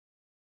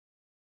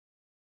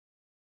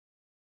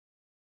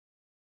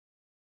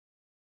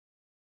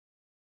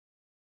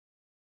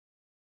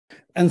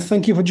and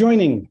thank you for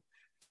joining.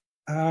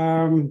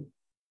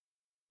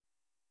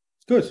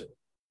 Good.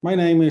 My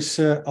name is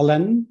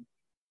Alain.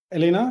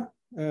 Elena,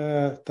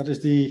 that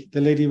is the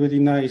lady with the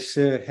nice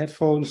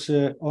headphones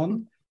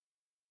on.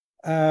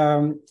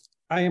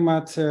 I am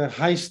at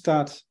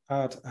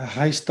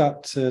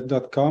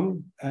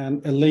highstat.com,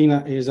 and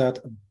Elena is at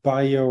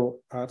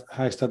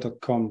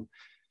bio@highstat.com.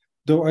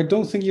 Though I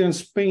don't think you're in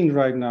Spain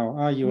right now,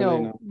 are you,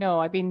 Elena? No,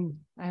 I've been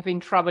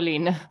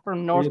traveling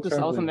from North to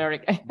South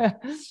America.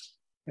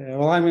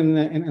 Well, I'm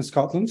in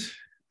Scotland.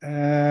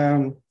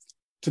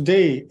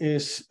 Today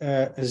is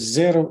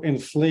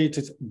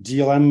Zero-Inflated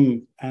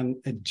GLM and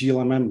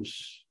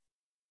GLMMs.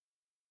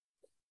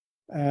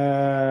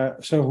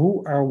 So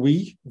who are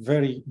we?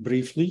 Very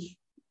briefly.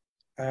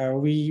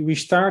 We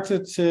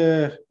started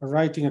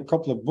writing a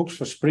couple of books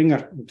for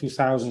Springer in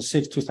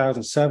 2006,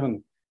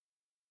 2007.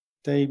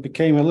 They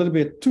became a little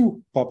bit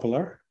too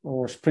popular,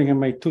 or Springer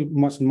made too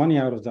much money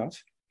out of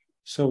that.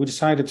 So we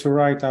decided to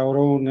write our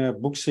own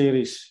book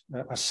series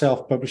as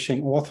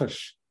self-publishing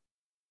authors.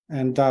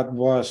 And that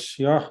was,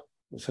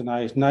 it's a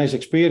nice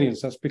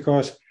experience. That's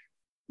because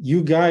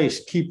you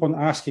guys keep on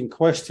asking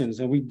questions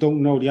and we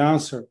don't know the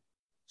answer.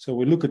 So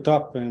we look it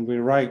up and we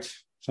write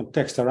some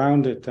text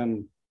around it,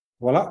 and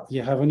voila,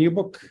 you have a new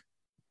book.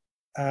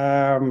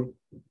 The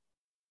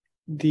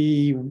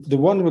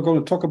one we're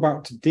going to talk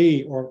about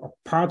today, or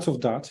parts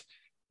of that,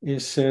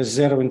 is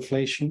zero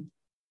inflation.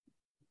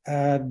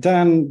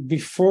 Then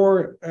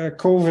before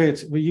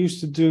COVID, we used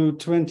to do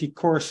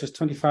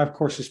 25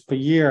 courses per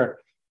year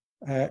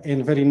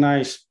in very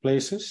nice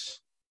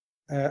places.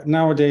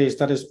 Nowadays,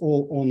 that is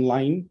all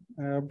online,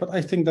 but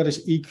I think that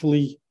is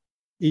equally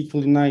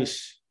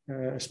nice,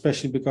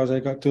 especially because I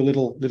got two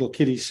little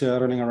kiddies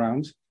running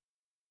around.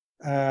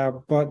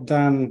 But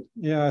then,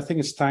 I think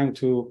it's time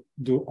to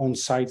do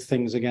on-site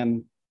things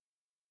again.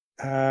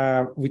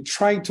 We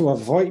try to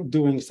avoid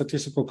doing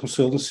statistical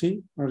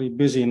consultancy, already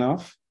busy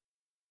enough.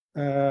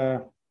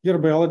 You're a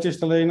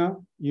biologist, Elena.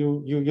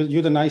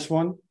 You're the nice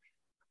one.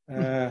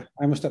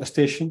 I'm a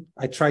statistician.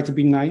 I try to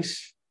be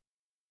nice.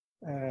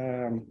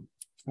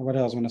 What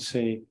else I want to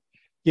say?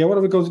 What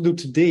are we going to do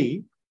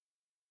today?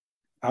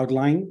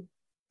 Outline.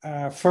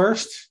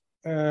 First,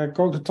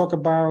 going to talk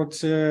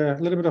about a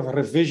little bit of a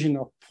revision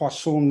of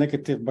Poisson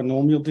negative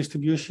binomial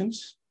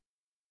distributions.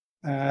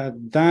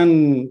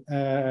 Then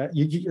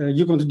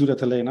you're going to do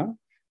that, Elena.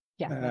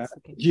 Yeah, that's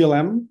okay.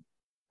 GLM.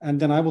 And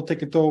then I will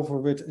take it over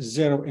with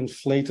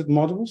zero-inflated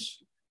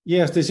models.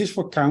 Yes, this is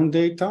for count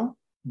data,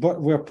 but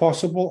where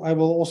possible, I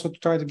will also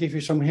try to give you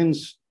some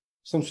hints,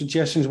 some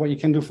suggestions what you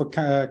can do for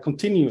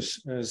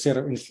continuous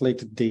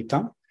zero-inflated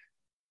data.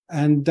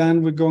 And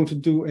then we're going to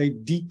do a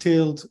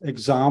detailed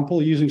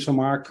example using some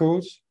R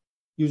codes,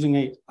 using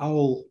a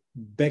owl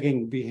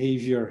begging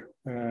behavior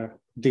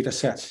data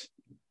set.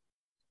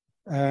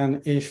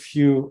 And if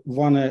you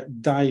want to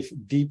dive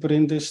deeper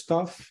in this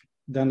stuff,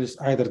 then it's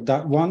either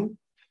that one.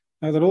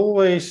 Now, there are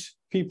always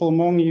people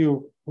among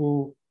you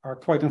who are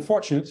quite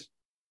unfortunate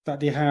that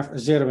they have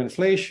zero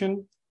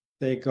inflation,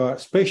 they got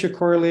spatial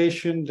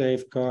correlation,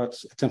 they've got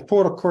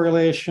temporal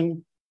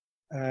correlation.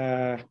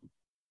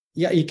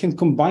 You can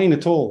combine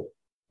it all.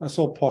 That's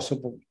all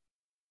possible.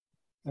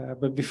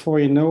 But before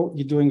you know,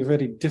 you're doing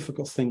very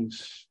difficult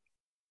things.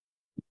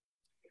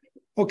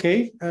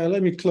 Okay,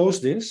 let me close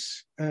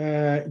this.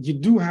 You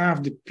do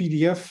have the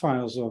PDF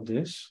files of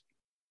this,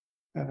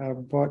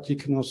 but you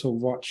can also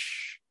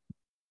watch.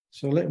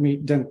 So let me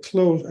then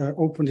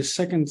open the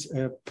second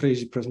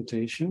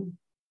presentation.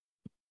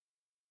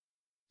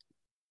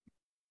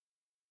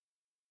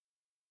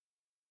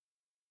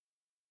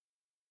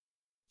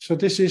 So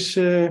this is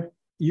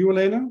you,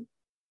 Elena?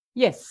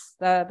 Yes,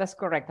 that's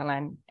correct,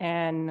 Alain.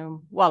 And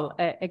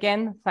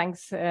again,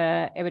 thanks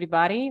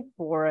everybody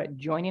for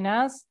joining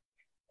us.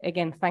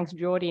 Again, thanks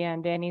Jordi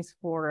and Dennis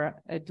for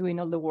doing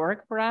all the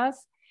work for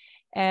us.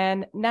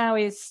 And now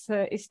it's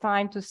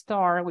time to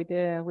start with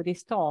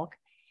this talk.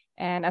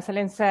 And as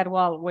Alain said,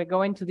 we're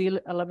going to deal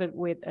a little bit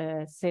with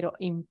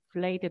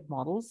zero-inflated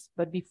models.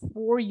 But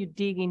before you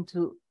dig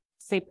into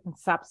SIP and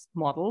SAPS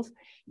models,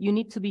 you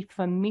need to be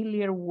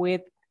familiar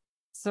with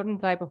certain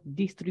type of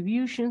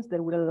distributions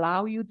that will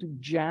allow you to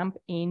jump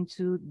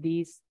into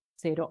these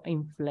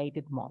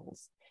zero-inflated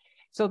models.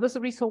 So that's the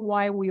reason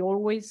why we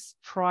always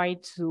try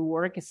to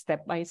work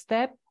step by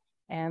step.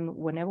 And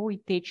whenever we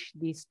teach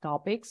these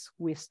topics,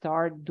 we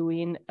start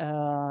doing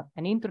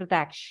an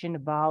introduction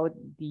about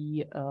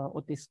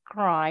or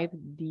describe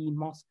the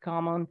most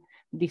common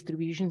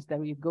distributions that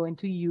we're going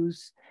to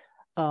use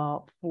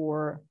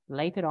for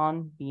later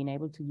on being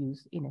able to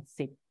use in a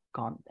SIP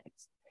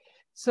context.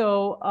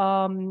 So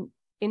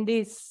in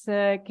this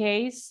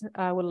case,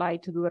 I would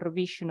like to do a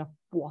revision of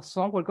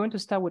Poisson. We're going to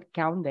start with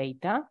count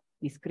data,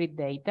 discrete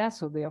data.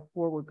 So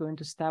therefore, we're going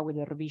to start with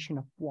a revision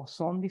of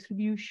Poisson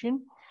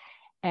distribution.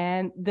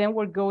 And then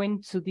we're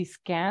going to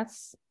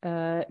discuss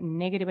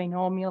negative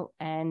binomial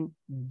and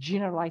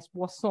generalized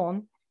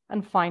Poisson,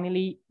 and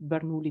finally,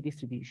 Bernoulli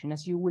distribution.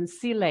 As you will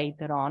see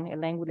later on,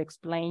 Alain will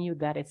explain you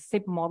that a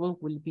SIP model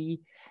will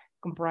be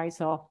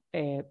comprised of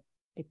a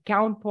a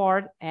count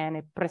part and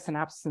a present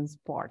absence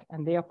part.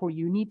 And therefore,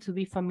 you need to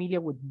be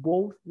familiar with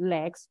both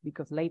legs,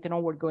 because later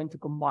on we're going to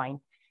combine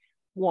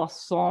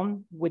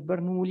Poisson with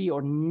Bernoulli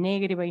or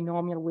negative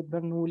binomial with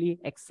Bernoulli,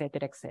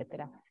 etc.,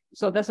 etc.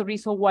 So that's the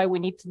reason why we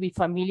need to be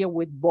familiar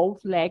with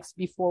both legs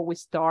before we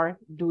start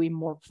doing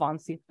more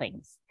fancy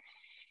things.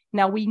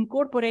 Now, we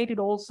incorporated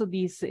also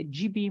these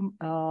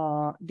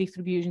GB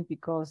distributions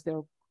because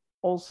they're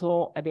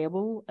also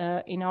available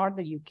in R,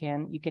 that you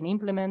can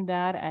implement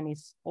that, and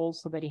it's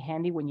also very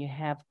handy when you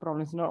have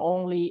problems, not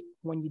only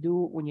when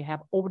you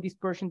have over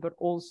dispersion, but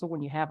also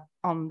when you have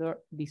under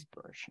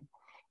dispersion.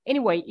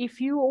 Anyway,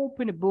 if you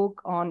open a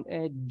book on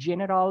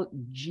general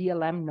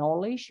GLM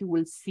knowledge, you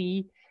will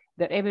see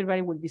that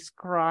everybody will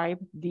describe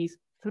these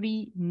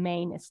three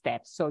main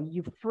steps. So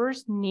you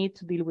first need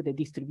to deal with the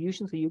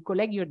distribution. So you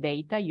collect your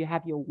data, you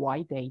have your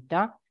Y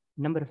data,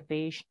 number of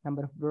fish,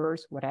 number of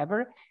birds,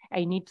 whatever.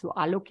 I need to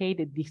allocate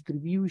a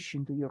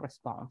distribution to your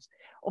response.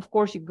 Of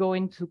course, you're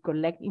going to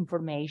collect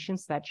information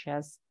such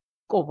as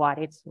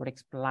covariates or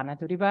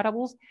explanatory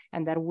variables,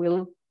 and that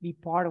will be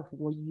part of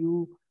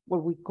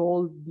what we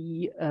call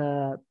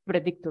the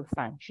predictor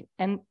function.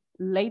 And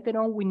later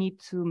on, we need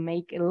to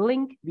make a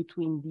link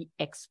between the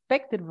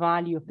expected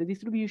value of the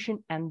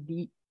distribution and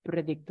the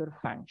predictor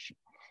function.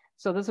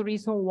 So that's the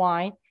reason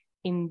why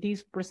in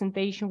this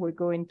presentation, we're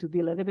going to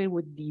deal a little bit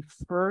with the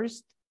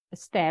first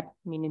step,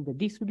 meaning the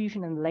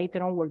distribution, and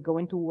later on, we're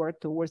going to work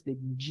towards the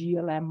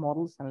GLM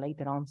models and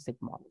later on SIP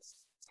models.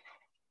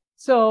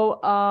 So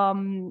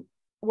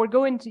you're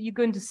going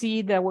to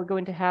see that we're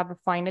going to have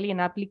finally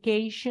an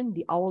application,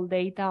 the OWL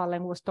data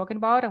Alain was talking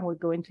about, and we're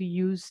going to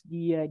use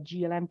the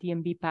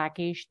GLM-TMB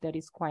package that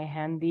is quite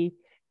handy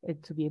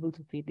to be able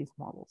to fit these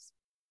models.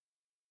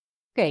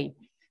 Okay,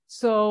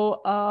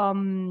 so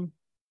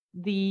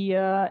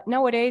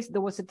nowadays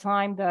there was a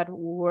time that we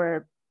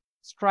were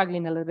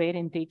struggling a little bit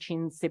in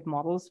teaching SIP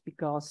models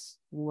because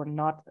we're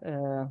not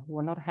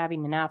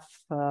having enough.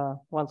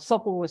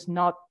 Software was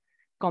not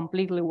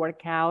completely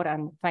worked out,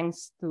 and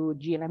thanks to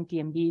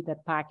GLM-TMB,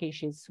 that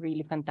package is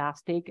really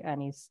fantastic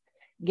and is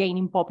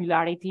gaining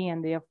popularity,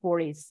 and therefore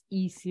it's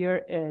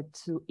easier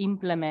to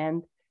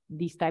implement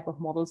these type of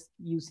models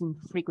using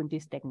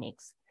frequentist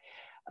techniques.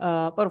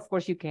 But of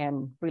course, you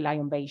can rely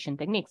on Bayesian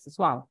techniques as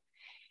well.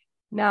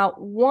 Now,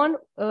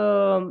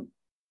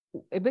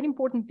 a very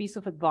important piece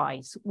of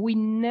advice: we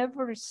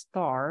never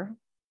start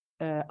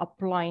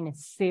applying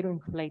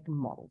zero-inflated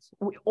models.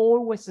 We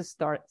always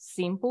start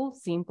simple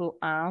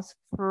as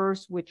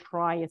first we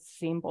try a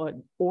simple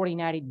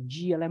ordinary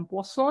GLM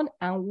Poisson,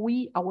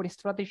 and our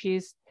strategy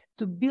is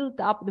to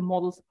build up the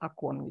models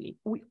accordingly.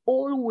 We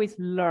always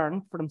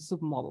learn from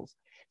submodels.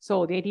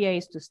 So the idea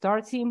is to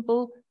start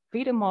simple,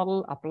 fit a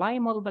model, apply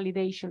model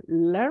validation,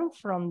 learn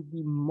from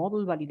the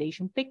model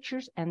validation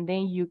pictures, and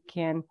then you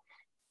can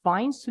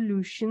find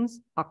solutions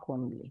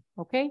accordingly,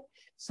 okay?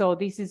 So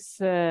this is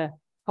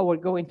how we're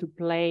going to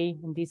play,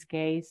 in this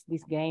case,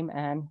 this game,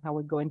 and how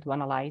we're going to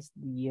analyze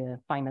the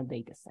final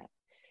data set.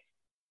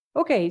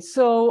 Okay,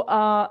 so,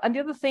 and the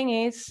other thing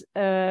is,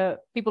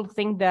 people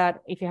think that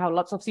if you have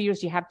lots of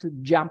zeros, you have to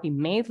jump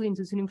immediately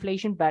into zero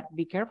inflation, but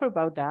be careful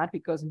about that,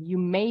 because you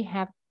may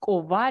have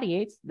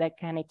covariates that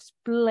can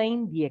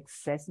explain the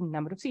excessive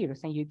number of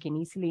zeros, and you can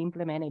easily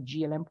implement a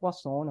GLM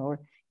Poisson or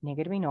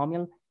negative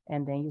binomial,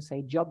 and then you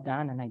say, job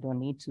done, and I don't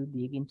need to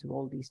dig into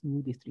all these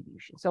new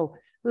distributions. So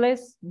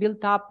let's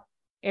build up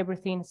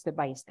everything step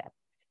by step.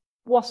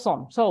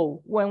 Poisson.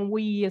 So when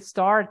we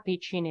start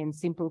teaching in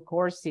simple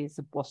courses,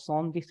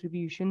 Poisson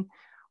distribution,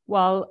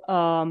 well,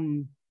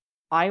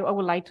 I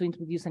would like to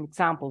introduce an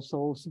example.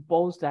 So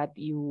suppose that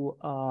you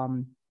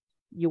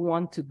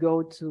want to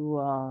go to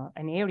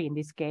an area. In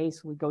this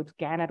case, we go to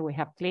Canada, we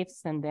have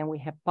cliffs, and then we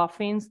have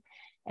puffins.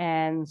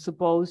 And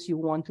suppose you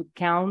want to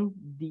count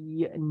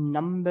the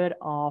number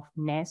of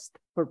nests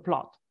per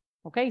plot.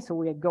 Okay, so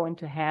we are going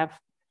to have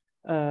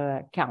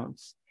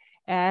counts.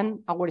 And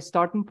our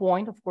starting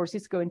point, of course,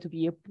 is going to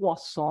be a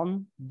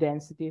Poisson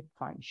density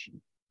function.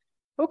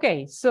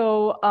 Okay,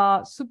 so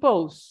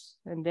suppose,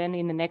 and then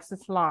in the next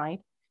slide,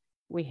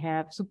 we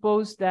have,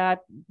 suppose that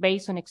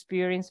based on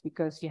experience,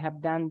 because you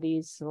have done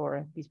this,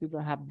 or these people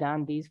have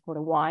done this for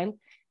a while,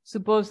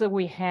 suppose that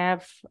we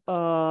have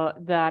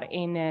that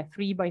in a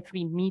 3 by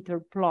 3 meter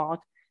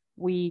plot,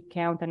 we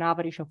count an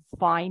average of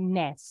 5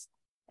 nests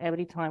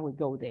every time we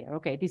go there.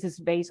 Okay, this is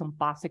based on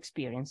past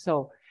experience.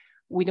 So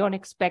we don't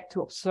expect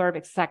to observe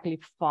exactly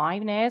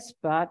 5 nests,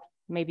 but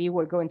maybe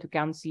we're going to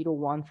count 0,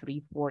 1,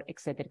 3, 4,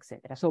 etc.,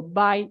 etc. So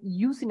by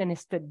using a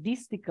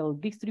statistical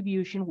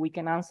distribution, we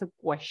can answer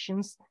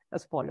questions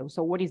as follows.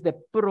 So what is the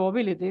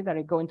probability that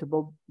I'm going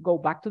to go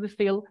back to the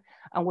field,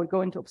 and we're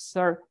going to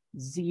observe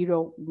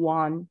 0,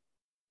 1,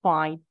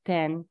 5,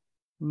 10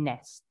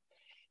 nests?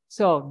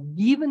 So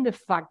given the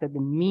fact that the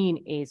mean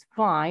is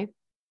 5,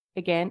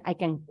 again, I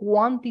can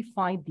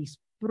quantify these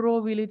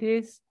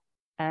probabilities,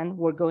 and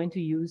we're going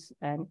to use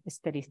a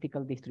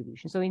statistical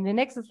distribution. So in the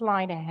next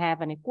slide, I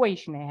have an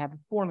equation, I have a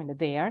formula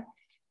there.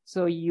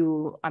 So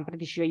I'm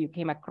pretty sure you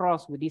came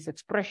across with this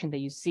expression that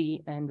you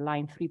see in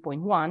line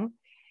 3.1.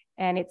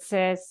 And it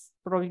says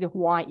probability of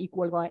y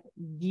equal y,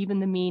 given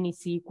the mean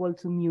is equal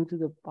to mu to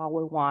the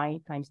power y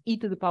times e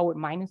to the power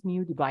minus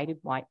mu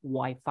divided by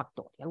y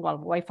factorial. Well,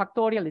 y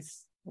factorial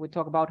is, we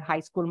talk about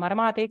high school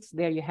mathematics.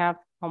 There you have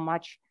how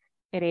much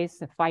it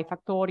is, 5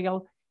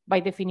 factorial. By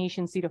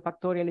definition, 0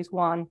 factorial is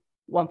 1,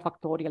 1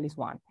 factorial is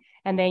 1.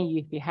 And then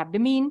you have the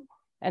mean,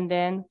 and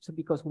then, so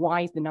because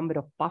y is the number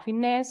of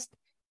puffin nest,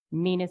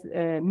 mean is,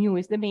 mu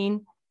is the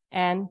mean,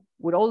 and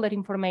with all that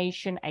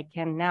information, I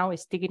can now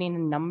stick it in a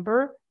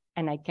number,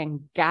 and I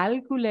can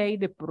calculate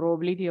the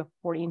probability of,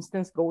 for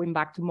instance, going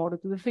back tomorrow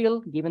to the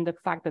field, given the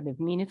fact that the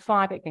mean is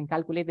 5, I can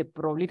calculate the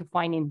probability of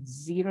finding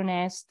 0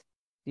 nest,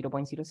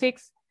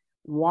 0.06,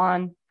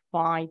 1,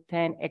 5,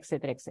 10,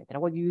 etc., etc.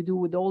 What you do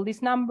with all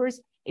these numbers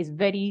is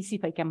very easy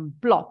if I can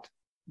plot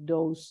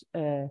those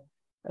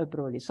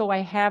probabilities. So I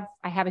have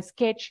a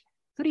sketch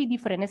 3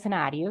 different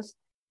scenarios.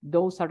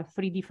 Those are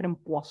 3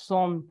 different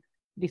Poisson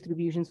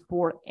distributions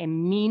for a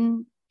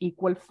mean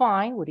equal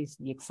 5, what is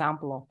the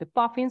example of the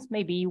puffins.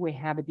 Maybe we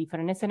have a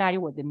different scenario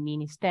where the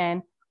mean is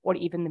 10, or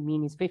even the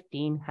mean is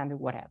 15, 100,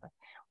 whatever.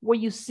 What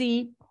you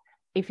see,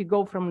 if you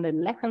go from the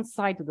left-hand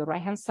side to the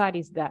right-hand side,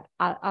 is that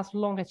as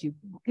long as you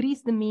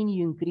increase the mean,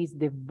 you increase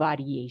the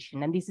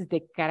variation. And this is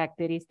the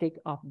characteristic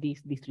of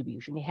this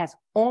distribution. It has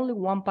only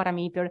one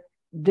parameter.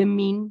 The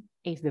mean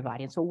is the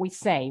variance. So we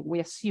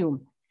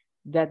assume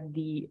that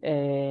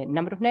the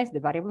number of nests, the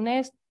variable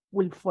nest,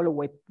 will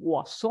follow a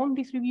Poisson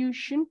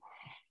distribution,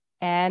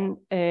 and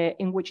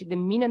in which the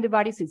mean and the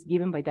variance is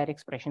given by that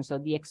expression. So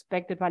the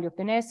expected value of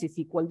the nest is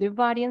equal the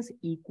variance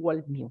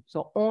equal mu.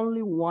 So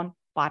only one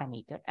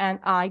parameter. And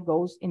I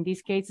goes, in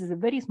this case, is a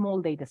very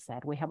small data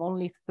set. We have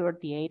only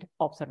 38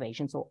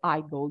 observations. So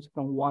I goes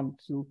from 1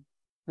 to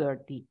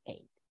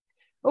 38.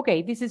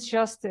 Okay, this is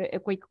just a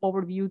quick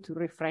overview to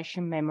refresh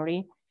in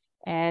memory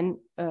and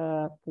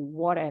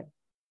what a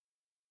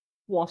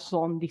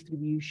Poisson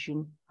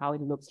distribution, how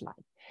it looks like.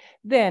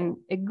 Then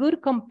a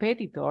good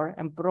competitor,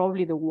 and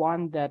probably the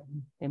one that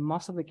in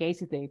most of the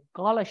cases the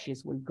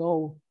ecologists will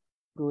go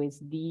through, is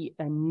the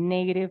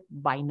negative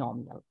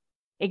binomial.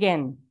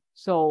 Again,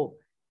 so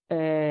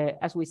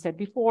as we said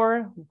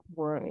before,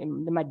 for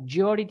the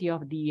majority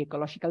of the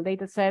ecological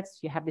data sets,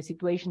 you have the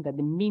situation that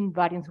the mean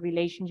variance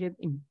relationship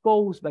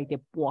imposed by the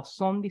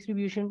Poisson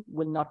distribution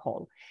will not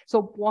hold.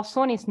 So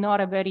Poisson is not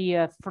a very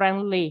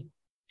friendly,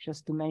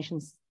 just to mention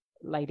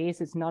like this,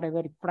 it's not a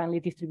very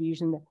friendly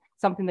distribution,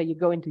 something that you're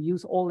going to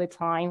use all the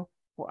time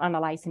for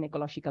analyzing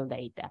ecological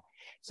data.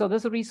 So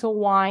there's a reason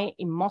why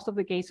in most of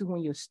the cases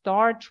when you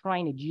start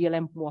trying a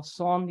GLM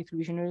Poisson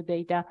distribution of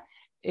data,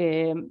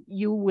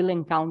 you will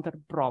encounter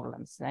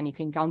problems. And if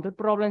you encounter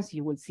problems,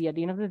 you will see at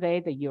the end of the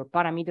day that your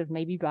parameters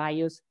may be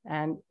biased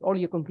and all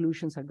your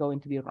conclusions are going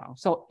to be wrong.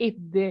 So if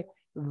the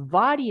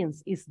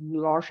variance is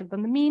larger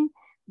than the mean,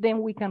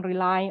 then we can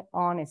rely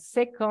on a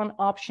second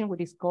option,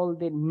 which is called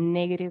the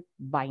negative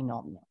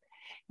binomial.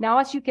 Now,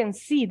 as you can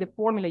see, the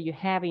formula you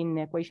have in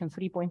equation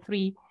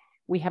 3.3,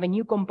 we have a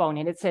new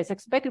component. It says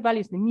expected value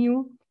is the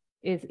mu,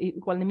 is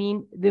equal to the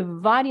mean. The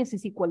variance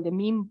is equal to the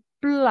mean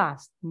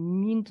plus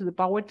mean to the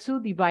power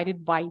 2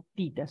 divided by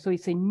theta. So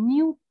it's a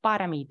new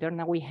parameter.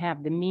 Now we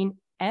have the mean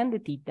and the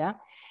theta.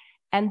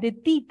 And the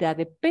theta,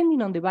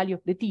 depending on the value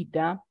of the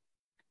theta,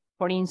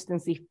 for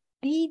instance, if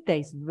theta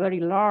is very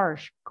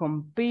large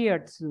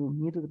compared to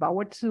mu to the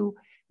power 2,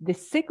 the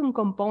second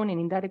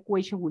component in that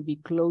equation will be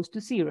close to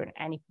 0.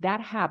 And if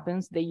that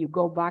happens, then you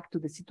go back to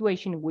the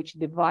situation in which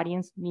the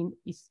variance mean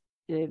is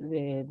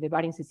the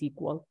variance is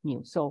equal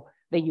mu. So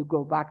then you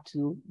go back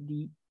to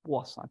the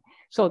Poisson.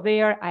 So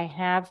there I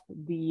have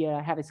the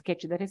have a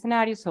sketch of that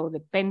scenario. So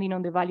depending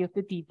on the value of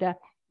the theta,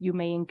 you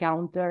may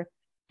encounter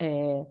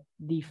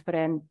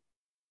different.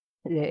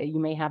 You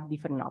may have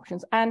different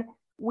options. And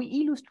we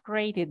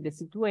illustrated the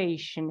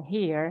situation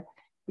here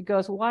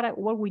because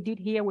what we did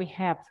here, we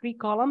have 3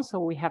 columns. So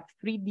we have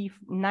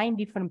 9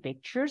 different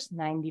pictures,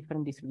 9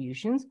 different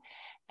distributions.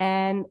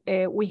 And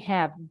we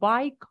have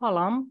by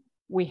column,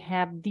 we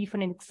have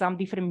some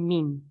different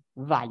mean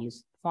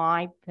values,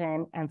 5,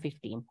 10, and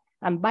 15.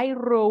 And by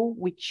row,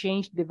 we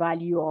changed the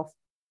value of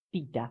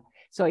theta.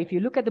 So if you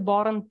look at the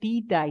bottom,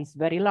 theta is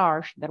very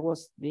large. That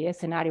was the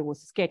scenario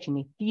was sketching.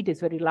 If theta is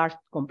very large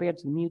compared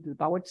to mu to the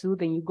power 2,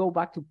 then you go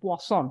back to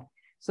Poisson.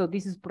 So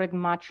this is pretty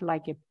much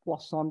like a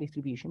Poisson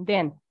distribution.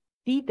 Then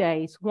theta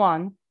is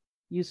 1.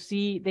 You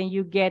see, then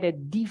you get a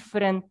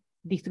different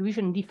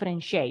distribution,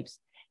 different shapes.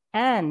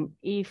 And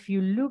if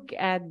you look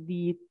at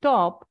the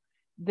top,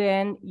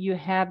 then you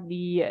have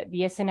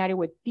the scenario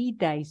where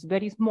theta is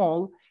very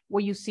small.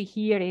 What you see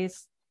here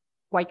is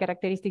quite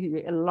characteristic,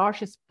 a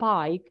large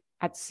spike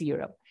at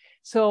 0.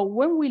 So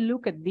when we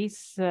look at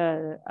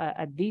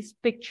these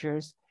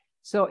pictures,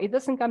 so it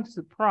doesn't come to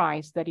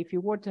surprise that if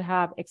you were to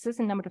have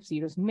excessive number of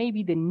zeros,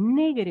 maybe the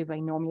negative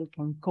binomial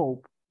can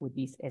cope with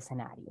this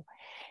scenario.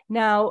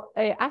 Now,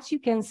 as you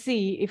can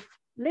see,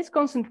 let's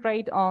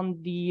concentrate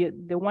on the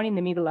one in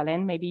the middle,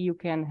 Alain. Maybe you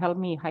can help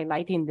me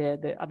highlighting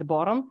at the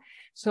bottom.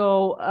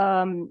 So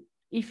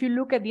if you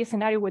look at the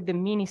scenario where the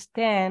mean is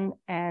 10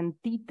 and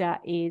theta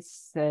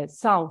is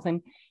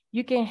 1000,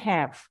 you can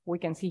have, we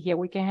can see here,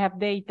 we can have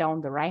data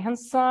on the right-hand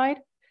side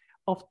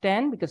of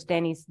 10, because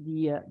 10 is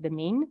the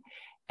mean.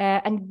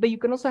 But you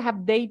can also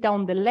have data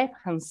on the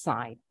left-hand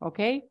side,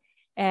 okay?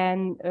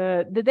 And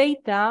the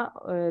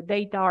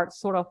data are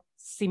sort of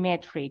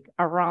symmetric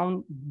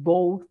around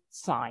both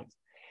sides.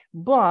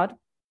 But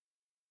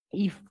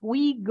if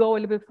we go a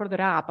little bit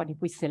further up, and if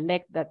we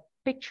select that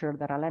picture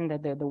that Alain,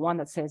 the one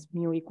that says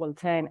mu equal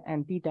 10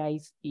 and theta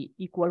is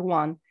equal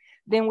 1,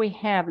 then we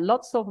have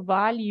lots of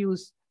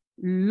values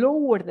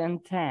lower than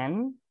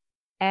 10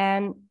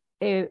 and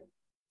a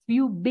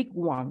few big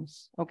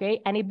ones, okay?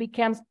 And it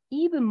becomes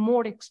even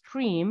more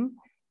extreme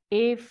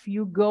if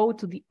you go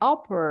to the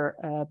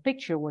upper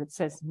picture where it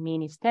says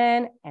mean is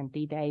 10 and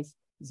theta is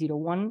 0,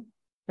 1.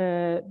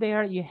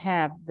 There you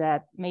have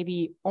that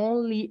maybe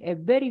only a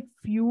very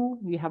few,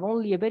 you have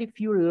only a very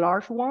few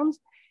large ones,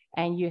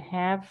 and you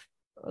have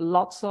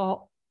lots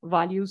of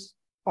values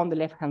on the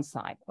left-hand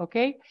side,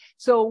 okay?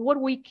 So what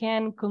we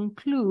can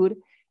conclude,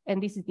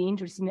 and this is the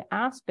interesting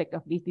aspect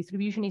of this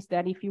distribution, is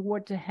that if you were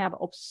to have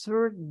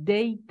observed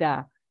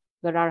data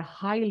that are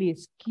highly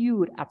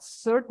skewed at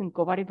certain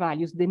covariate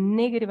values, the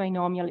negative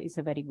binomial is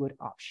a very good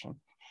option.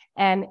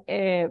 And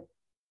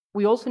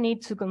we also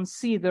need to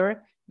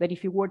consider that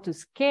if you were to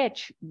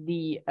sketch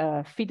the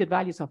fitted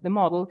values of the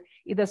model,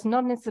 it does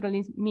not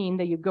necessarily mean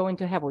that you're going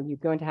to have, well, you're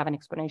going to have an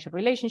exponential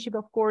relationship,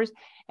 of course,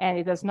 and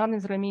it does not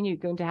necessarily mean you're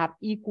going to have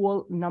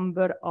equal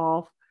number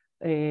of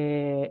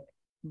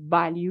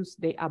values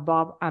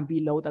above and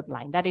below that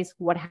line. That is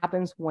what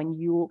happens when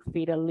you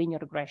fit a linear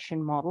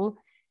regression model,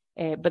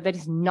 but that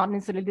is not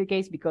necessarily the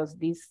case because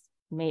this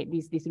may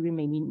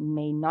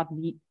not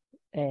be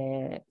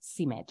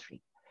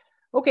symmetric.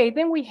 Okay,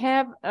 then we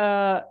have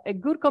a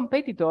good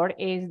competitor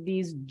is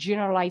this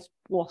generalized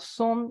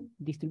Poisson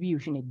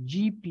distribution, a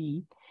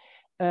GP.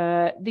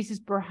 This is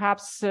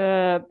perhaps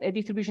a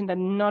distribution that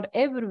not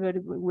everybody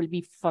will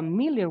be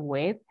familiar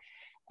with.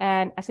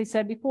 And as I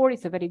said before,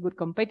 it's a very good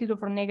competitor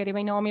for negative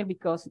binomial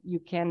because you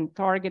can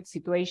target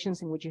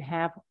situations in which you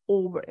have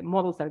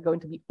models that are going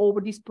to be over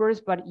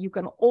dispersed, but you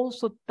can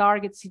also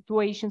target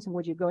situations in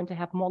which you're going to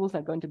have models that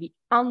are going to be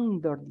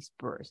under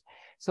dispersed.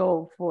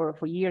 So for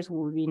years,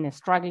 we've been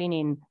struggling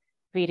in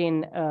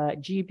fitting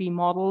GP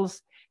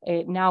models.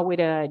 Now with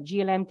a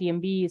GLM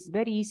TMB, it's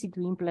very easy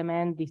to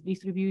implement this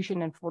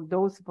distribution. And for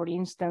those, for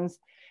instance,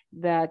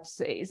 that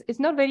it's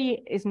not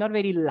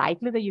very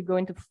likely that you're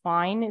going to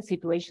find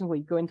situations where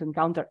you're going to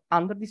encounter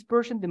under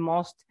dispersion. The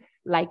most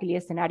likely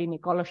scenario in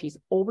ecology is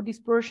over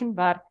dispersion.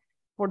 But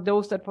for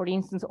those that, for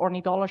instance,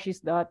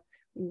 ornithologists that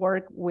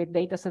work with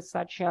data sets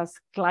such as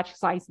clutch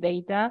size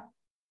data,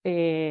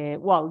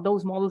 well,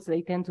 those models,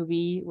 they tend to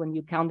be, when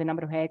you count the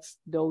number of eggs,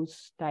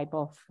 those type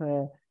of,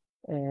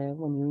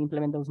 when you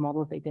implement those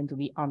models, they tend to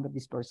be under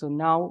dispersed. So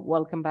now,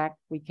 welcome back,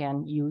 we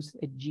can use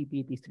a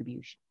GP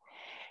distribution.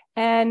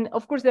 And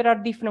of course, there are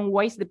different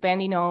ways,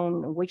 depending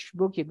on which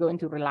book you're going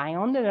to rely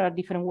on. There are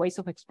different ways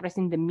of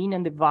expressing the mean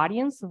and the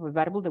variance of a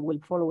variable that will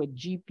follow a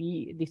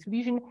GP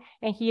distribution.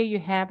 And here you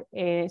have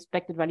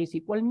expected values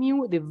equal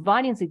mu. The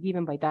variance is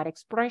given by that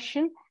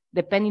expression.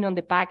 Depending on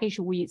the package,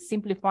 we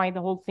simplify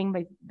the whole thing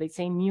by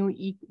saying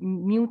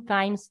mu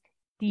times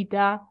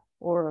theta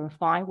or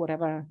phi,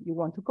 whatever you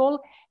want to call.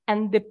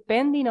 And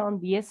depending on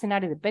the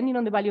scenario, depending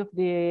on the value of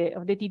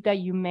the theta,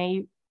 you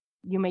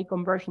may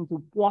convert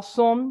into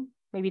Poisson.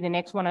 Maybe the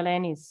next one,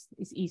 Alain, is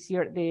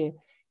easier.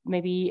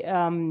 Maybe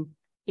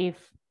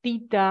if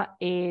theta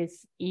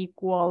is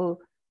equal,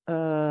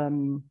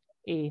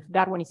 if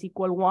that one is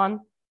equal 1,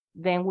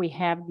 then we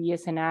have the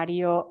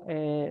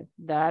scenario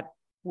that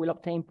will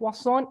obtain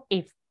Poisson.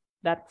 If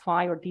that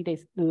phi or theta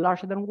is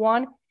larger than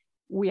 1,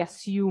 we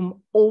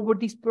assume over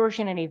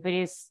dispersion, and if it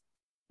is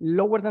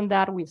lower than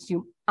that, we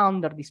assume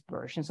under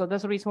dispersion. So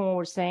that's the reason why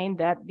we're saying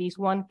that this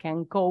one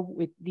can cope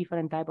with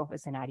different type of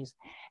scenarios.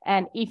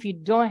 And if you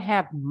don't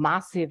have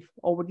massive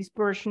over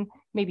dispersion,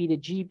 maybe the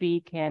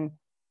GP can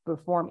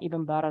perform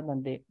even better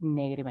than the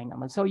negative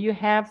binomial. So you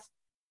have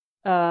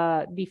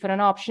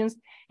different options.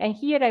 And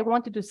here I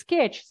wanted to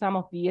sketch some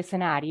of the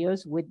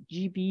scenarios with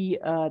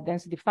GP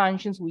density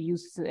functions.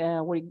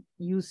 We're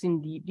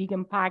using the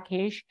vegan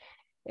package.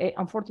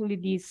 Unfortunately,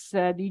 this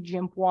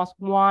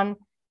DGM+1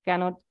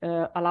 cannot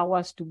allow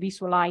us to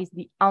visualize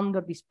the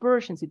under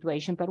dispersion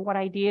situation. But what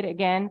I did,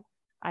 again,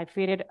 I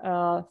fitted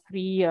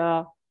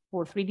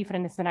for three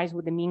different scenarios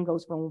with the mean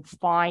goes from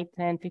 5,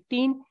 10,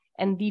 15,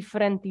 and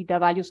different theta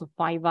values of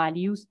 5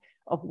 values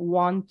of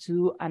 1,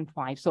 2, and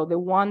 5. So the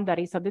one that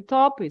is at the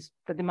top is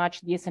pretty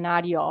much the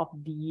scenario of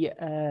the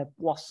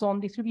Poisson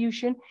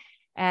distribution.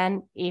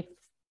 And if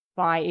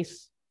phi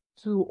is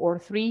 2 or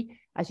 3,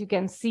 as you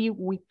can see,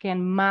 we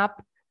can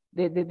map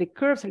the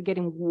curves are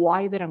getting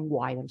wider and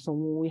wider. So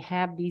we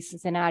have this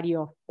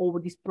scenario of over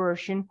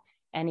dispersion,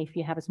 and if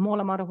you have a small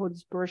amount of over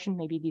dispersion,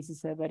 maybe this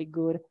is a very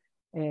good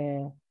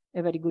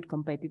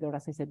competitor,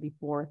 as I said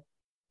before,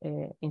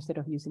 instead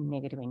of using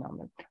negative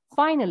binomial.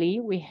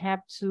 Finally, we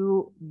have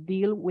to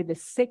deal with the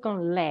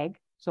second leg.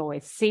 So a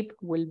SIP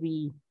will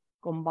be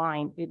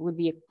combined. It will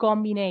be a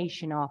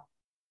combination of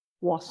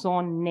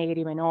Poisson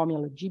negative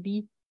binomial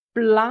GB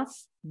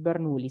plus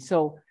Bernoulli.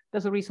 So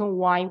that's the reason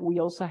why we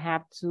also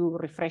have to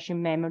refresh your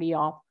memory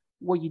of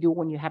what you do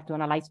when you have to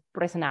analyze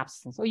present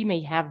absence. So you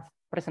may have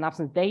present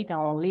absence data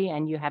only,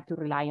 and you have to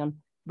rely on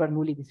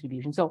Bernoulli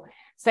distribution. So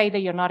say that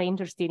you're not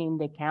interested in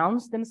the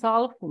counts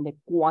themselves, in the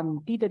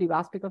quantitative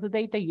aspect of the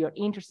data, you're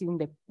interested in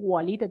the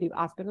qualitative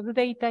aspect of the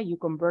data, you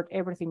convert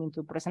everything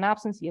into present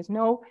absence, yes,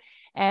 no,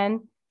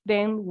 and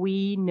then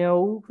we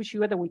know for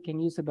sure that we can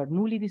use a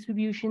Bernoulli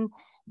distribution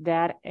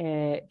that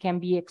can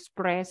be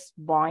expressed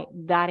by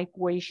that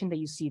equation that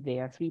you see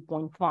there,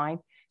 3.5.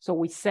 So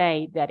we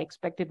say that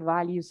expected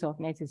values of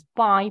nest is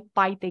pi.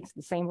 Pi takes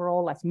the same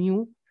role as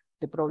mu,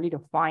 the probability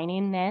of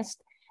finding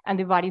nest, and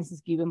the variance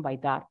is given by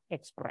that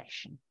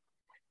expression.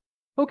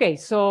 Okay,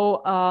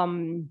 so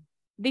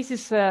this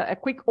is a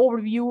quick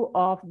overview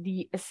of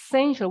the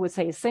essential,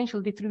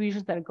 essential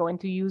distributions that are going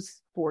to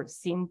use for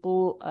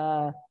simple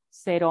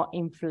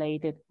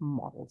zero-inflated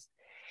models.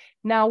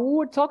 Now, we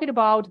were talking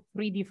about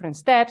 3 different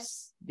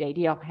steps, the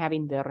idea of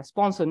having the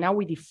response. So now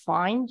we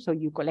define, so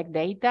you collect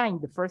data,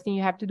 and the first thing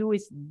you have to do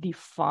is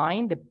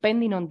define,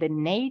 depending on the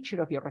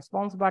nature of your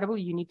response variable,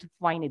 you need to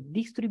find a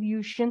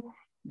distribution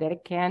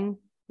that can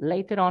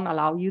later on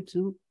allow you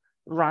to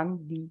run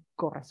the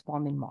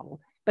corresponding model.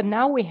 But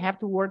now we have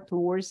to work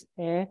towards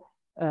a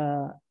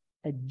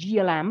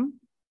GLM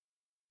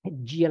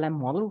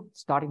model,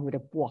 starting with a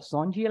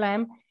Poisson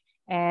GLM.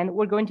 And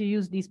we're going to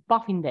use this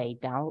puffing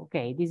data.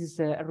 Okay, this is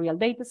a real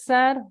data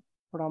set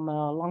from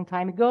a long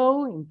time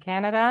ago in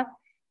Canada.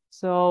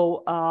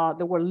 So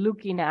they were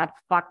looking at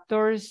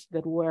factors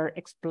that were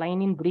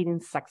explaining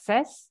breeding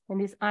success in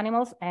these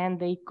animals, and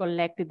they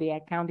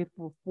accounted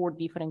for 4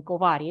 different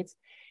covariates.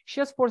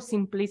 Just for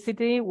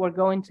simplicity, we're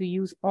going to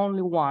use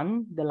only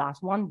one, the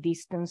last one,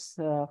 distance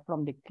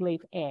from the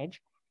cliff edge,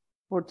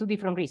 for 2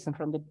 different reasons.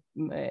 From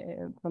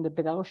the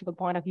pedagogical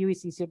point of view,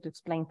 it's easier to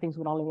explain things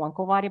with only one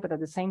covariate, but at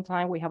the same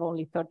time, we have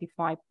only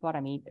 35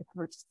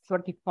 parameters,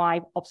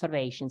 35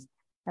 observations.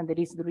 And there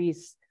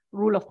is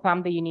rule of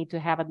thumb that you need to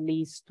have at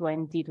least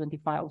 20,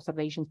 25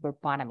 observations per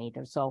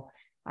parameter. So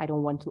I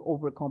don't want to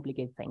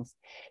overcomplicate things.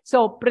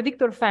 So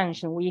predictor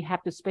function, we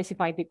have to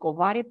specify the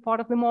covariate part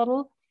of the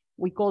model.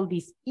 We call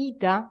this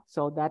eta,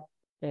 so that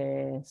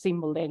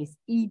symbol there is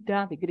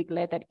eta, the Greek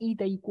letter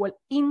eta equal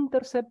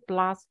intercept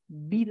plus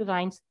beta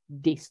times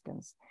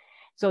distance.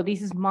 So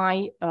this is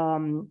my,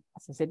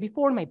 as I said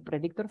before, my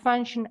predictor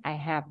function. I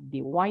have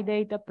the y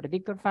data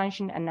predictor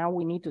function, and now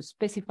we need to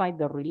specify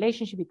the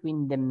relationship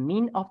between the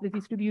mean of the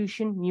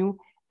distribution, mu,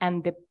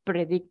 and the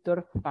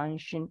predictor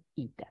function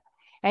eta.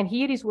 And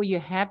here is where you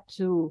have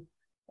to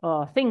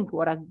think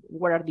what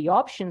are the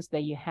options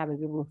that you have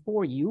available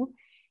for you.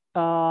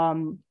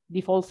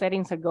 Default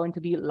settings are going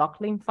to be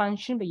log-link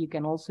function, but you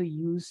can also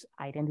use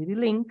identity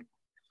link.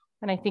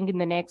 And I think in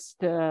the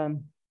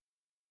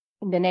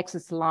next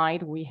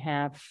slide we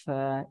have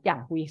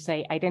we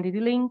say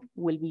identity link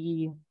will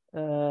be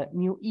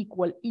mu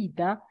equal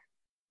eta.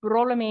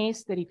 Problem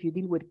is that if you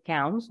deal with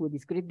counts, with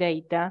discrete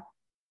data,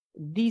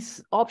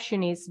 this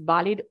option is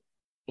valid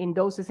in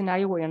those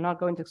scenarios where you're not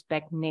going to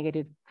expect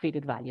negative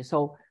fitted value.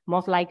 So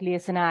most likely a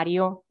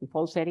scenario,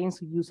 default settings,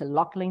 use a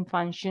log-link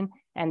function,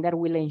 and that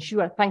will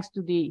ensure, thanks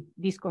to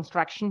this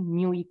construction,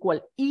 mu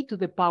equal e to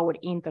the power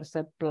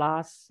intercept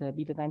plus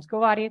beta times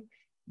covariate,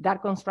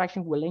 that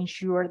construction will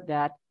ensure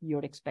that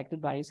your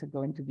expected values are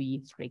going to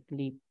be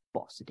strictly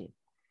positive.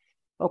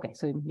 Okay,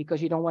 so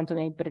because you don't want to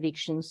make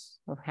predictions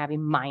of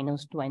having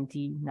minus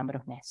 20 number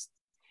of nests.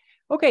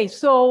 Okay,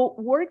 so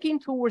working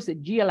towards a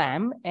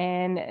GLM,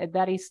 and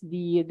that is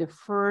the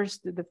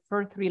first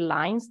 3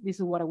 lines. This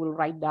is what I will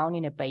write down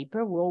in a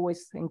paper. We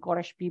always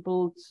encourage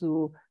people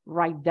to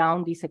write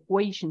down these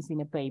equations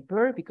in a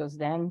paper, because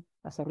then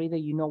as a reader,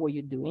 you know what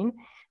you're doing.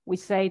 We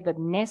say that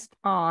nest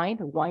I,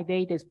 the y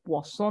data, is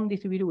Poisson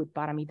distributed with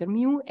parameter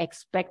mu.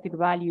 Expected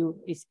value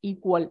is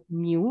equal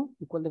mu,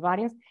 equal the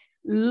variance.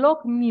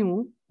 Log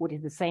mu, which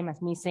is the same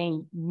as me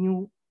saying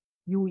mu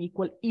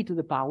equal e to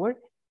the power,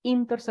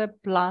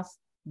 intercept plus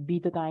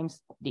beta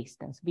times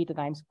distance, beta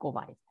times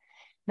covariance.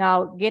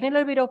 Now, getting a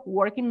little bit of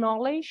working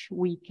knowledge,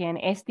 we can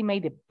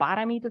estimate the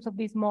parameters of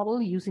this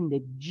model using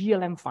the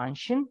GLM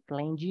function,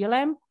 plain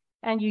GLM,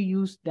 and you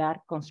use that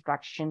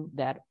construction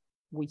that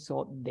we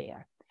saw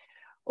there.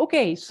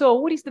 Okay, so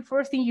what is the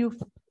first thing you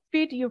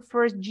fit your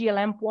first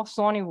GLM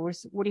Poisson?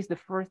 What is the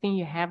first thing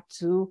you have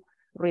to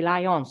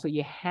rely on? So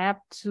you have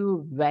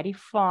to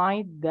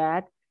verify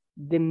that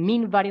the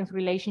mean variance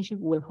relationship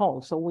will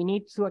hold. So we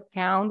need to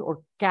account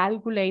or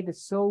calculate the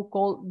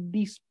so-called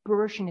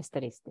dispersion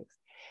statistics.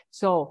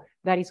 So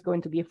that is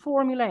going to be a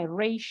formula, a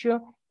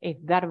ratio. If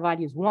that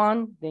value is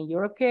 1, then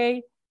you're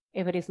okay.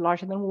 If it is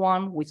larger than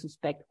 1, we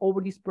suspect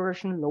over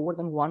dispersion. Lower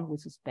than 1, we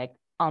suspect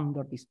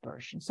under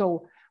dispersion.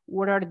 So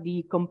what are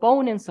the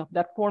components of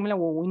that formula?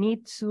 Well, we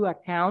need to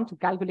account to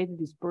calculate the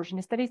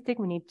dispersion statistic.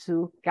 We need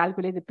to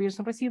calculate the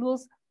Pearson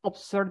residuals,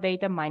 observed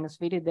data minus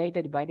fitted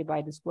data divided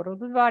by the square root of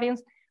the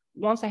variance.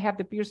 Once I have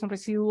the Pearson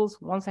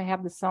residuals, once I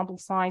have the sample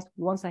size,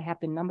 once I have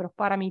the number of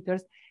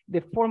parameters,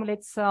 the formula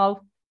itself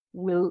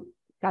will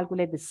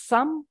calculate the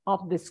sum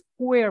of the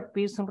square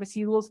Pearson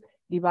residuals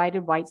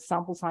divided by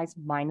sample size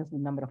minus the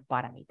number of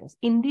parameters.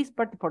 In this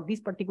for this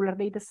particular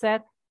data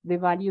set, the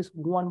value is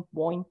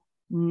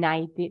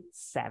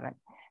 1.97.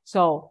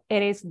 So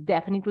it is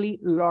definitely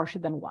larger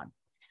than 1.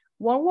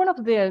 One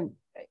of the,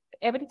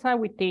 every time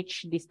we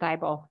teach this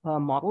type of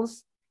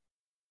models,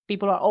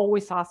 people are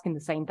always asking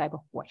the same type of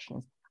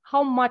questions.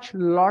 How much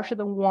larger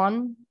than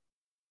 1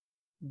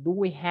 do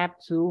we have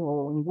to,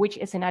 or in which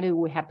scenario do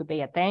we have to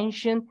pay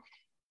attention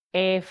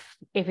if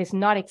it's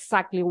not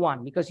exactly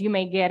 1? Because you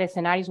may get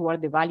scenarios where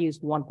the value is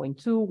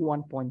 1.2,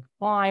 1.5,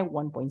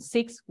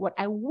 1.6.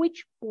 At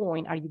which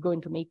point are you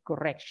going to make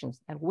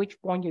corrections? At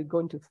which point you're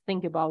going to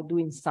think about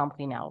doing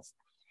something else?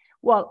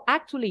 Well,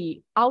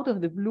 actually, out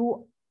of the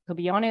blue, to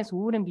be honest,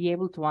 we wouldn't be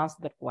able to answer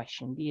that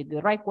question.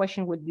 The right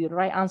question would be, the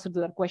right answer to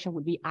that question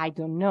would be, I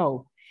don't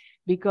know.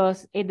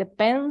 Because it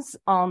depends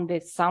on the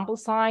sample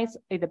size,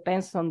 it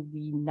depends on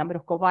the number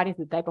of covariates,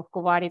 the type of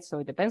covariates, so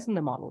it depends on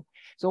the model.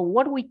 So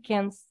what we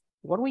can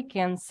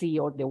see,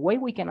 or the way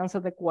we can answer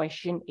the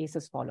question, is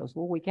as follows.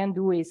 What we can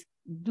do is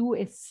do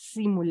a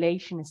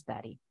simulation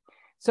study.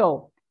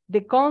 So the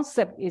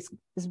concept is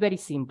very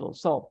simple.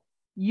 So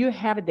you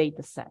have a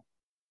data set,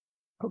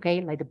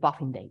 okay, like the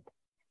buffing data.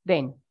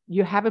 Then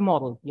you have a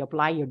model, you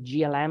apply your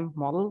GLM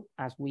model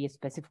as we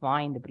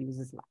specify in the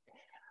previous slide.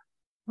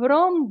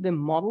 From the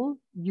model,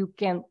 you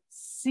can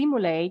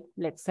simulate,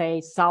 let's say,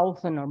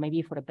 1,000, or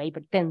maybe for a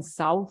paper,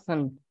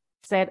 10,000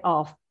 set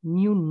of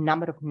new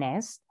number of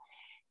nests.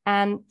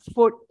 And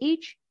for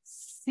each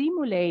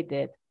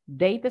simulated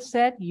data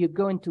set, you're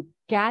going to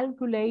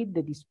calculate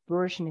the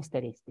dispersion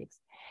statistics.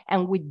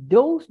 And with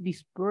those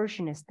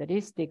dispersion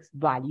statistics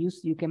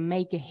values, you can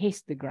make a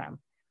histogram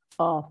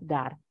of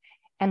that.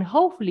 And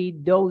hopefully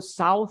those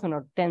 1,000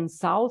 or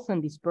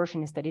 10,000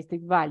 dispersion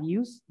statistic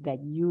values that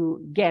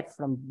you get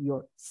from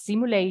your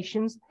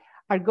simulations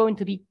are going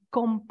to be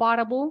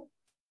comparable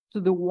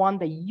to the one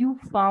that you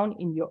found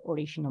in your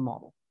original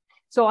model.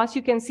 So as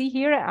you can see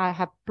here, I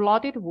have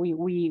plotted,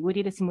 we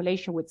did a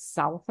simulation with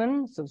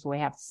 1,000, so we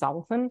have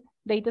 1,000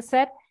 data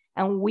set,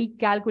 and we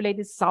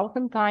calculated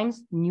 1,000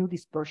 times new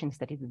dispersion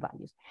statistic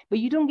values. But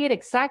you don't get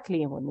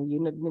exactly,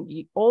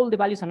 all the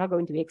values are not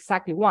going to be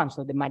exactly 1,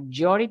 so the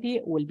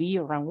majority will be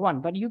around 1,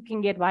 but you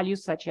can get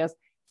values such as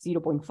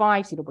 0.5,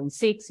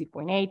 0.6,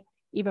 0.8,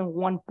 even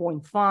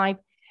 1.5,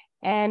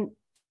 and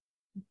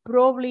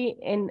probably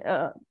in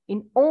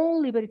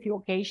only very few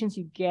occasions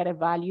you get a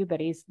value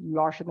that is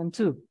larger than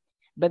 2.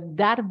 But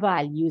that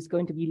value is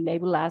going to be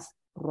labeled as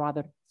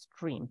rather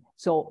extreme.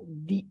 So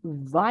the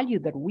value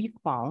that we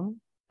found,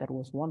 that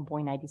was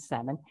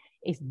 1.97,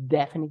 is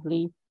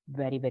definitely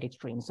very, very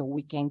extreme. So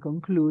we can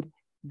conclude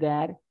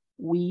that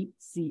we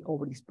see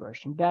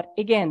overdispersion. But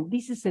again,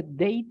 this is a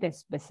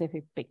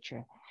data-specific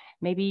picture.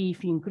 Maybe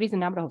if you increase the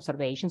number of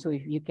observations, or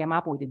if you came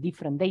up with a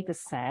different data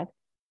set,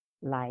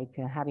 like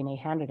having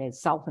 100,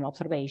 1,000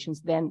 observations,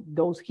 then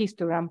those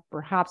histograms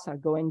perhaps are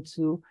going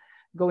to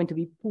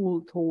be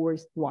pulled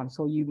towards 1.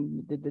 So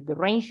the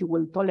range you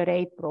will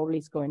tolerate probably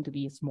is going to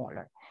be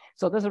smaller.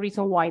 So that's the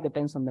reason why it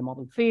depends on the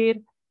model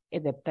fit.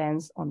 It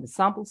depends on the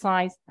sample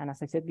size. And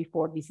as I said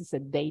before, this is a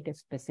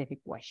data-specific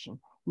question,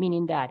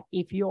 meaning that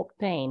if you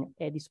obtain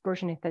a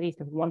dispersion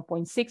statistic of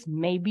 1.6,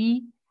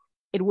 maybe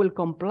it will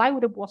comply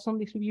with the Poisson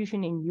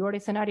distribution in your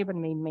scenario, but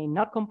may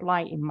not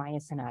comply in my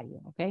scenario,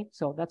 okay?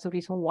 So that's the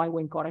reason why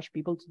we encourage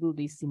people to do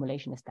this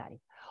simulation study.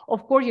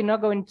 Of course, you're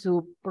not going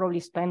to probably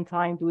spend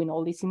time doing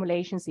all these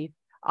simulations if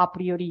a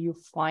priori you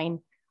find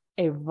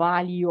a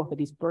value of a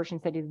dispersion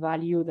statistic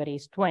value that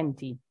is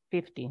 20,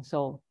 50.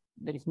 So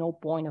there is no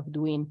point of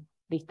doing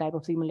this type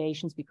of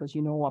simulations because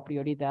you know a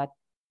priori that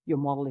your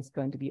model is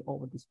going to be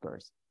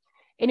over-dispersed.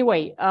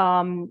 Anyway,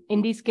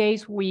 in this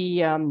case,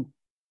 we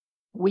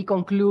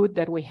conclude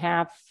that we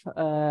have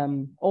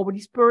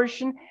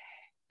over-dispersion.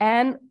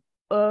 And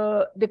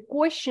the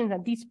question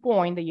at this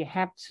point that you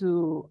have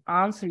to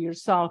answer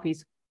yourself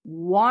is,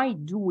 why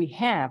do we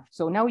have?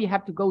 So now you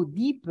have to go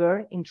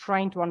deeper in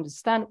trying to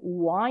understand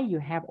why you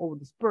have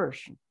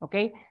over-dispersion,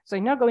 okay? So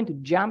you're not going to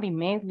jump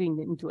immediately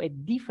into a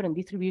different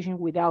distribution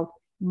without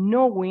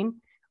knowing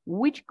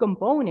which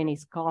component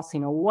is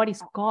causing or what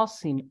is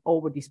causing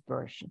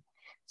over-dispersion.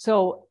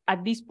 So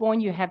at this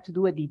point, you have to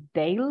do a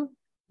detailed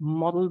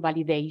model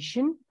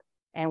validation,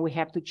 and we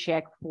have to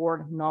check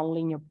for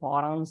nonlinear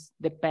patterns,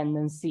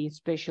 dependency,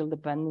 spatial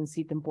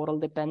dependency, temporal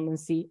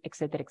dependency, et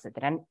cetera, et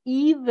cetera. And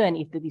even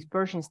if the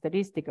dispersion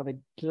statistic of a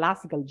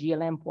classical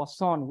GLM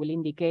Poisson will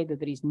indicate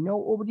that there is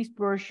no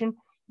over-dispersion,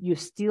 you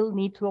still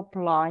need to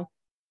apply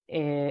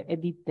a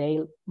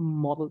detailed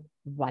model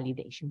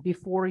validation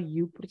before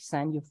you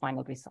present your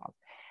final result.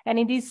 And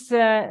in this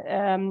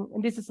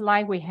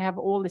slide, we have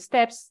all the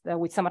steps.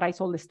 We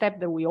summarize all the steps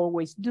that we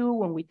always do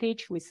when we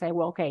teach. We say,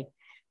 well, okay,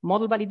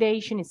 model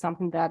validation is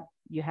something that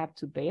you have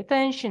to pay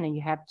attention, and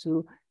you have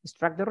to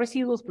extract the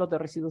residuals, plot the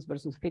residuals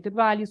versus fitted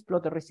values,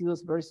 plot the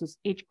residuals versus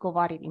each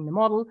covariate in the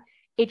model,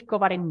 each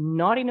covariate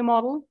not in the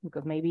model,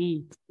 because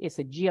maybe it's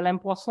a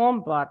GLM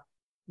Poisson, but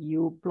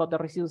You plot the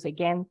residuals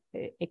again,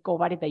 a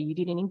covariate that you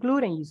didn't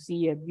include, and you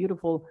see a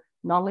beautiful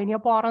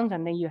nonlinear patterns,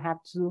 and then you have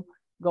to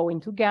go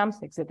into GAMs,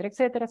 et cetera, et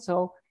cetera.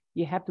 So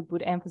you have to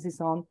put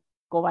emphasis on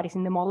covariates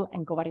in the model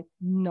and covariates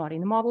not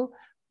in the model.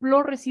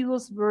 Plot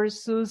residuals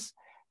versus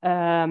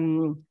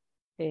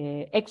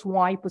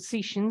XY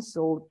positions,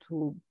 so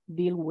to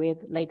deal with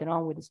later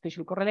on with the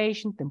spatial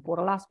correlation,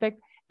 temporal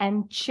aspect,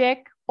 and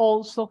check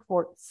also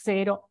for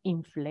zero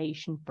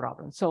inflation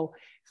problems. So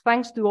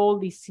thanks to all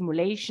these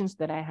simulations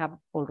that I have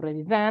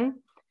already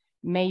done,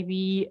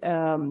 maybe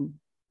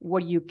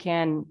what you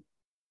can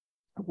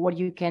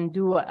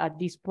do at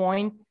this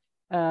point,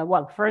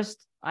 well,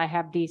 first I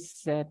have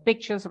these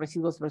pictures,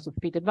 residuals versus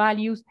fitted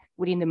values.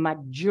 Within the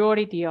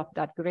majority of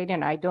that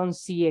gradient, I don't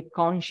see a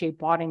cone-shaped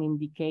pattern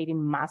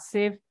indicating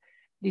massive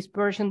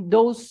dispersion.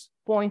 Those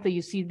points that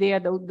you see there,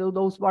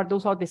 those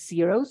are the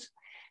zeros.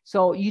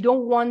 So you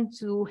don't want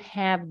to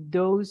have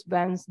those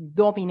bands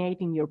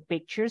dominating your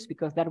pictures,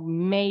 because that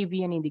may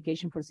be an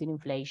indication for zero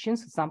inflation,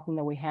 so something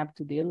that we have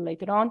to deal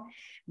later on.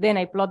 Then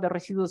I plot the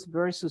residuals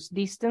versus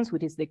distance,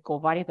 which is the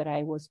covariate that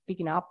I was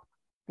picking up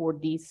for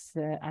this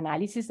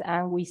analysis,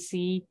 and we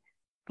see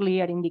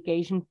clear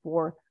indication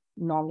for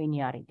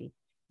nonlinearity.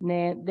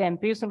 Then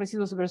Pearson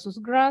residuals versus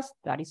grass,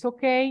 that is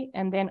okay.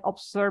 And then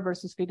observe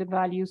versus fitted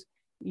values,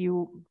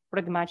 you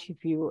pretty much,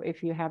 if you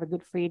have a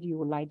good fit, you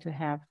would like to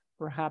have,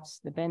 perhaps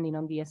depending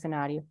on the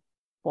scenario,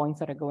 points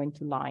that are going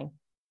to lie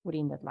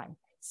within that line.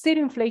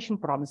 Zero inflation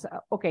problems.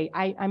 Okay,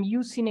 I'm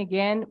using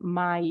again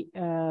my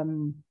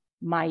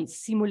my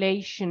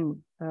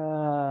simulation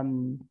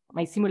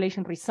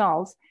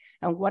results.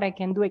 And what I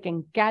can do, I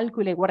can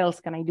calculate, what else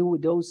can I do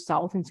with those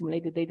 1,000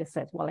 simulated data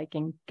sets? Well, I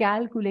can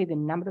calculate the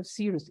number of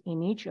zeros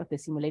in each of the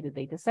simulated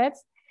data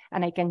sets,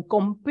 and I can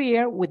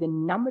compare with the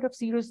number of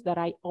zeros that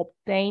I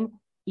obtain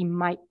in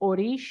my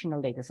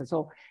original data set.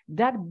 So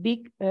that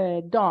big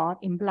dot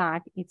in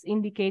black, it's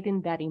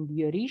indicating that in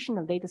the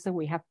original data set,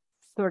 we have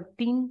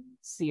 13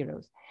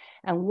 zeros.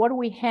 And what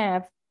we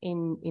have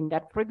in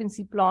that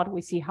frequency plot,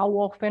 we see how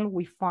often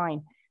we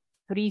find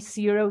 3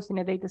 zeros in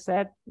a data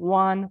set,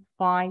 1,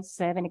 5,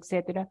 7,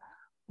 etc.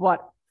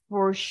 But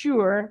for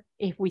sure,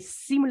 if we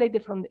simulate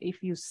it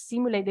if you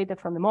simulate data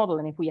from the model,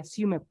 and if we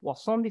assume a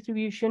Poisson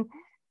distribution,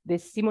 the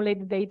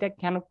simulated data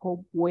can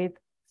cope with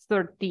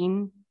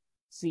 13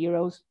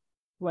 zeros,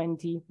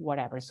 20,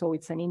 whatever. So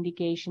it's an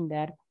indication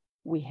that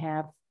we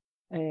have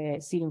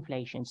zero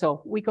inflation.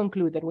 So we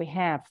conclude that we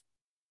have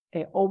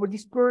over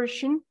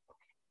dispersion,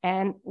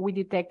 and we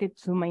detected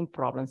 2 main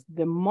problems.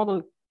 The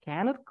model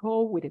cannot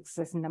cope with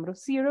excessive number of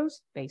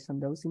zeros based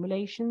on those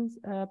simulations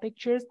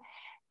pictures.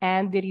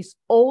 And there is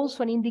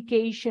also an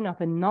indication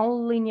of a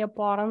nonlinear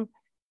pattern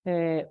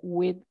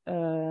with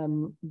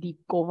the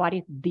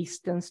covariate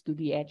distance to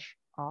the edge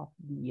of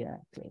the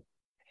cliff.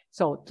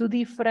 So 2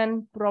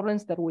 different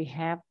problems that we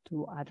have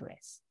to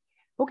address.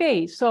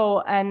 Okay,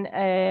 so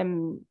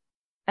and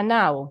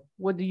now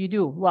what do you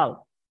do?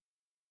 Well,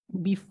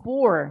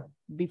 before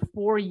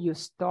you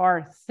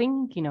start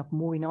thinking of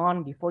moving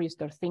on, before you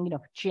start thinking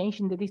of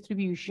changing the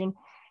distribution,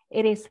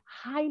 it is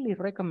highly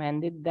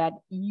recommended that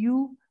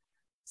you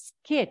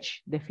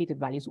sketch the fitted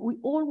values. We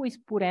always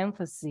put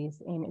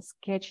emphasis in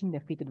sketching the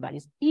fitted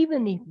values,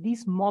 even if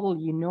this model,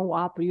 you know,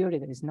 a priori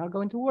that is not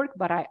going to work,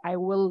 but I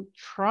will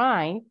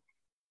try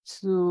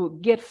to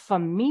get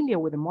familiar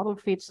with the model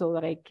fit so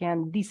that I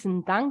can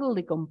disentangle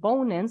the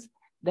components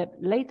that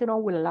later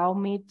on will allow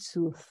me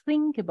to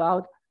think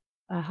about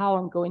how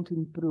I'm going to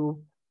improve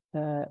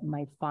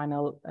my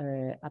final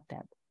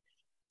attempt.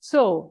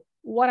 So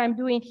what I'm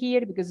doing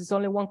here, because it's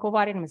only one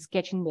covariate, I'm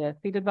sketching the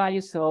fitted value.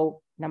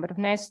 So number of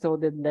nests, so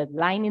the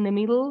line in the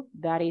middle,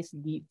 that is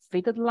the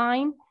fitted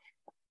line.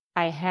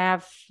 I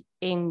have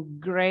in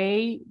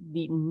gray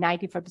the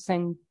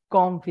 95%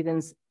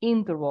 confidence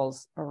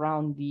intervals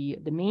around the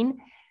mean.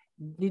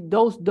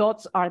 Those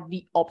dots are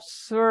the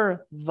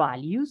observed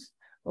values,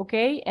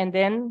 okay? And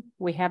then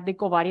we have the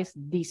covariance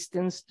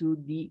distance to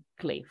the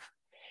cliff.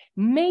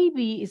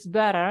 Maybe it's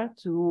better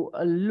to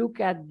look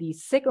at the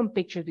second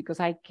picture, because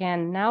I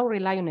can now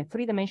rely on a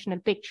 3-dimensional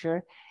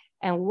picture.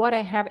 And what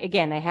I have,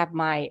 again, I have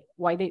my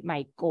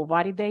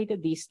covariate data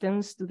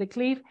distance to the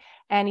cliff.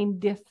 And in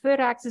the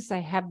third axis, I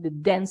have the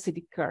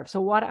density curve.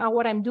 So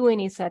what I'm doing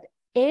is at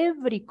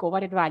every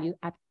covariate value,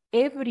 at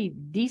every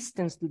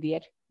distance to the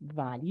edge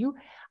value,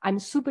 I'm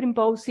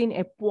superimposing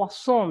a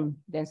Poisson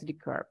density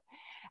curve.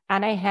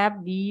 And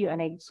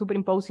I'm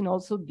superimposing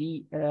also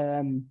the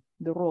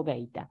raw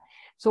data.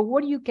 So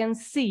what you can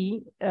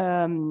see,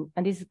 and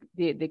this is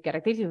the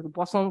characteristic of the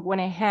Poisson, when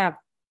I have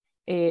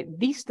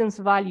distance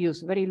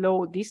values, very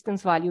low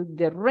distance value,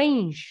 the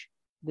range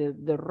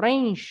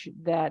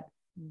that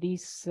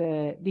this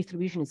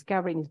distribution is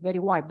covering is very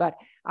wide. But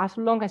as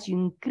long as you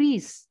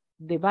increase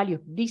the value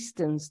of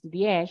distance to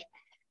the edge,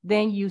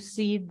 then you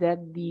see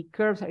that the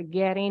curves are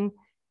getting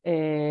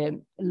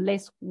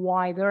less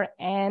wider.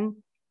 And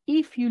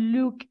if you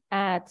look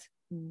at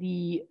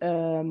the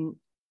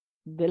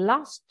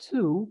last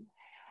 2,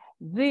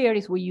 there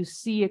is where you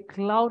see a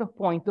cloud of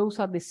points. Those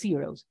are the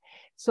zeros.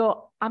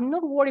 So I'm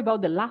not worried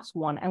about the last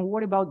one. I'm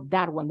worried about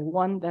that one, the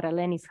one that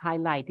Alain is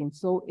highlighting.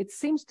 So it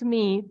seems to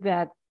me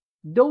that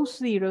those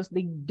zeros,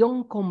 they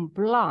don't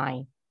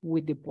comply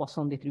with the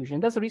Poisson distribution.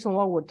 That's the reason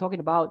why we're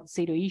talking about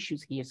zero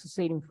issues here, so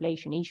zero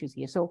inflation issues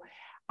here. So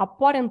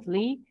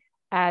apparently,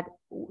 at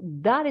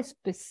that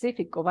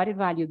specific covariate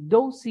value,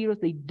 those zeros,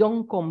 they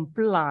don't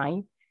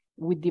comply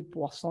with the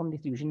Poisson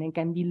distribution and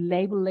can be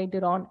labeled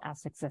later on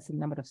as excessive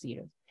number of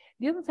zeros.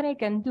 The other thing I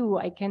can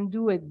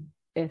do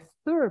a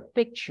third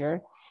picture,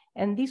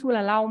 and this will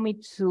allow me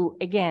to,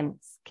 again,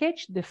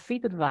 sketch the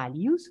fitted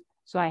values.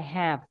 So I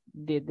have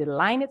the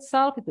line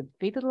itself, the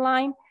fitted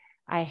line.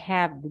 I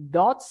have the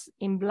dots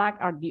in black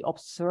are the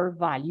observed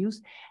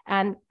values.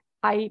 And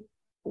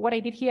what I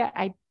did here,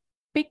 I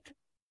picked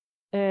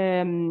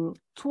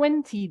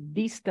 20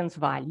 distance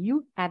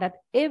value, and at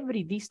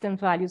every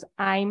distance values,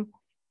 I'm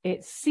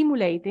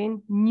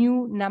simulating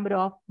new number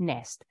of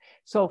nests.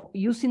 So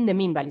using the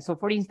mean value. So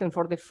for instance,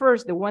 for the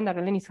first, the one that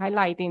Elena is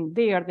highlighting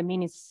there, the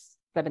mean is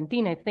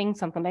 17, I think,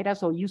 something like that.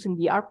 So using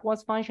the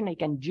RPOS function, I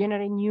can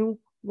generate new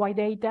Y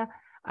data,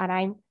 and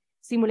I'm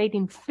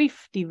simulating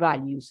 50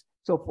 values.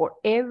 So for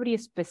every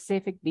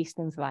specific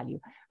distance value.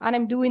 And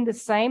I'm doing the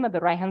same at the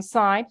right-hand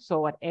side.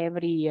 So at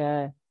every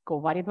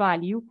covariate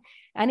value.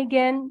 And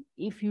again,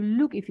 if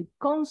you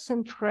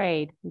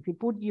concentrate, if you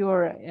put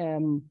your,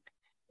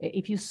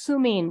 if you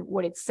zoom in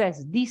where it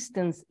says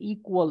distance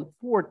equal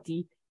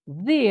 40,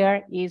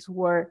 there is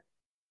where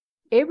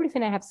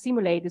everything I have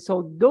simulated,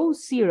 so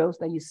those zeros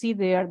that you see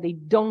there, they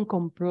don't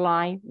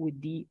comply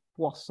with the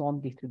Poisson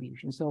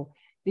distribution. So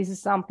this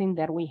is something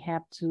that we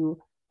have to,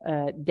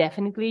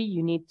 definitely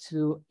you need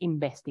to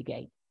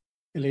investigate.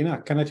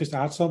 Elena, can I just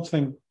add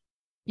something?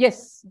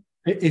 Yes.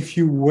 If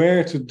you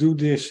were to do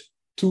this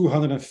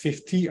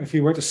 250, if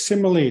you were to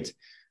simulate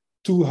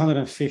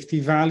 250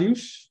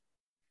 values,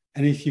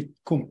 and if you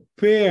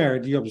compare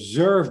the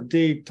observed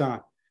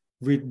data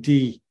with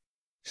the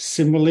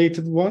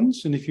simulated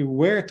ones, and if you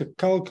were to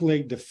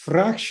calculate the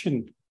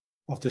fraction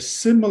of the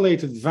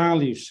simulated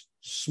values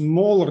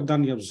smaller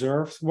than the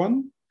observed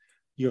one,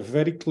 you're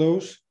very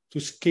close to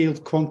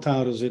scaled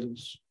quantile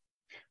residuals.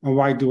 And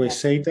why do I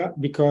say that?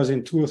 Because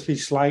in 2 or 3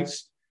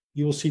 slides,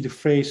 you will see the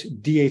phrase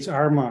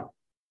DH-ARMA,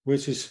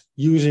 which is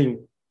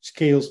using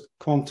scaled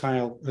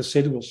quantile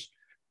residuals.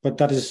 But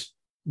that is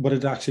what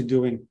it's actually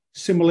doing.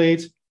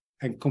 Simulate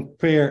and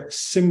compare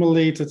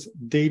simulated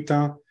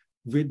data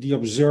with the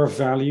observed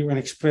value and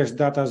express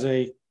that as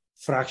a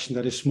fraction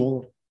that is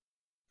smaller.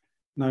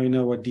 Now you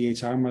know what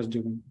DH-ARMA is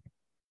doing.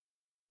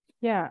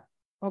 Yeah,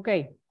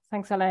 okay,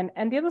 thanks, Alain.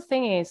 And the other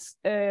thing is,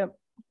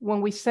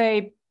 when we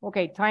say,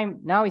 okay,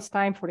 now it's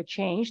time for a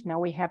change, now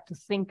we have to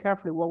think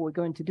carefully what we're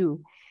going to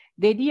do.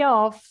 The idea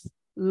of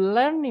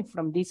learning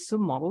from these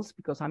submodels,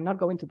 because I'm not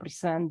going to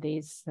present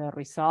these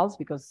results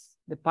because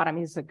the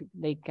parameters,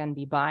 they can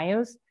be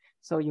biased.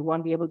 So you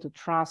won't be able to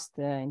trust,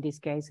 in this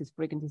case, it's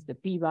frequencies, the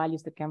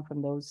p-values that come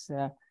from those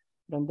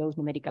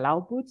numerical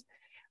outputs.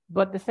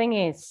 But the thing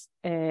is,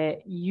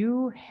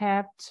 you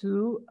have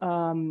to,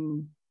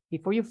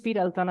 before you feed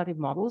alternative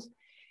models,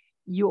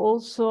 you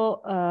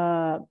also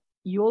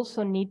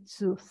need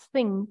to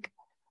think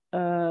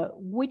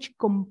which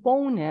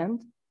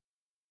component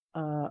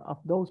of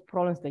those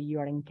problems that you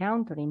are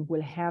encountering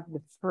will have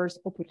the first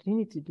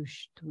opportunity to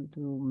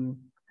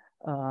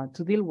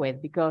deal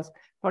with. Because,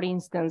 for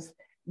instance,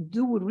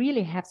 do we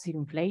really have zero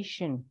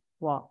inflation?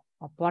 Well,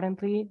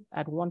 apparently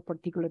at one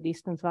particular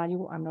distance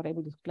value, I'm not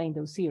able to explain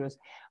those zeros.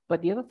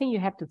 But the other thing you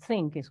have to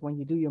think is when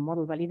you do your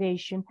model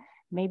validation,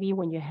 maybe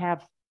when you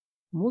have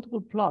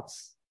multiple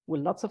plots with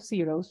lots of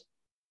zeros,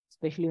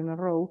 especially in a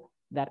row,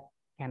 that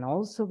can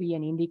also be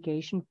an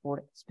indication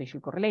for spatial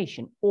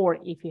correlation. Or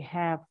if you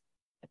have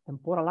a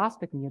temporal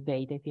aspect in your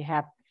data, if you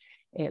have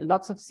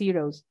lots of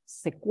zeros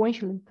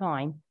sequential in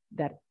time,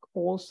 that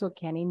also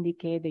can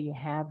indicate that you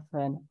have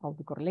an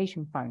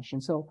autocorrelation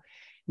function. So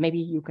maybe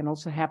you can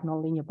also have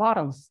nonlinear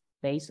patterns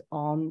based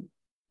on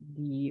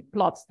the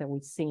plots that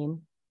we've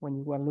seen when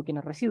you were looking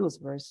at residuals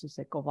versus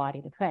a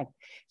covariate effect.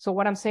 So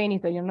what I'm saying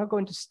is that you're not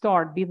going to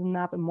start building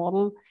up a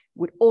model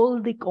with all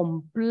the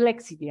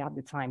complexity at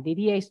the time. The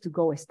idea is to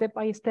go step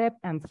by step,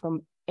 and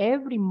from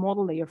every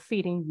model that you're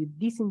fitting, you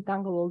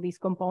disentangle all these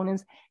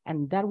components,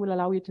 and that will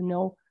allow you to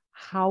know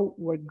how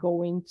we're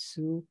going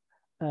to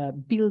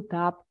build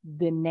up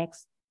the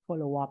next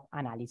follow-up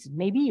analysis.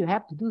 Maybe you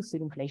have to do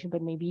zero inflation,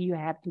 but maybe you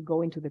have to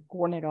go into the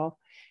corner of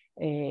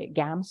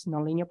GAMs,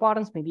 nonlinear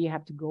patterns. Maybe you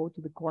have to go to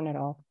the corner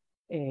of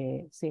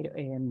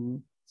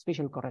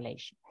spatial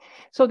correlation.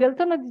 So the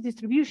alternative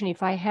distribution,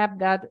 if I have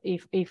that,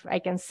 if I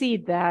can see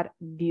that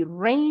the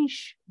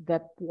range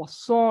that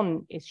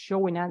Poisson is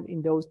showing us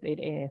in those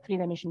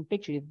three-dimensional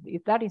pictures,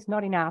 if that is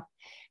not enough,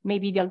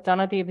 maybe the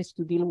alternative is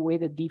to deal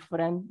with a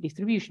different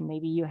distribution.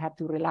 Maybe you have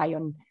to rely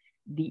on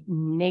the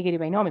negative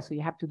binomial. So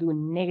you have to do a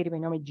negative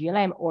binomial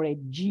GLM or a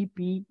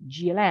GP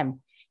GLM.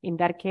 In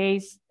that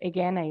case,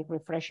 again, I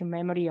refresh your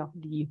memory of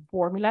the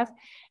formulas.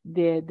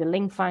 The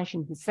link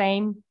function is the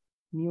same,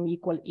 mu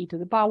equal e to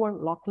the power,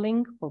 log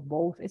link for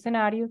both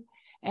scenarios.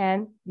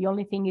 And the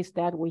only thing is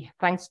that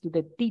thanks to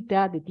the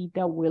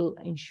theta will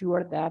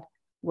ensure that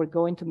we're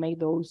going to make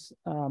those,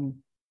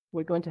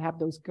 we're going to have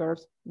those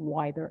curves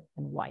wider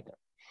and wider.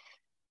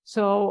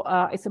 So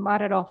it's a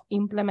matter of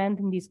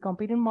implementing these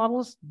competing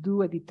models,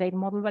 do a detailed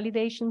model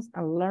validations,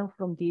 and learn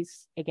from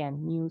these,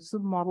 again, new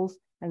submodels,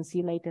 and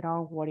see later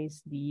on what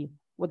the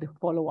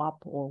follow-up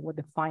or what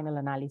the final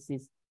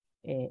analysis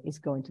is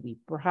going to be.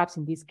 Perhaps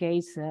in this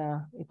case,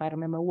 if I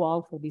remember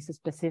well, for this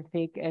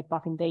specific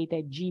puffing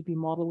data, GP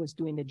model was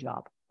doing the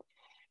job.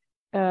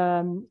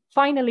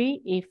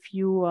 Finally, if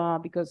you,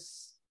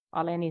 because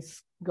Alain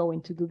is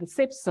going to do the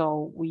SIP,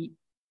 so we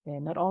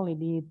not only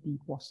need the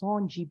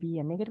Poisson, GP,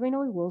 and negative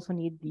Bernoulli, we also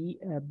need the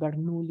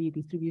Bernoulli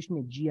distribution,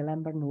 the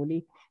GLM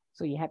Bernoulli.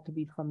 So you have to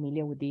be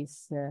familiar with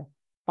this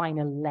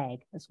final leg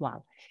as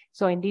well.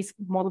 So in this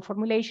model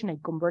formulation, I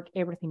convert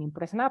everything in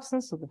present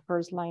absence. So the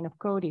first line of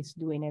code is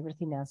doing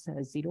everything as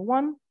 0,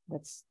 1.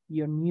 That's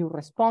your new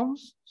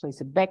response. So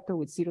it's a vector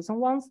with zeros and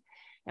ones.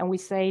 And we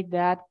say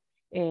that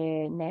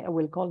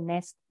we'll call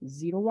nest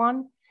 0,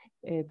 1.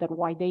 That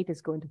y data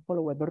is going to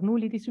follow a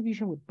Bernoulli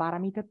distribution with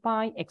parameter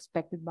pi,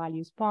 expected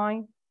values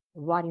pi,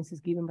 variance is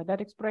given by that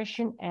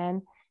expression.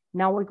 And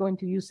now we're going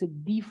to use a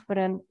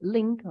different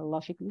link, a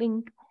logic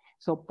link.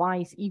 So pi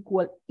is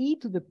equal e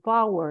to the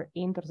power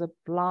intercept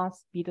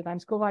plus beta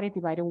times covariate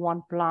divided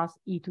 1 plus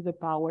e to the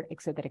power,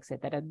 etc.,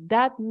 etc.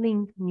 That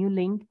link, new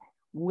link,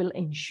 will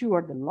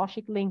ensure, the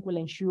logic link will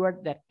ensure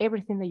that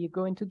everything that you're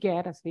going to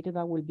get as theta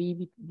will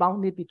be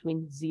bounded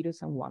between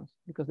zeros and ones,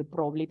 because the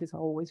probability is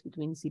always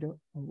between 0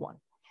 and 1.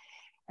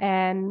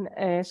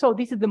 And so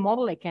this is the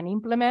model I can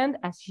implement.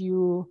 As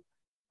you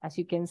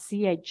can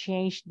see, I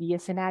changed the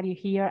scenario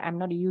here. I'm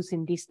not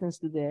using distance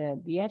to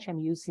the edge. I'm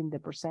using the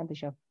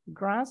percentage of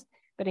grass.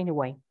 But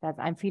anyway,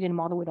 I'm feeding a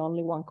model with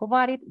only one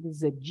covariate. This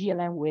is a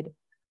GLM with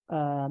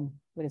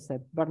what is a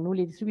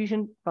Bernoulli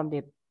distribution. From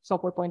the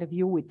software point of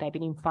view, we're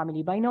typing in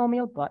family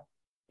binomial, but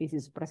this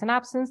is present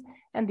absence.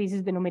 And this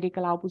is the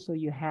numerical output. So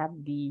you have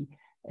the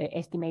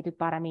estimated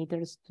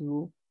parameters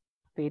to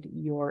fit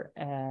your,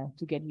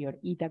 to get your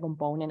eta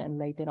component, and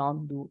later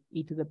on do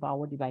e to the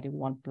power divided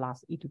 1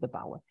 plus e to the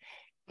power.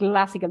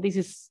 This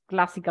is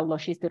classical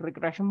logistic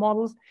regression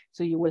models.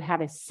 So you will have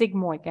a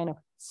sigmoid, kind of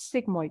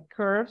sigmoid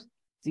curves,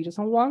 zeros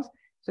and ones.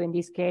 So in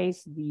this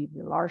case, the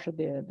larger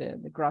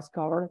the grass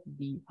cover,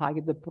 the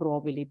higher the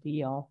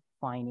probability of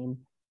finding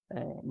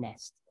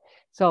nest.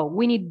 So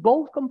we need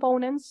both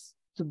components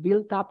to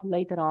build up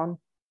later on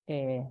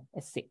a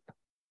SIP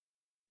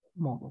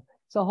model.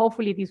 So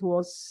hopefully this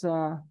was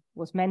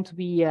meant to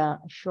be a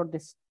short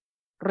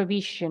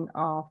revision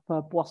of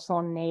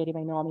Poisson, negative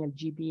binomial,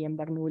 GP, and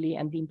Bernoulli,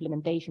 and the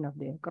implementation of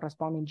the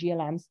corresponding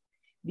GLMs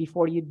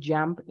before you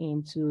jump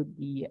into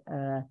the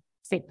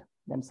SIP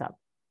themselves.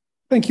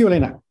 Thank you,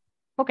 Elena.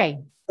 Okay.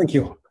 Thank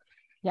you.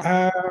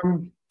 Yeah.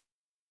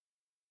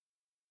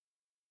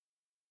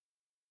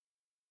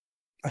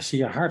 I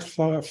see a heart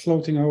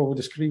floating over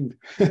the screen.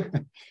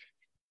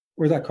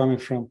 Where's that coming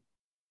from?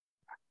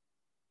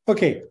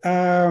 Okay.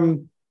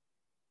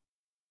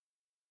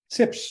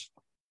 SIPs.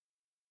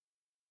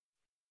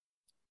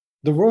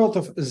 The world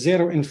of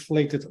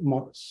zero-inflated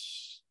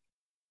models.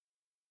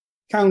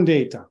 Count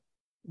data.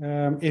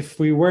 If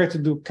we were to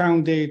do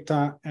count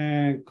data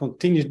and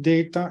continuous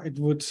data, it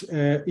would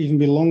even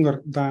be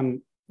longer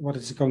than what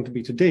it's going to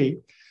be today.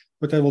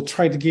 But I will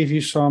try to give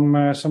you some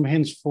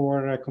hints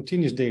for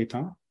continuous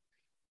data.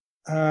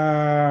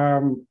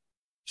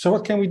 So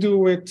what can we do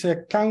with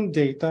count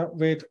data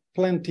with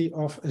plenty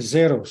of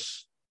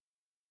zeros?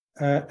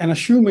 And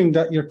assuming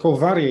that your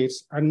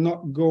covariates are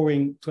not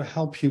going to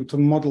help you to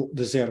model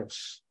the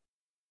zeros.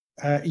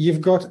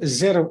 You've got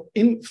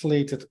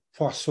zero-inflated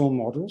Poisson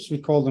models, we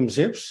call them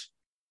ZIPs,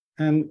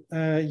 and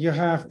you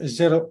have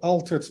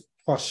zero-altered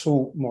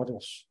Poisson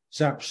models,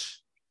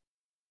 ZAPs.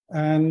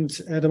 And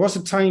there was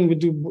a time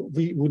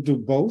we would do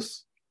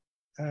both,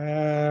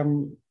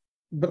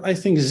 but I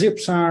think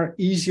ZIPs are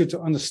easier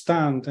to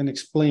understand and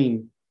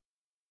explain.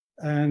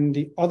 And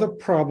the other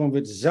problem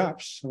with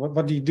ZAPs,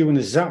 what do you do in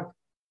a ZAP?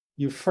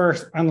 You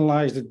first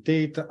analyze the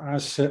data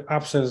as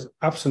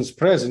absence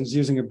presence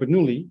using a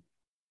Bernoulli,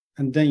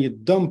 and then you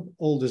dump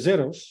all the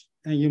zeros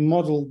and you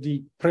model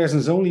the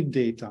presence only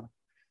data.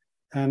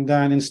 And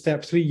then in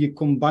step 3, you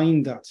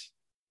combine that.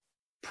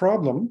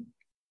 Problem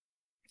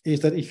is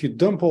that if you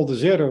dump all the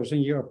zeros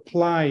and you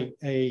apply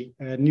a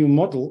new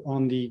model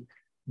on the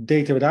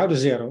data without the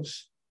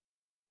zeros,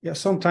 yeah,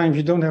 sometimes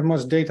you don't have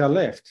much data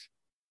left.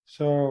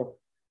 So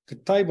the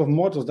type of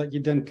models that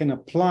you then can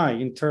apply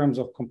in terms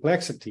of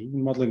complexity,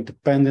 modeling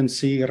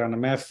dependency,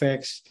 random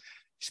effects,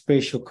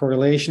 spatial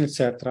correlation,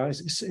 etc.,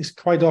 is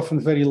quite often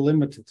very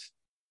limited.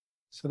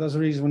 So that's the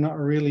reason we're not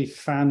really a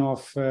fan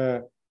of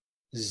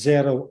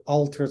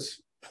zero-altered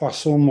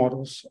Poisson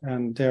models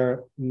and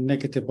their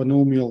negative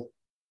binomial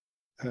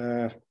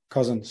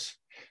cousins.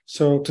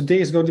 So today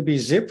is going to be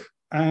ZIP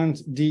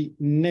and the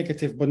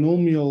negative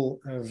binomial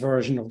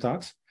version of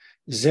that,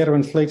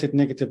 zero-inflated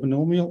negative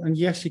binomial. And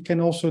yes, you can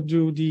also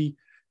do the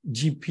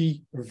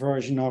GP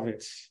version of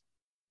it.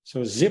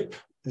 So ZIP,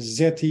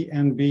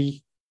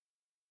 ZTNB,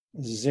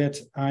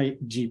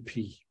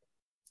 ZIGP.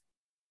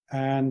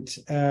 And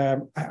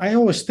I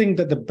always think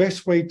that the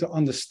best way to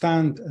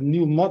understand a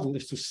new model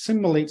is to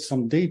simulate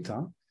some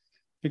data,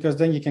 because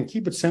then you can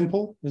keep it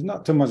simple. There's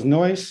not too much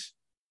noise.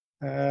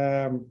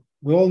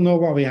 We all know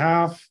what we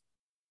have.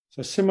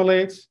 So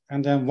simulate,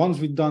 and then once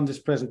we've done this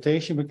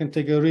presentation, we can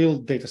take a real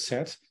data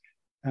set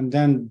and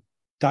then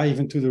dive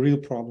into the real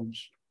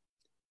problems.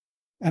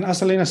 And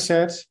as Elena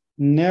said,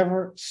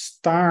 never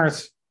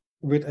start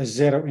with a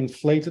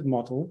zero-inflated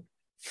model.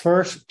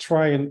 First,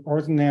 try an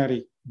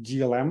ordinary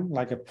GLM,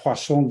 like a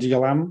Poisson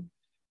GLM,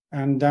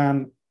 and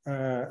then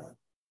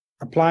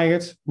apply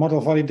it,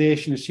 model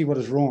validation, and see what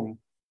is wrong.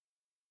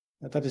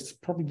 That is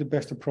probably the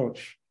best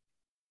approach.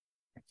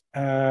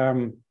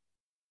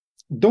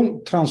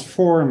 Don't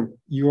transform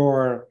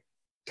your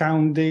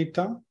count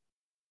data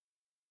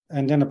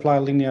and then apply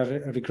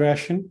linear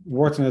regression.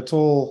 Wharton et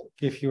al.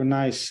 Give you a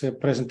nice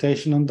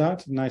presentation on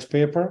that, a nice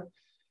paper.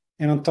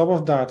 And on top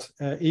of that,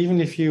 even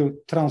if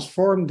you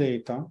transform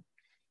data,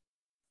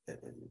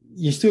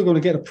 you're still going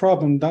to get a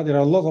problem that there are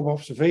a lot of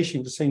observations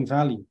with the same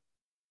value.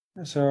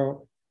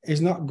 So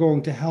it's not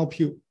going to help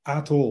you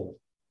at all.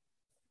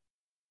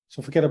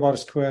 So forget about a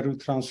square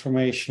root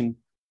transformation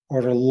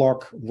or a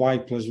log y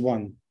plus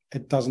 1.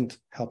 It doesn't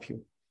help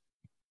you.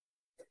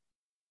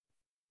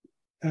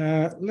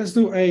 Let's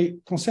do a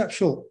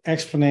conceptual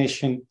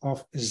explanation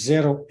of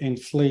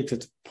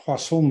zero-inflated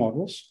Poisson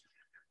models.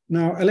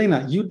 Now,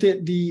 Elena, you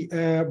did the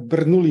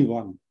Bernoulli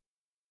one,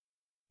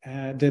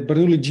 the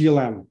Bernoulli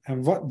GLM.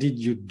 And what did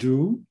you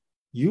do?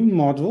 You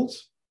modeled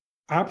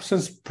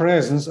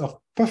absence-presence of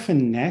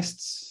puffin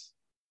nests.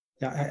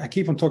 Yeah, I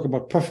keep on talking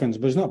about puffins,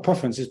 but it's not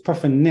puffins, it's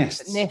puffin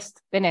nests.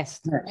 The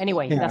nest.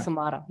 Anyway, yeah. Doesn't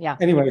matter. Yeah.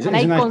 Anyway, and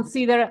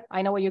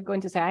I know what you're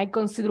going to say. I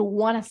consider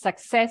 1 as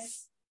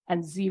success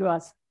and 0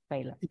 as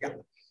failure. Yeah.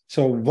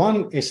 So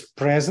 1 is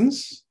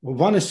presence,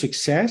 1 is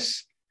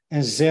success,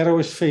 and 0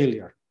 is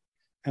failure.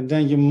 And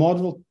then you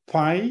model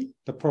pi,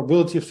 the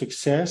probability of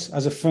success,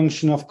 as a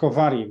function of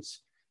covariance.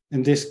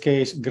 In this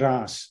case,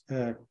 grass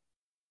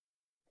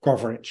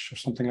coverage or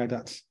something like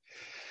that.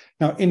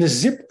 Now, in the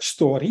zip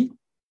story,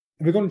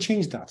 we're going to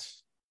change that.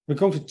 We're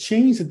going to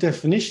change the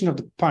definition of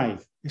the pi.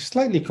 It's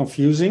slightly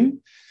confusing.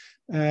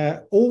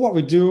 All what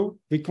we do,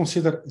 we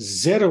consider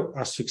 0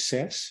 as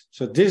success.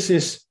 So this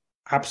is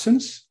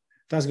absence.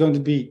 That's going to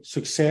be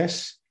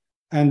success.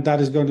 And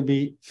that is going to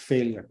be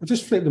failure. We'll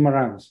just flip them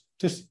around.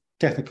 Just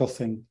technical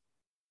thing.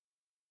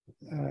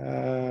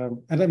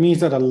 And that means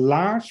that a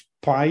large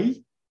pi,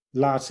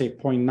 large say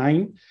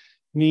 0.9,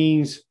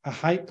 means a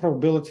high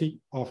probability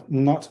of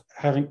not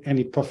having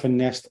any puffin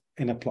nest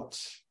in a plot.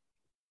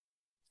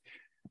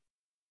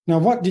 Now,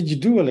 what did you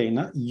do,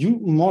 Elena? You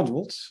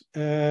modeled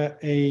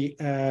you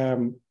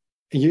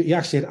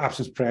actually had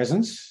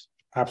absence-presence,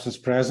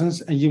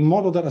 and you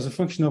modeled that as a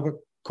function of a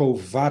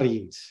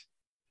covariate.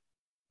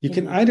 You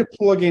can either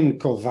plug in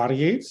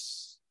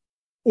covariates,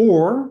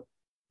 or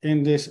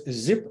in this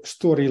zip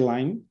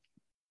storyline,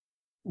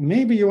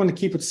 maybe you want to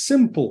keep it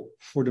simple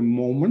for the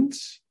moment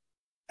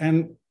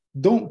and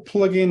don't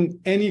plug in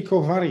any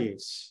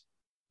covariates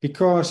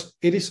because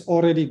it is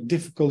already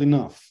difficult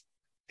enough.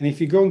 And if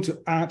you're going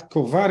to add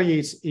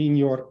covariates in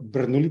your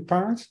Bernoulli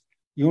part,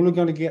 you're only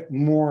going to get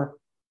more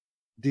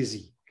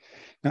dizzy.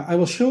 Now, I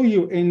will show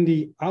you in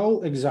the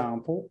owl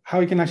example how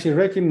you can actually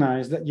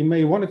recognize that you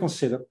may want to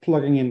consider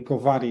plugging in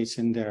covariates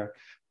in there.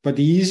 But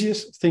the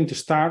easiest thing to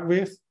start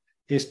with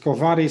is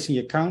covariates in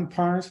your count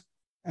part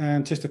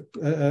and just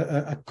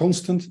a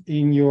constant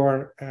in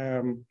your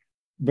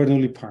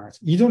Bernoulli part.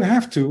 You don't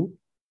have to,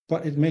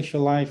 but it makes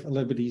your life a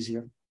little bit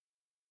easier.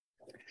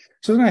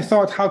 So then I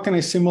thought, how can I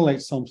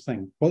simulate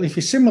something? Well, if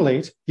you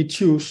simulate, you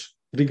choose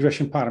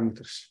regression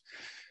parameters.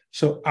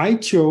 So I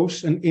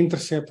chose an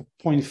intercept of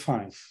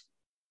 0.5.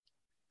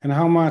 And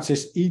how much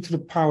is e to the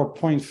power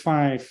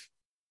 0.5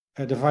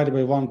 divided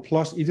by 1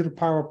 plus e to the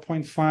power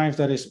 0.5?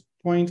 That is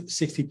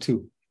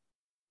 0.62.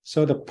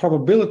 So the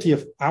probability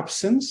of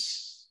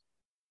absence,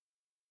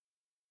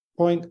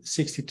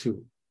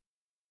 0.62.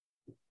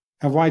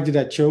 And why did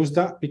I choose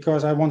that?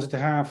 Because I wanted to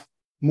have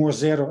more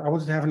zero. I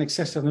wanted to have an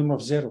excessive number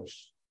of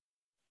zeros.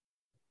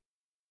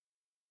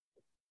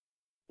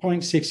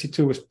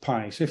 0.62 is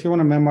pi. So if you want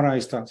to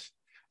memorize that,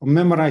 or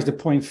memorize the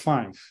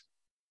 0.5,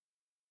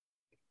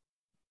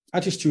 I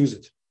just choose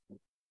it.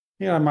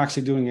 Here I'm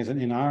actually doing it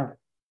in R.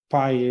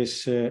 Pi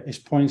is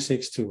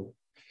 0.62.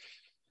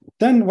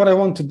 Then what I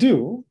want to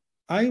do,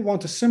 I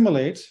want to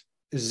simulate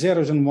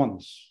zeros and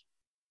ones.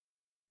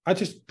 I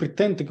just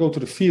pretend to go to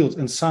the field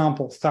and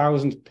sample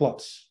 1,000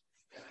 plots.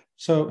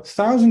 So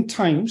 1,000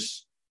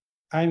 times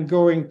I'm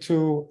going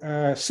to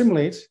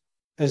simulate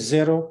a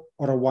 0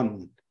 or a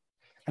 1.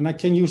 And I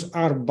can use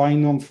R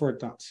binom for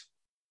that.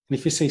 And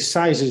if you say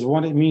size is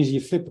 1, it means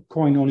you flip a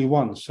coin only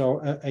once. So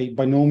a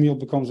binomial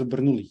becomes a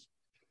Bernoulli.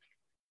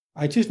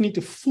 I just need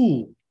to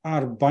fool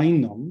R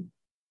binom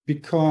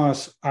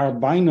because R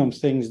binom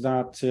thinks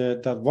that,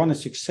 that 1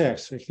 is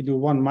success. So if you do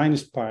 1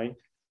 minus pi,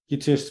 you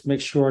just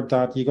make sure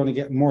that you're going to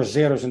get more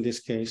zeros in this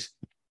case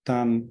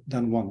than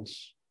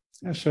ones.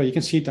 So you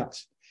can see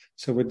that.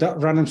 So with that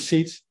random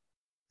seed,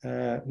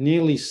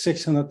 nearly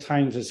 600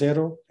 times a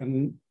 0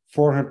 and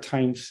 400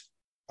 times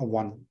a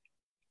 1.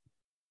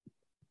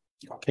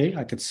 Okay,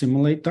 I could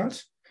simulate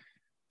that.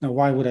 Now,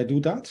 why would I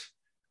do that?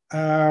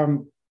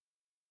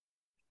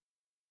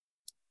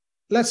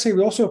 Let's say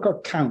we also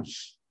got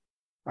counts.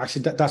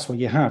 Actually, that's what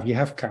you have. You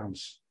have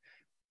counts,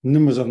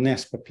 numbers of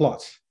nests per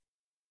plot.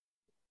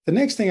 The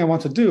next thing I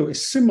want to do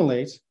is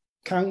simulate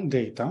count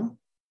data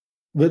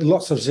with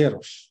lots of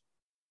zeros.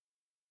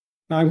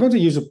 Now, I'm going to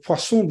use a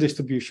Poisson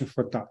distribution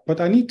for that,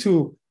 but I need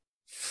to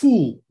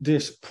fool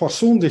this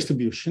Poisson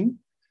distribution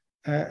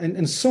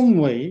in some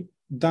way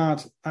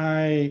that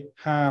I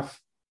have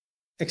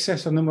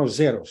excessive number of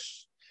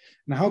zeros.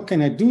 Now, how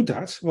can I do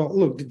that? Well,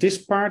 look, this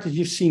part,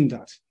 you've seen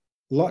that.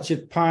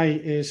 Logit pi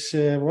is,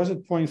 was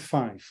it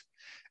 0.5?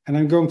 And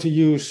I'm going to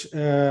use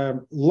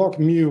log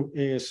mu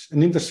is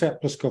an intercept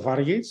plus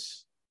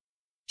covariates.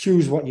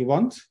 Choose what you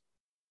want.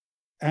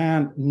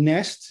 And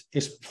nest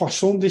is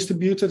Poisson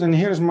distributed. And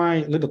here's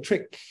my little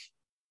trick.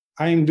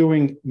 I am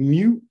doing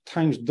mu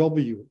times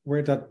W,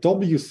 where that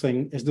W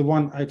thing is the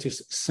one I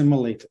just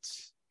simulated.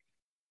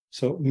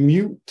 So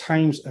mu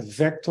times a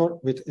vector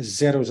with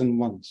zeros and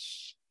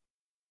ones.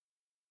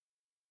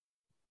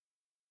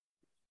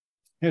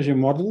 Here's your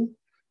model.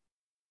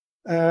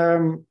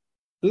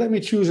 Let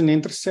me choose an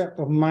intercept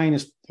of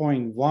minus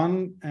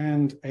 0.1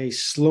 and a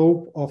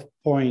slope of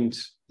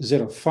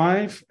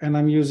 0.05. And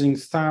I'm using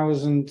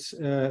 1,000,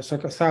 so I've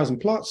got 1,000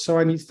 plots, so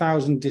I need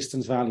 1,000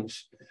 distance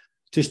values.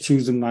 Just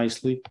choose them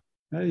nicely.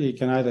 You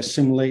can either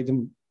simulate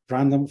them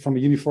random from a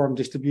uniform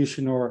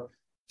distribution or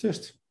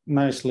just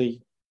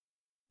nicely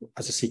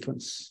as a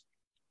sequence.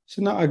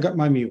 So now I got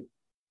my mu.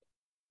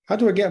 How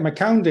do I get my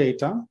count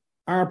data?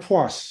 R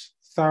plus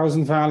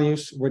 1,000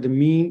 values where the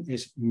mean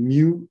is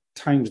mu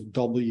times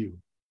W.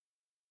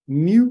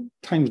 Mu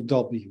times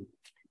W.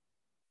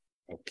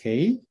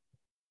 Okay.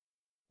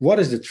 What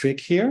is the trick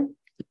here?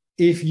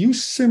 If you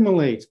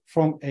simulate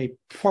from a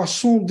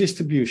Poisson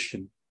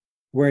distribution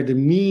where the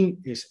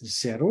mean is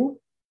 0,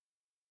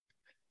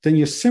 then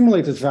your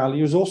simulated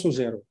value is also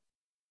 0.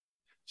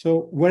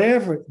 So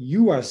wherever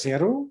you are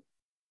 0,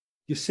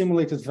 your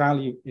simulated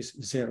value is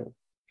 0.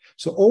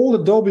 So all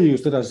the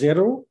W's that are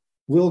 0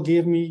 will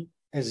give me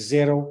a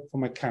 0 for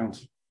my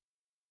count.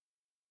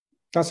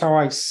 That's how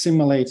I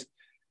simulate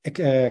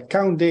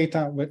count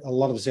data with a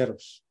lot of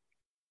zeros.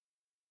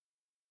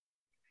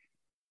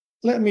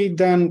 Let me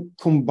then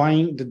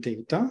combine the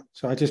data.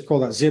 So I just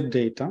call that zip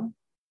data.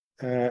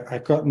 I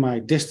got my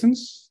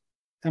distance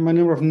and my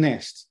number of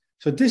nests.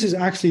 So this is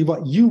actually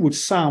what you would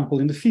sample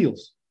in the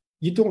fields.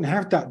 You don't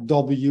have that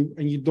W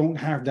and you don't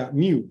have that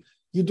mu.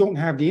 You don't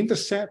have the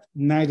intercept,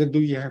 neither do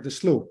you have the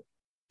slope.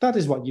 That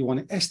is what you want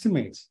to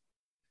estimate.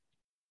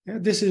 Yeah,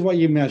 this is what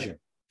you measure,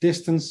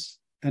 distance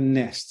and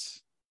nests.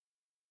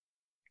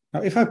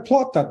 Now, if I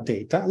plot that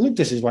data, look,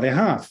 this is what I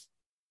have.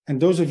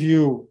 And those of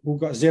you who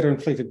got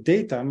zero-inflated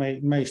data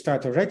may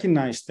start to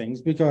recognize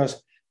things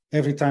because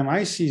every time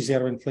I see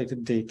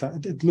zero-inflated data,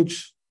 it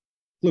looks,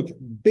 look,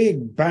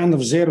 big band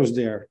of zeros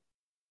there.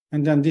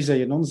 And then these are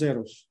your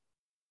non-zeros.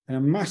 And a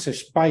massive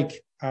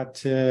spike at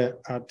 0.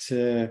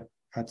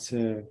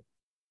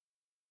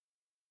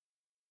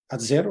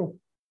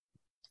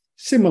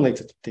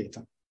 Simulated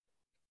data.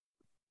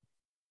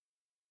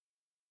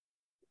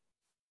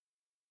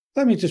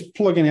 Let me just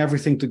plug in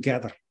everything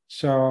together.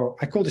 So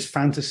I call this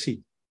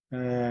fantasy.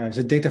 It's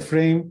a data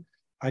frame.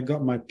 I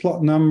got my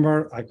plot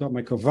number. I got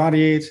my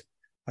covariate.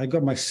 I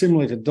got my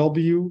simulated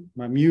W,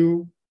 my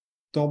mu,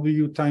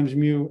 W times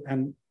mu,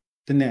 and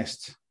the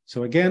nest.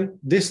 So again,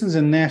 distance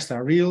and nest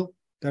are real.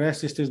 The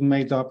rest is just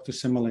made up to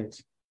simulate.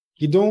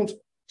 You don't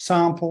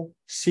sample,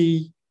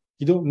 see.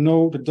 You don't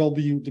know the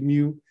W, the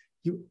mu.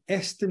 You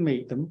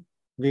estimate them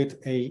with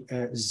a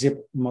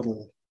zip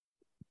model.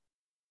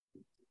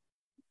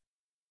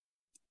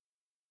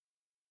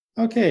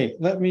 Okay,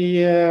 let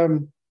me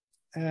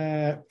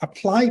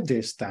apply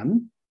this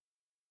then.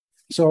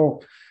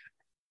 So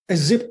a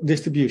zip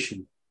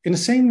distribution. In the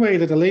same way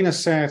that Elena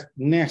said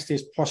nest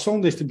is Poisson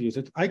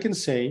distributed, I can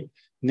say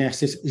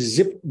nest is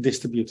zip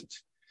distributed.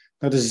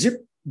 Now the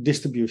zip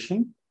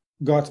distribution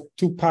got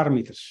two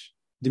parameters,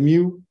 the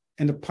mu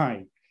and the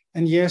pi.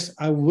 And yes,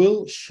 I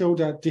will show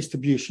that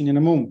distribution in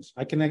a moment.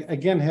 I can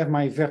again have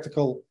my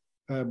vertical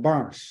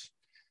bars.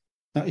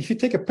 Now, if you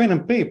take a pen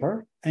and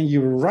paper and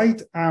you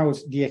write out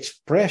the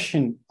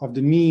expression of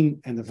the mean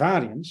and the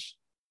variance,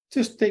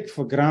 just take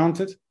for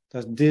granted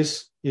that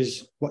this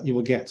is what you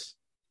will get.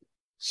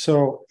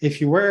 So if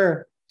you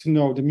were to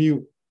know the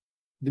mu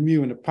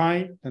and the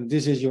pi, then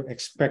this is your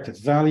expected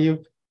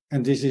value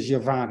and this is your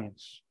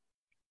variance.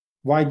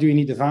 Why do you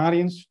need the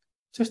variance?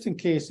 Just in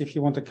case if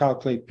you want to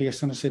calculate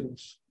Pearson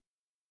residuals.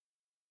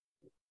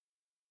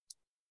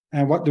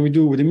 And what do we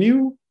do with the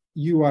mu?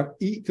 You are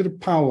e to the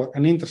power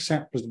an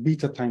intercept plus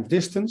beta times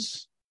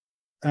distance,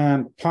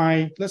 and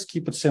pi, let's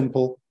keep it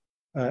simple,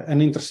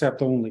 an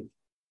intercept only.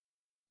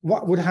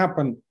 What would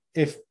happen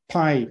if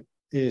pi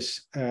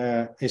is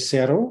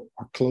 0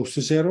 or close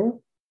to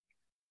 0?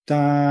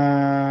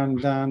 Then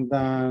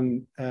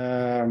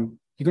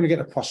you're going to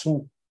get a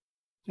Poisson.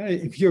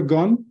 If you're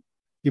gone,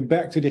 you're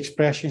back to the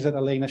expressions that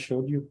Elena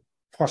showed you.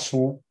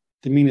 Poisson,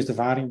 the mean is the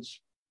variance.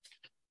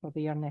 So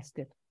they are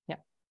nested. Yeah.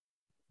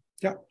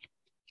 Yeah.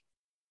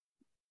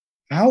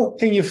 How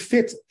can you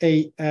fit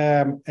a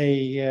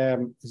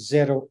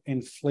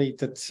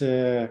zero-inflated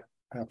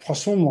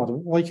Poisson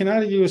model? Well, you can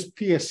either use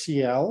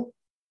PSCL,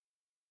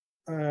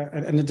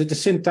 and the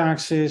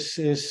syntax is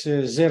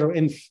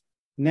zero-inf.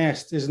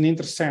 Nest is an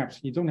intercept.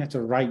 You don't have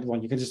to write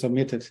one. You can just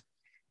omit it.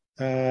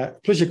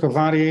 Plus you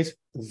covariate,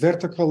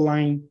 vertical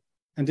line,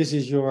 and this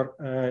is your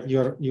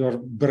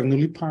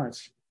Bernoulli part.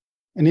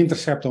 An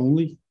intercept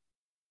only.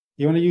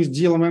 You want to use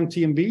GLMM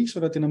TMB so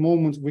that in a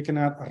moment we can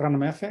add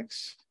random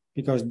FX,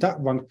 because that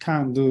one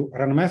can't do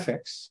random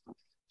FX.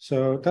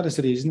 So that is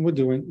the reason we're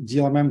doing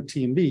GLMM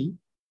TMB.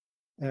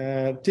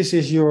 This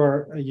is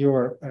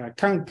your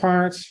count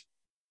part.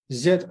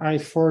 ZI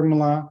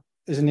formula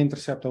is an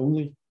intercept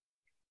only.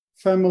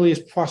 Family is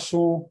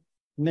Poisson,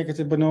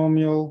 negative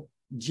binomial,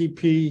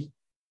 GP,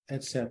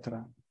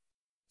 etc.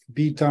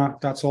 Beta,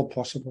 that's all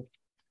possible.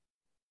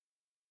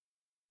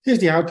 Here's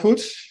the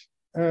output.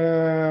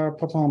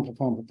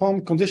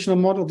 Conditional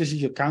model, this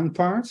is your count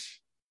part.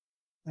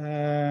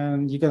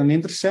 And you got an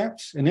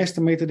intercept, an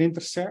estimated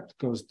intercept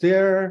goes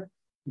there.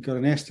 You got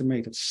an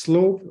estimated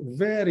slope,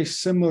 very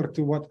similar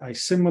to what I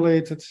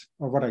simulated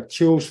or what I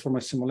chose for my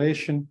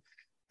simulation.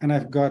 And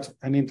I've got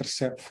an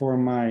intercept for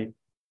my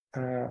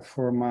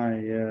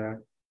Bernoulli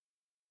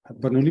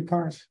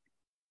part.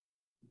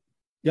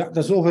 Yeah,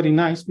 that's all very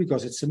nice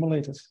because it's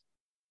simulated.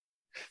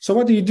 So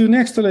what do you do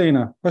next,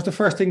 Elena? What's the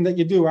first thing that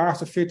you do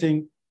after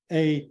fitting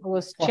a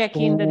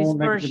checking the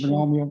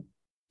dispersion?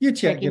 You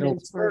check your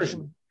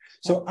dispersion.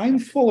 So I'm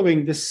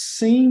following the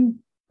same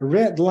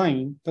red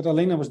line that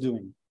Elena was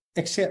doing,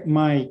 except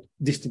my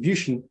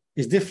distribution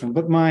is different,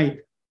 but my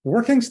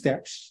working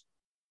steps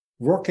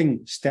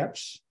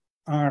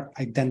are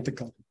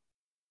identical.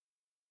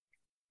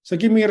 So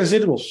give me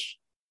residuals.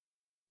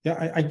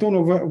 Yeah, I don't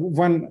know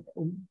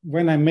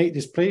when I made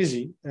this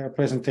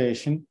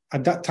presentation,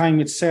 at that time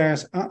it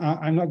says,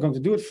 I'm not going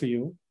to do it for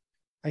you.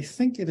 I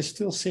think it is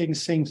still saying the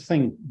same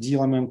thing,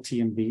 GLMM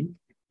TMB,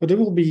 but there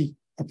will be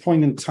a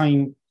point in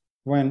time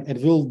when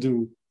it will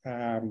do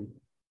that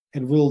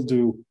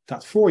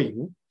for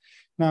you.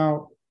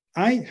 Now,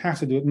 I have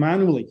to do it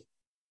manually.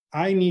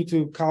 I need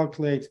to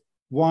calculate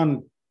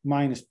 1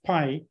 minus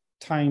pi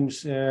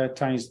times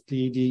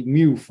the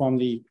mu from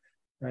the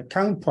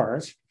count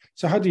part.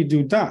 So how do you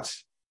do that?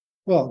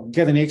 Well,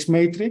 get an X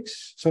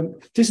matrix. So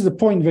this is the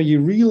point where you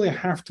really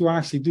have to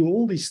actually do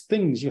all these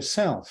things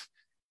yourself.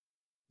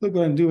 Look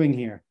what I'm doing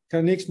here. Got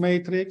an X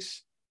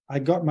matrix. I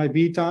got my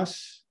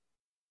betas.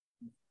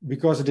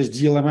 Because it is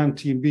GLMM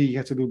TMB, you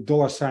have to do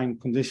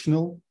 $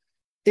 conditional.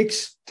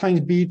 X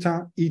times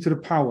beta e to the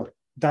power.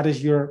 That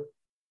is your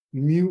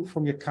mu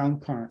from your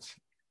count part.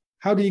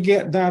 How do you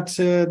get the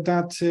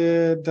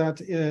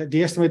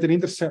estimated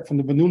intercept from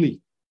the Bernoulli?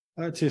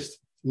 Just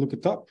look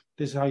it up.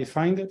 This is how you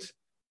find it.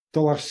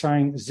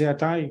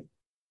 $ZI.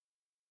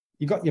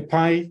 You got your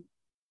pi.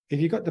 If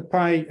you got the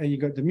pi and you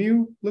got the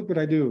mu, look what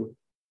I do.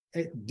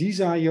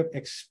 These are your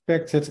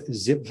expected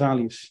zip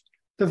values.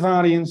 The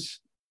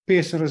variance,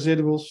 Pearson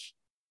residuals,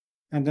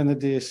 and then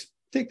it is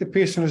take the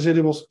Pearson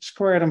residuals,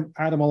 square them,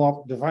 add them all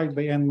up, divide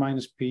by n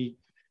minus p.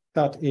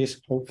 That is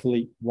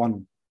hopefully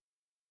 1.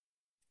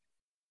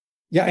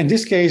 Yeah, in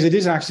this case, it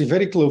is actually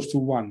very close to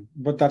 1,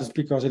 but that is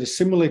because it is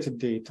simulated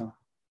data.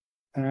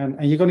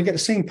 And you're going to get the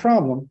same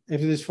problem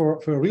if it is for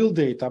real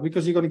data,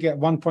 because you're going to get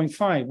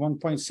 1.5,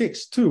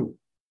 1.6, 2.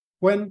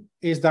 When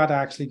is that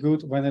actually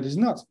good? When it is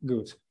not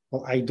good?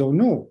 Well, I don't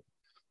know.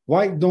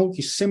 Why don't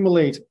you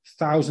simulate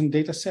 1,000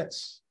 data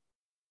sets?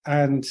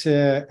 And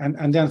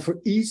then for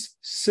each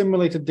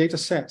simulated data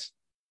set,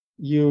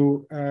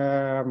 you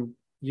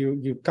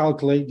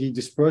calculate the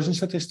dispersion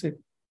statistic.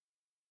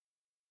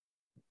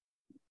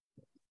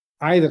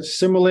 Either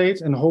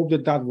simulate and hope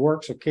that that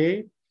works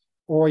okay,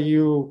 or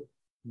you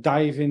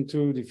dive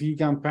into the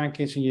vegan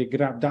package and you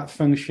grab that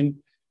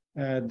function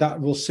that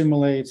will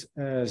simulate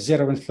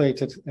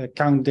zero-inflated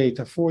count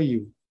data for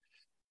you.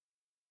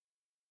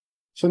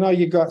 So now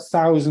you got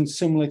 1,000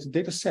 simulated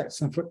data sets,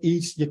 and for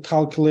each you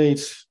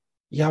calculate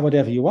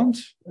whatever you want.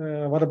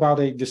 What about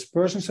a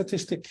dispersion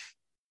statistic?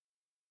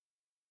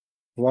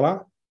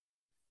 Voila.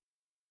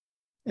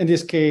 In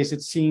this case,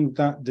 it seemed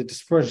that the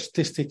dispersion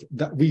statistic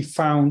that we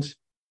found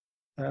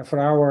for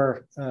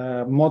our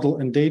model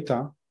and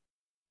data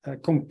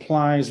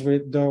complies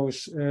with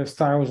those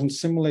 1,000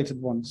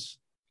 simulated ones.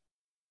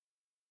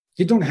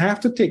 You don't have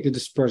to take the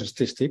dispersion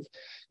statistic.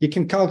 You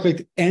can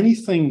calculate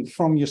anything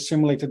from your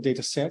simulated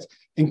data set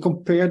and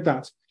compare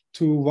that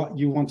to what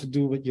you want to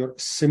do with your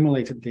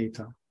simulated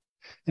data.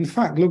 In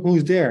fact, look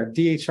who's there,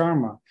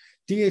 DH-ARMA.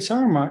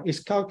 DH-ARMA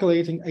is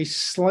calculating a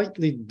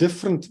slightly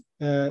different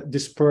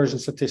dispersion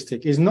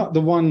statistic. It's not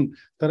the one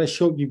that I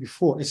showed you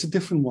before. It's a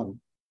different one.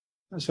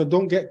 So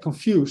don't get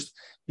confused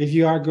if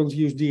you are going to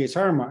use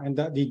DH-ARMA and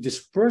that the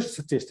dispersion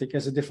statistic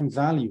has a different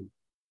value.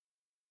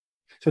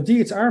 So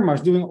DH-ARMA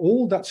is doing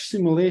all that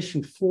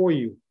simulation for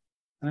you.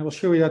 And I will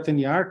show you that in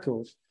the R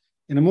code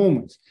in a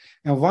moment.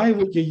 And why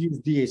would you use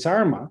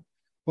DHRMA?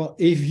 Well,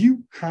 if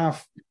you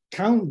have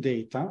count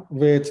data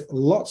with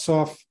lots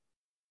of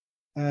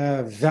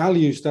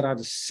values that are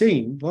the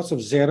same, lots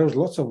of zeros,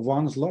 lots of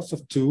ones, lots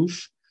of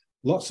twos,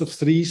 lots of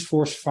threes,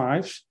 fours,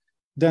 fives,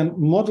 then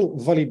model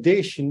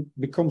validation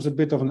becomes a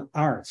bit of an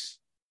art.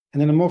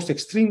 And in the most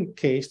extreme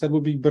case, that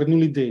would be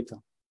Bernoulli data.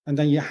 And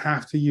then you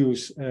have to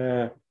use,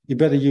 you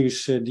better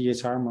use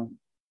DHRMA.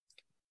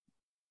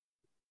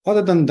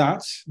 Other than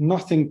that,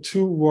 nothing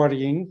too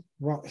worrying.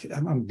 Well,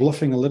 I'm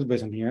bluffing a little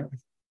bit in here.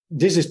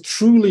 This is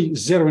truly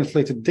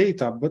zero-inflated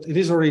data, but it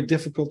is already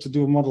difficult to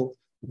do a model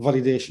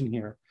validation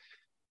here.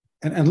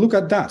 And look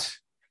at that.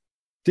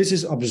 This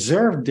is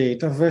observed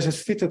data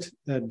versus fitted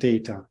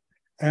data,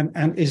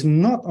 and is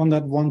not on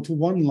that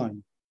one-to-one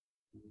line.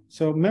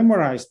 So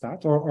memorize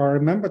that or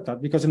remember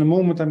that, because in a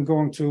moment I'm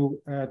going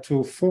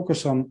to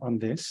focus on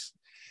this.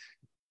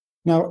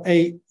 Now,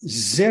 a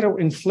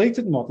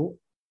zero-inflated model,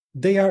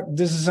 they are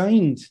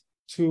designed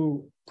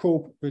to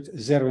cope with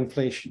zero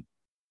inflation.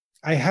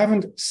 I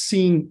haven't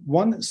seen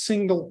one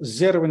single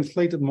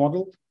zero-inflated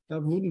model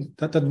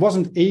that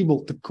wasn't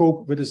able to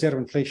cope with a zero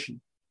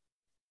inflation,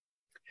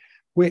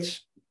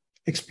 which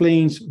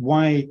explains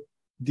why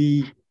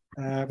the,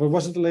 what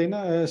was it,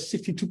 Elena?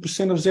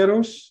 62% of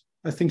zeros?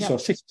 I think so.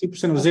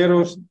 62% of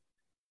zeros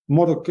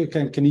model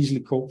can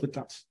easily cope with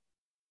that.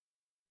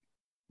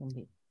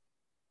 Indeed.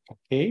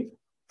 Okay.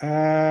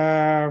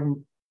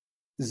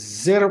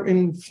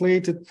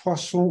 Zero-inflated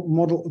Poisson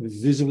model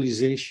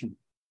visualization.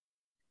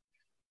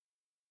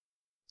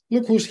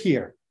 Look who's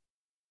here.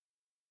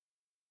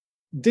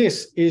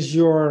 This is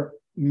your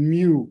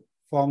mu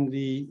from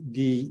the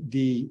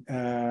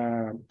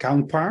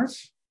count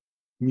parts,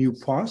 mu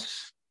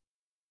pos.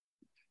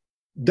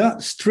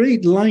 That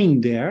straight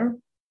line there,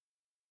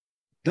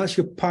 that's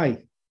your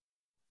pi.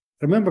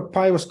 Remember,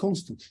 pi was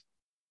constant.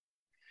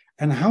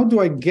 And how do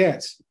I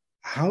get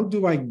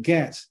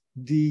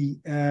the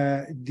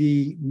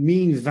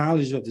mean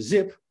values of the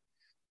zip?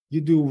 You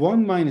do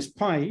 1 minus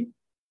pi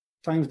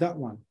times that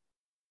one,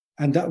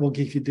 and that will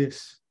give you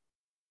this.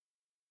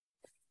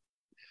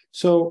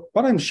 So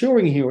what I'm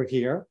showing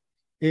here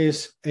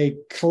is a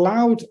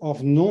cloud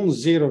of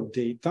non-zero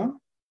data,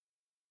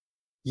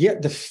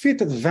 yet the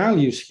fitted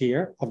values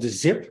here of the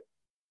zip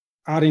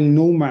are in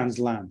no man's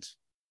land.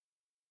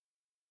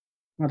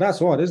 Now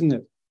that's odd, isn't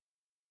it?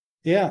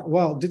 Yeah,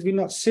 well, did we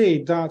not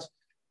say that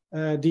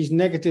these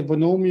negative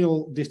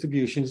binomial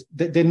distributions,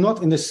 they're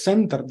not in the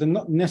center, they're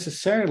not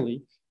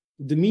necessarily,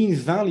 the mean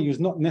value is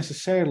not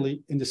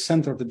necessarily in the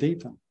center of the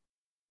data.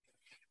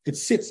 It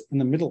sits in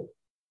the middle.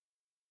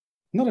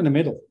 Not in the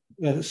middle,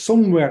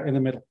 somewhere in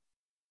the middle.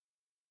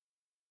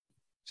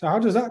 So how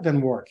does that then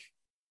work?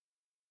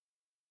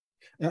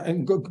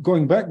 And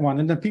going back one,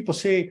 and then people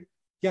say,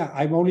 yeah,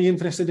 I'm only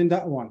interested in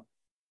that one.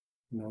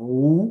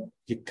 No,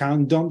 you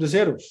can't dump the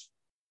zeros.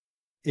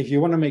 If you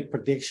want to make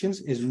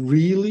predictions, it's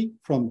really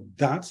from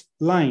that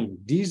line.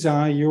 These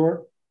are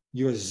your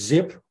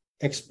zip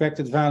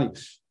expected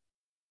values.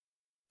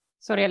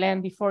 Sorry,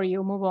 Alain, before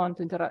you move on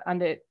to interrupt,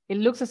 and it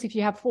looks as if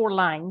you have 4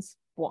 lines.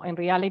 Well, in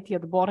reality,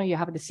 at the bottom, you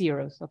have the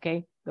zeros,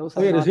 okay? Those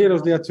are the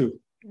zeros there too.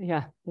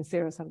 Yeah, the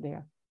zeros are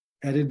there.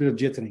 A little bit of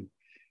jittering.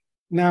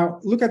 Now,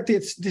 look at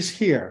this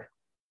here.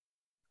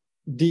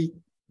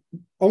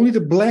 Only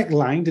the black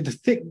line, the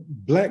thick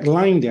black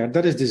line there,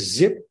 that is the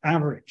zip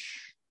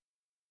average.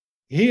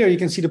 Here you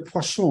can see the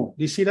Poisson.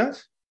 Do you see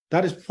that?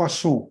 That is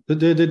Poisson,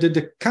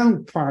 the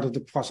count part of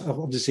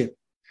the zip.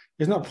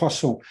 It's not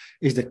Poisson.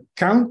 It's the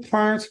count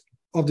part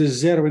of the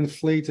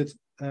zero-inflated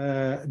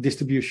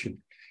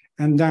distribution.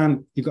 And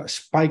then you got a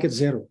spike at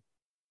 0.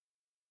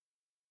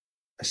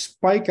 A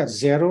spike at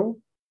 0,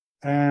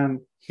 and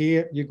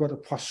here you got a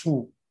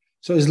Poisson.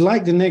 So it's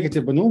like the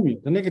negative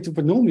binomial. The negative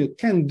binomial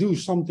can do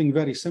something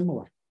very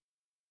similar.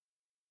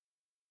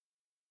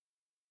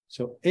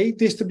 So a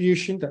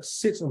distribution that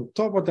sits on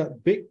top of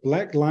that big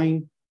black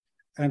line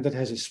and that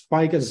has a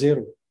spike at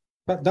 0.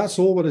 That's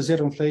all what a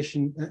zero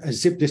inflation, a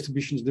zip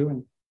distribution is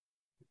doing.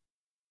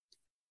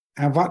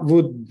 And what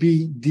would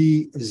be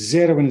the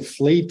zero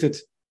inflated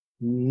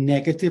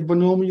negative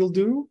binomial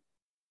do?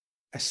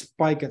 A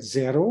spike at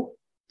 0,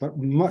 but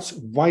much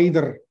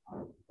wider,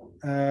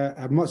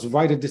 a much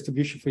wider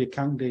distribution for your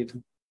count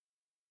data.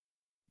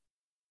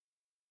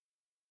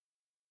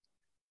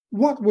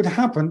 What would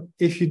happen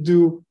if you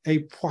do a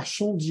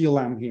Poisson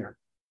GLM here?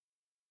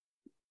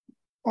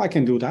 Well, I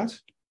can do that.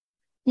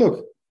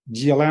 Look,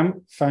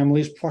 GLM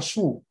family is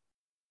Poisson.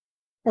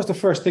 What's the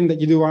first thing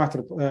that you do after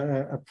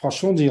a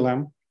Poisson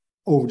GLM?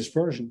 Over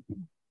dispersion.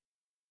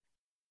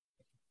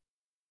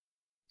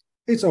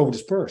 It's over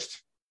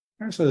dispersed,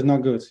 so it's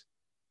not good.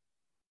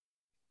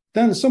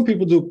 Then some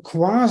people do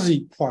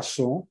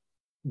quasi-Poisson,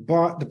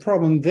 but the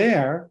problem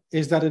there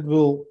is that it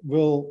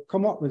will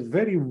come up with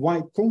very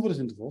wide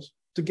confidence intervals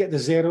to get the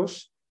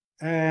zeros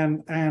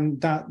and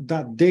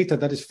that data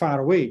that is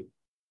far away.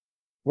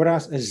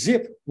 Whereas a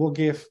zip will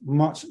give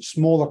much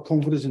smaller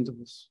confidence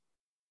intervals.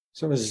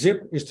 So a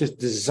zip is just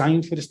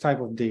designed for this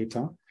type of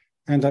data,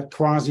 and that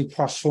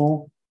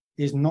quasi-Poisson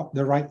is not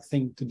the right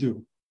thing to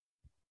do.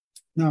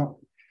 Now,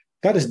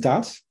 that is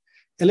that.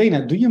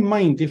 Elena, do you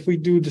mind if we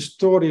do the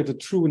story of the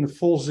true and the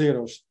false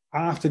zeros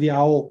after the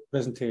OWL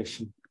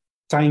presentation,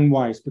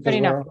 time-wise? Fair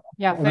enough.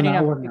 Yeah, fair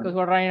enough, because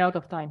we're running out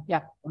of time.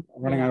 Yeah.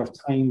 Running out of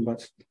time,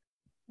 but...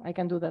 I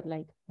can do that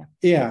later. Yeah.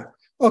 Yeah.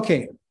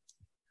 Okay.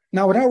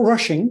 Now, without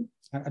rushing,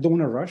 I don't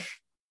want to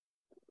rush.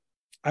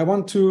 I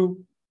want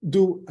to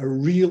do a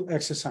real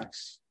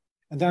exercise.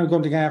 And then I'm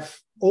going to have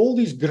all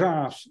these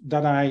graphs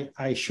that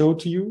I showed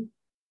to you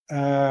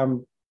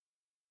on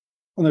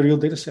a real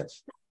data set.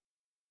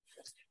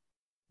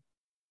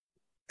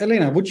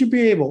 Elena, would you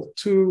be able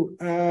to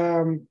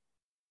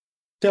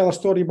tell a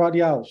story about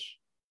the owls?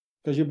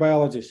 Because you're a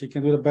biologist, you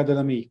can do it better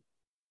than me.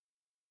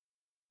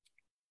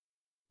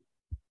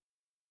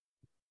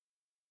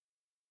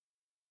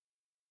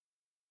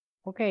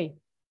 Okay.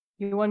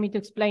 You want me to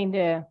explain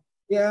the...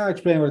 Yeah,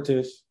 explain what it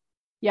is.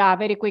 Yeah,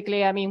 very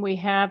quickly. I mean, we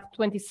have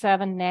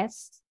 27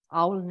 nests,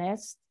 owl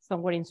nests,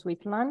 somewhere in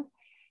Switzerland.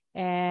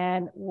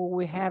 And what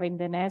we have in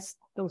the nest,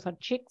 those are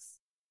chicks.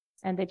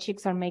 And the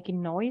chicks are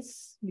making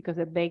noise because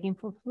they're begging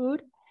for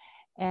food.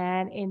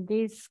 And in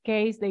this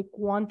case, they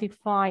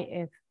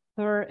quantify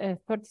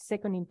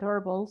 30-second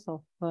intervals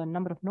of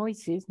number of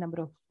noises,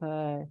 number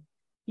of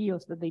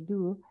EOs that they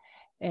do,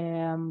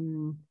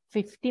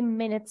 15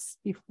 minutes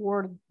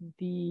before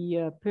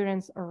the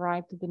parents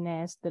arrive to the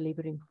nest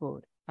delivering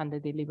food, and they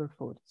deliver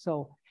food.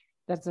 So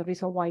that's the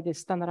reason why they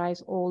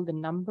standardize all the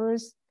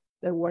numbers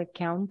that were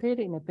counted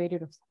in a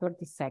period of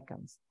 30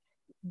 seconds.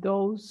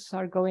 Those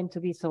are going to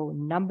be, so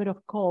number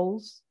of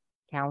calls,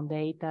 count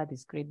data,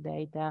 discrete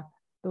data,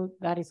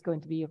 that is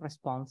going to be a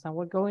response. And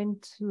we're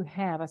going to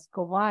have, as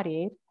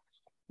covariate,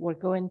 we're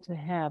going to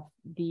have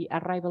the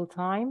arrival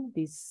time.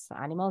 These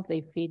animals,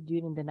 they feed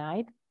during the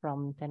night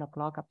from 10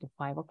 o'clock up to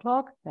 5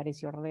 o'clock. That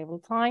is your arrival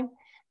time.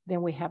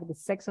 Then we have the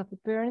sex of the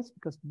parents,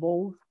 because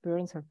both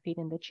parents are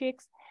feeding the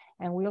chicks.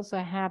 And we also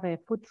have a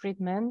food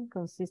treatment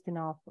consisting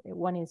of,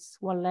 one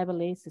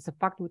level is a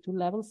factor with 2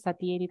 levels,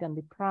 satiated and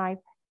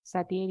deprived.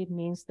 Satiated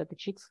means that the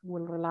chicks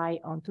will rely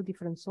on 2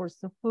 different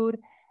sources of food,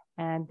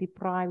 and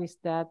deprived is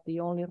that they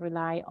only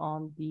rely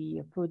on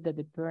the food that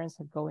the parents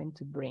are going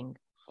to bring.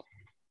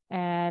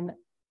 And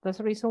that's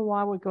the reason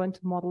why we're going to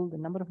model the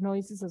number of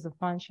noises as a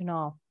function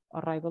of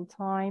arrival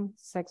time,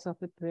 sex of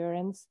the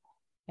parents,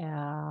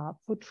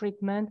 food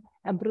treatment,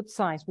 and brood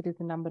size, which is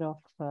the number of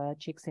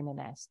chicks in a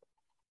nest.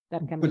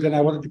 That can but be... then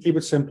I wanted to keep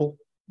it simple.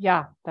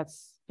 Yeah,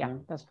 that's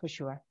for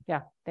sure.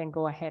 Yeah, then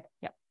go ahead.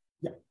 Yeah.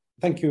 Yeah,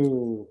 thank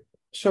you.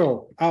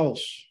 So,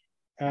 owls.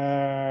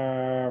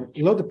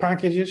 Load the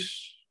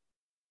packages.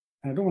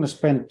 I don't want to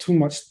spend too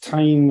much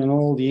time on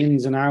all the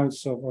ins and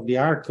outs of the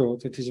R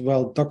code. It is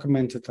well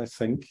documented, I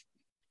think.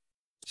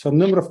 So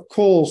number of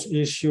calls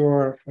is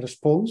your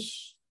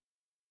response.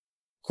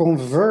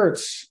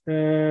 Converts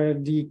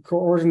the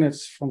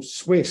coordinates from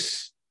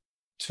Swiss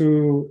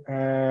to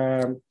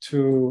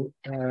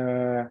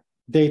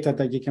data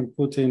that you can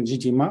put in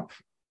ggmap.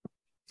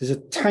 There's a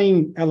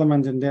time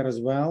element in there as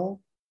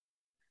well.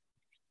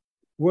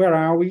 Where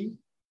are we?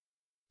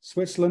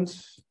 Switzerland.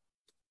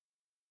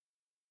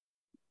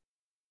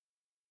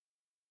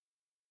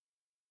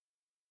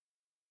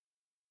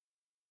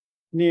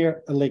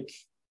 Near a lake.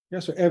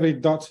 Yeah, so every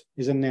dot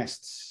is a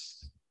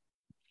nest.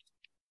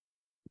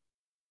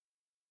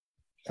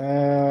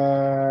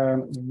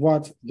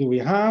 What do we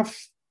have?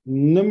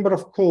 Number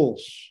of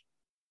calls.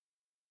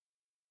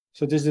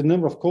 So this is the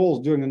number of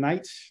calls during the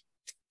night.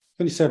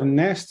 27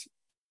 nests,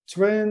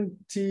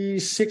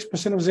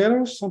 26% of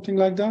zeros, something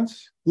like that.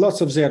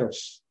 Lots of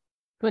zeros.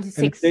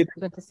 26.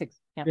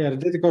 Yeah. Yeah, the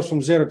data goes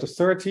from 0 to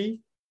 30,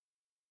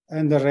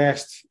 and the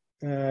rest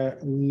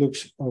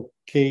looks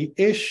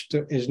okay-ish.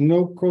 There is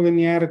no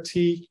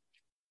collinearity.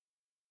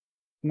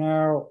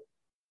 Now,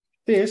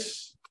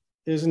 this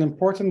is an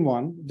important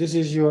one. This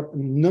is your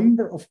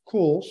number of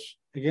calls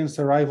against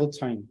arrival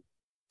time.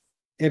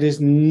 It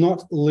is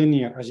not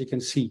linear, as you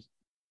can see.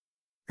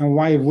 And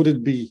why would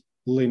it be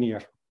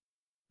linear?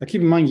 Now,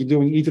 keep in mind, you're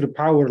doing e to the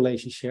power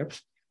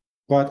relationships,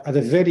 but at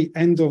the very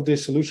end of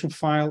this solution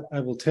file, I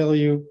will tell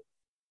you,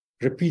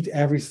 repeat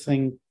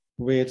everything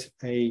with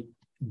a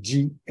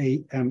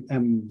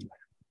GLMM.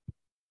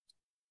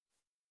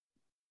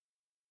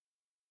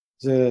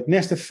 The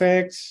nest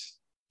effect,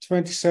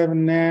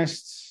 27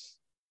 nests.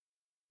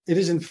 It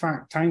is in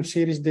fact time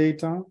series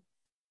data.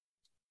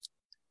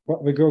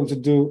 What we're going to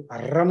do, a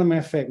random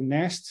effect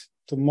nest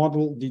to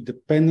model the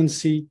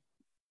dependency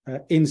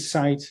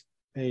inside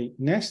a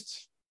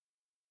nest.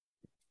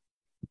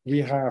 We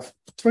have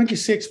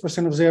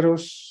 26% of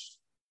zeros.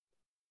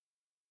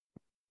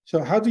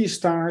 So how do you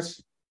start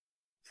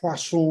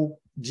Poisson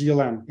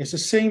GLM? It's the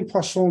same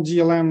Poisson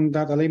GLM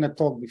that Elena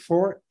talked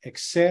before,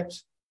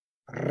 except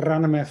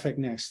random effect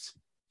nest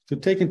to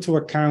take into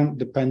account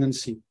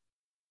dependency.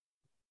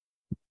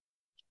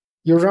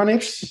 You run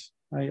it.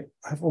 I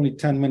have only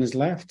 10 minutes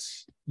left.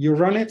 You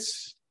run it.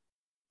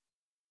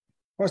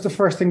 What's the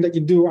first thing that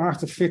you do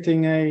after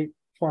fitting a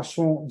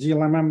Poisson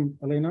GLMM,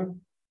 Elena?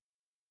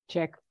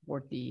 Check for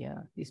the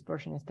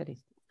dispersion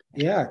statistics.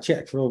 Yeah,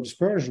 check for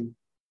dispersion.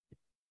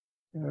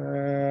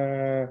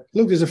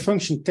 Look, there's a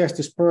function test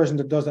dispersion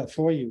that does that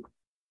for you.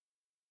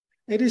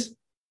 It is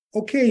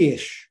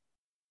okay-ish.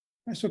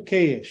 That's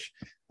okay-ish.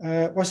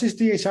 Was this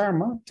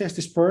DHRMA, test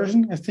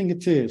dispersion? I think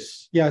it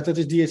is. Yeah, that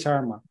is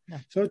DHRMA. Yeah.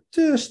 So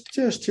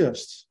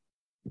just.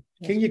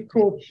 Can you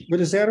cope with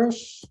the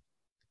zeros?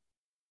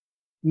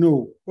 No.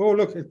 Oh,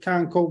 look, it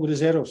can't cope with the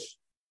zeros.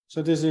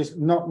 So this is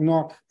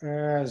knock,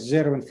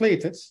 zero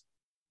inflated.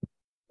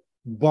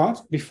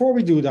 But before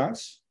we do that,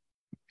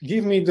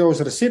 give me those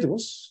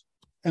residuals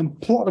and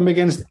plot them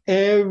against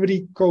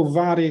every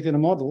covariate in the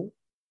model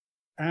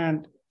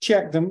and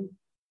check them,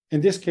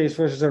 in this case,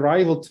 versus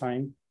arrival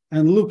time.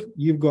 And look,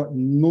 you've got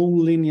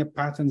non-linear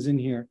patterns in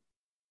here.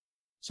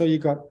 So you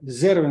got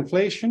zero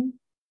inflation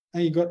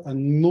and you got a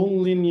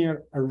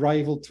non-linear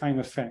arrival time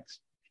effect.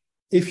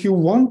 If you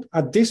want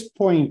at this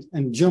point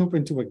and jump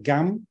into a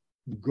GAM,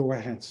 go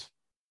ahead.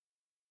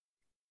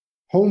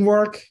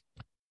 Homework,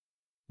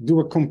 do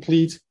a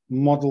complete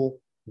model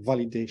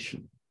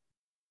validation.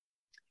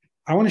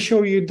 I want to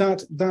show you that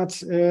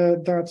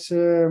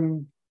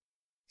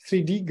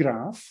 3D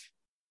graph.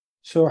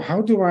 So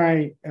how do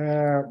I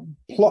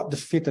plot the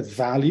fitted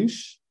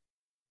values?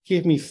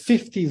 Give me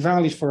 50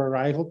 values for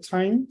arrival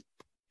time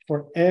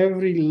for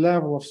every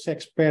level of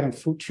sex parent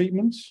food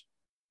treatments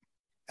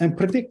and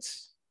predict.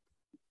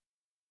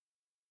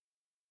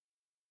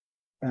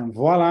 And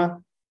voila,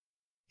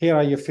 here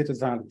are your fitted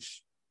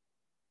values.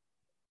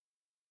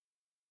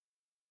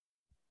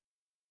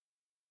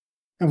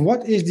 And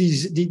what is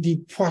the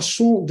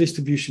Poisson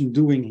distribution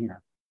doing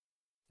here?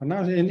 And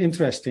now it's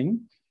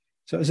interesting.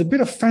 So it's a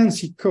bit of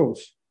fancy code.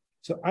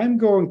 So I'm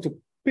going to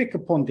pick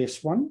upon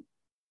this one,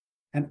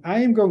 and I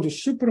am going to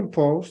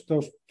superimpose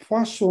those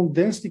Poisson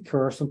density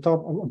curves on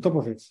top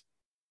of it.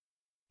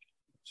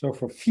 So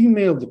for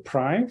female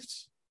deprived,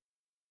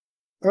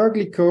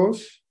 ugly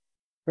code,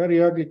 very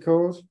ugly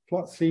code,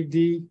 plot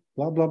 3D,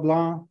 blah, blah,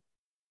 blah,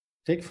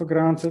 take for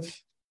granted.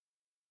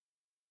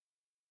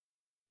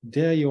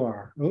 There you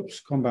are. Oops,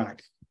 come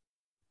back.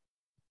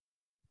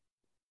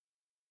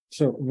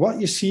 So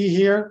what you see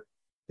here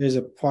is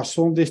a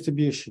Poisson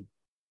distribution.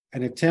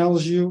 And it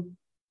tells you,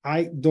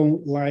 I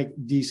don't like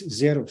these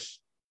zeros.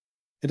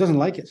 It doesn't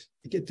like it.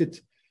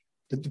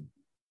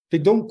 They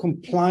don't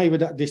comply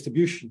with that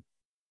distribution.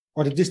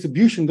 Or the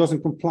distribution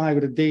doesn't comply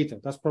with the data.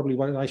 That's probably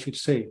what I should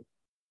say.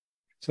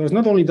 So it's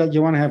not only that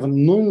you want to have a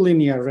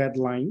nonlinear red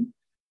line,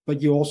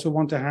 but you also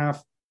want to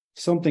have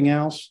something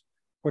else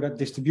for that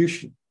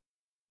distribution.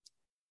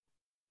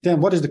 Then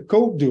what is the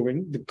code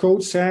doing? The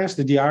code says,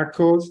 the DR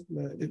code,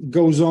 it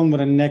goes on with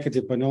a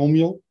negative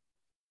binomial.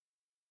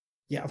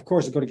 Yeah, of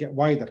course, it's going to get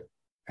wider.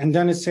 And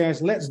then it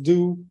says, let's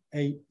do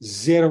a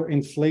zero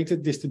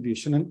inflated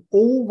distribution. And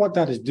all what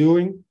that is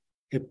doing,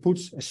 it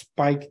puts a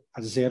spike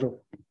at zero.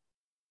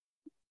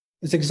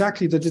 It's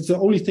exactly that. It's the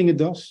only thing it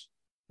does.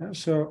 Yeah,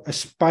 so a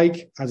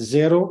spike at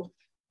zero.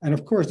 And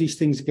of course, these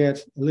things get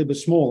a little bit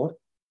smaller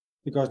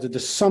because the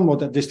sum of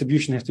that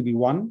distribution has to be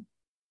 1.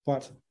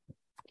 But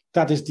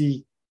that is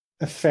the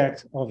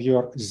effect of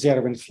your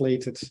zero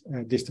inflated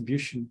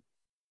distribution.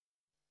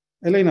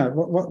 Elena,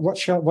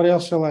 what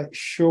else shall I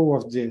show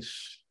of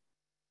this?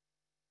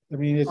 I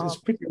mean, it's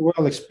pretty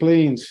well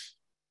explained.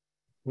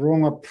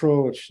 Wrong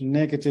approach,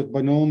 negative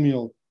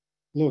binomial.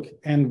 Look,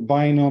 and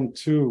binom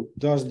 2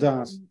 does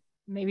that.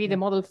 Maybe the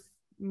model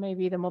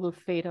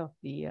fate of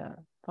the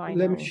final.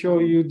 Let me show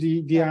you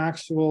the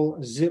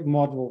actual zip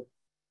model.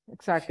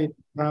 Exactly.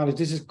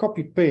 This is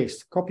copy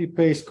paste.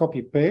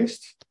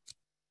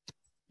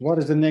 What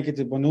is the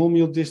negative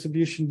binomial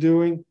distribution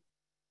doing?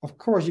 Of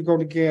course, you're going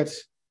to get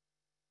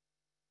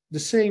the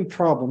same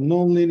problem,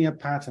 non-linear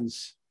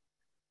patterns.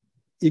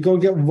 You're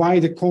going to get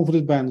wider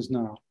confidence bands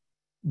now,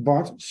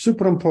 but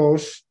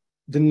superimpose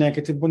the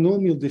negative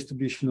binomial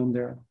distribution on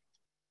there.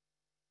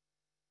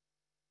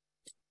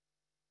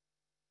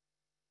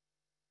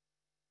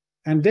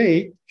 And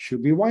they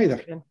should be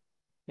wider.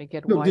 They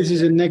get Look, wider. This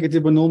is a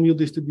negative binomial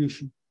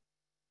distribution.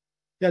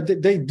 Yeah,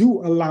 they do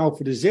allow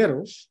for the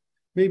zeros.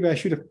 Maybe I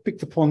should have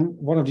picked upon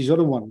one of these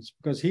other ones,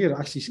 because here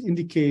actually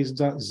indicates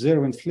that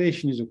zero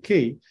inflation is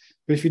okay.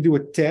 But if you do a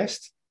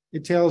test,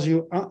 it tells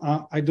you,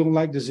 I don't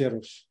like the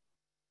zeros.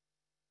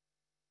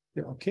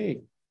 Yeah,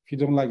 okay, if you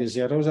don't like the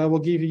zeros, I will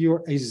give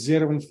you a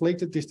zero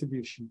inflated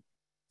distribution.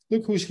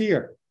 Look who's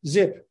here,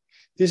 zip.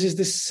 This is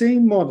the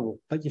same model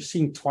that you've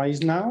seen twice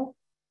now,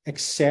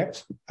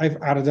 except I've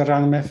added a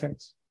random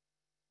effect.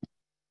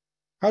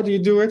 How do you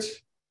do it?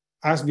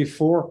 As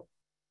before,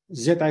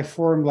 ZI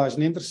formula is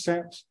an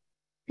intercept,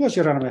 plus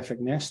your random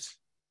effect nest.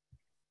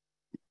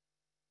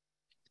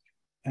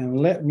 And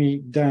let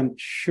me then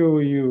show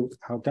you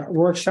how that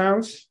works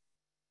out.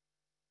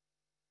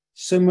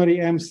 Summary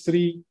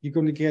M3, you're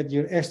going to get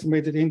your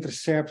estimated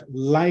intercept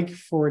like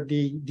for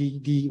the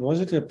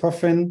was it the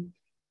puffin,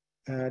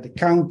 the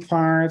count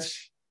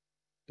parts,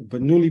 the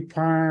Bernoulli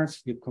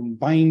parts, you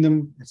combine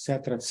them,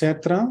 etc.,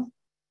 etc.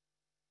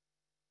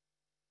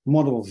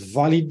 Model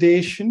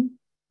validation.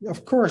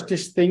 Of course,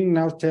 this thing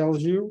now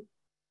tells you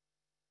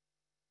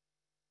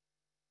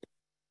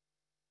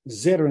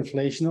zero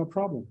inflation, no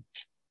problem.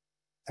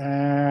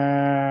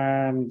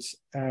 And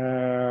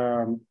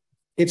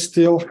it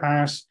still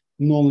has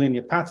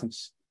nonlinear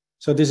patterns.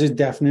 So this is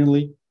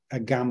definitely a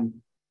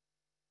GAM.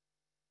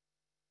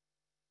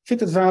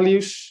 Fitted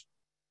values.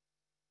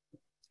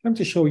 Let me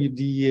just show you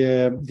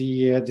the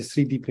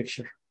 3D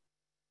picture,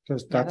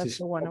 because that is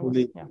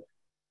probably, yeah,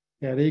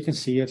 there you can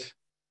see it.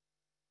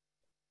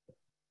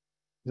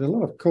 There's a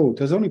lot of code.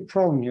 There's only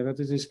problem here that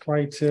it is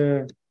quite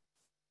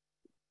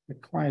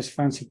requires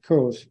fancy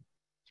code.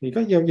 So you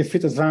got your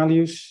fitted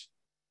values.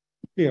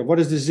 Here, what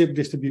is the zip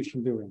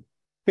distribution doing?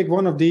 Pick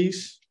one of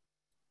these,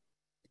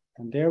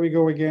 and there we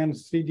go again,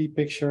 3D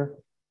picture.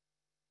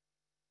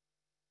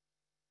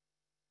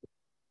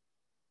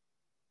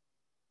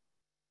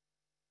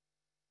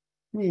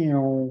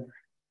 I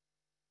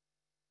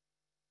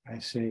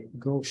say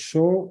go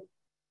so.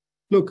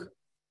 Look,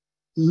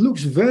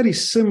 looks very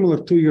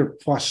similar to your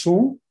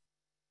poisson,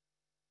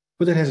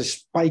 but it has a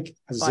spike,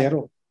 a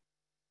zero.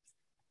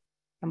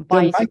 And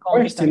then my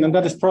question, and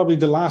that is probably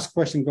the last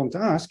question I'm going to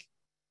ask,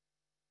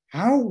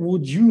 how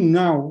would you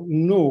now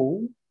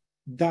know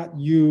that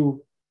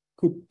you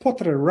could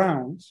potter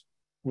around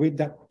with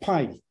that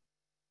pi?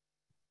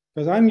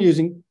 Because I'm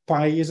using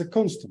pi as a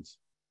constant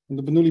in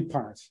the Bernoulli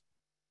part.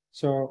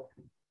 So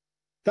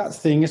that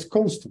thing is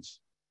constant.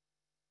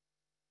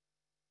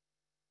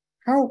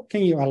 How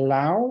can you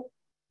allow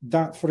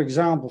that, for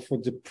example, for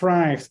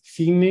deprived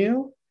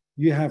female,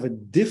 you have a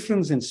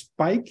difference in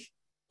spike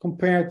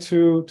compared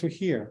to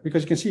here?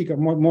 Because you can see you got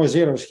more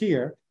zeros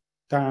here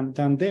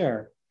than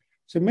there.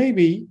 So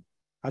maybe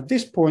at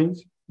this point,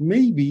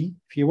 maybe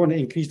if you want to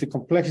increase the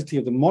complexity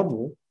of the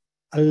model,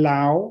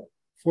 allow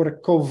for a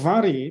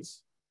covariate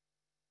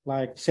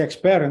like sex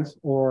parent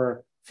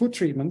or food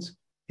treatment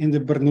in the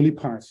Bernoulli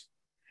parts.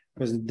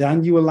 Because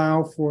then you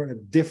allow for a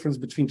difference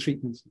between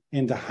treatments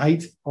in the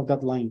height of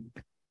that line.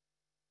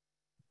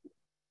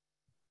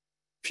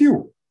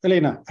 Phew,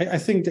 Elena, I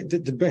think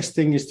that the best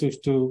thing is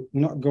to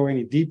not go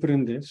any deeper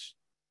in this.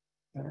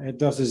 It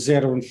does a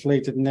zero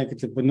inflated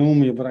negative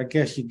binomial, but I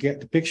guess you get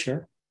the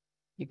picture.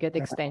 You get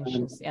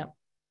extensions, yeah.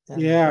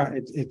 Yeah,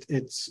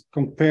 it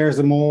compares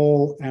them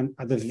all, and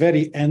at the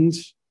very end,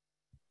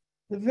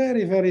 the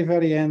very, very,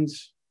 very end,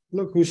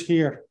 look who's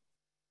here,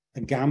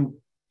 a GAM.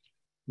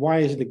 Why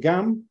is it a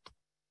GAM?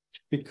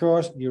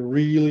 Because you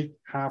really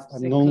have a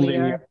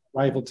nonlinear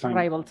arrival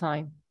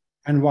time.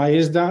 And why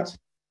is that?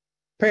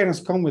 Parents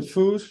come with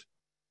food,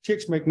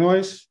 chicks make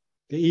noise,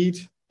 they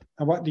eat,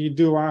 and what do you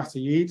do after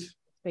you eat?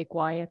 Stay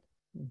quiet.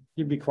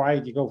 You be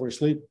quiet, you go for a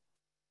sleep.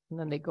 And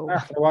then they go.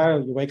 After a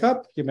while, you wake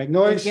up, you make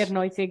noise. You get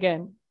noisy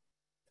again.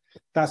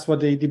 That's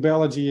what the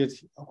biology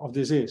of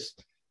this is.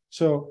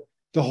 So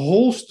the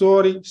whole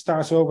story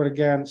starts over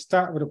again.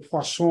 Start with a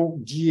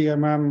Poisson,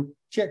 GLMM,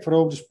 check for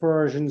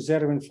over-dispersion,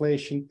 zero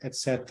inflation,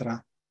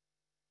 etc.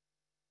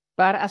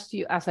 But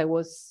as I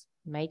was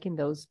making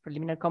those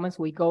preliminary comments,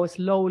 we go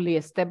slowly,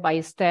 step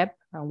by step,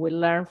 and we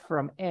learn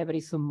from every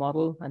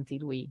submodel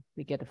until we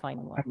get the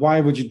final one. And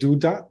why would you do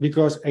that?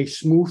 Because a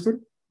smoother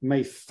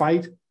may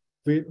fight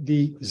with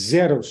the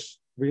zeros,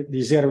 with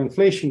the zero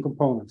inflation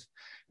component.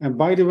 And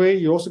by the way,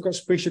 you also got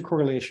spatial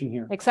correlation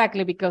here.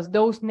 Exactly, because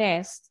those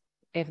nests,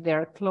 if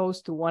they're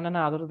close to one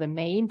another, they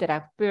may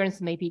interact,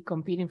 parents may be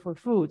competing for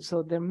food.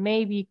 So there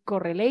may be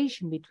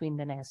correlation between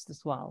the nests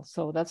as well.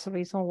 So that's the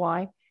reason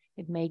why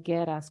it may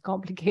get as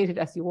complicated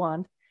as you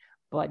want,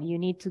 but you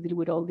need to deal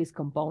with all these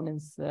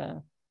components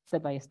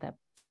step by step.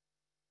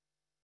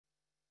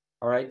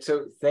 All right,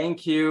 so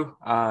thank you,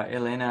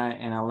 Elena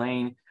and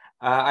Alain.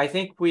 I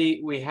think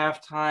we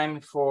have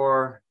time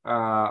for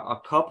a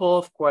couple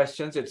of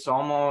questions. It's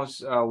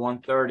almost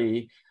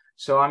 1:30.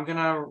 So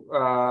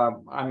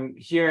I'm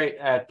here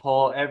at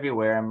Poll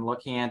Everywhere. I'm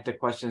looking at the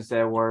questions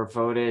that were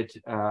voted,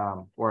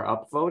 or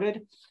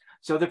upvoted.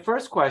 So the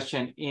first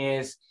question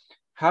is,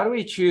 how do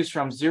we choose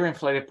from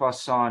zero-inflated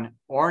Poisson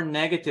or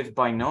negative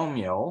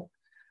binomial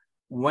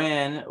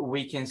when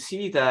we can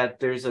see that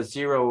there's a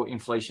zero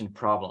inflation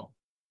problem?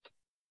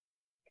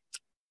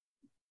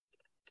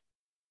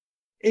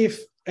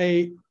 If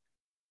a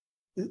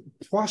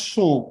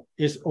Poisson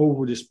is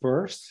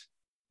over-dispersed,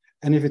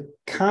 and if it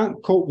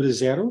can't cope with the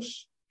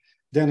zeros,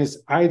 then it's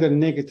either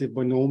negative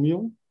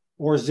binomial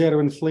or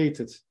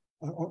zero-inflated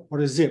or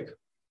a zip.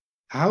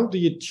 How do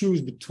you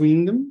choose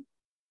between them?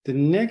 The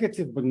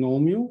negative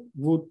binomial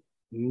would,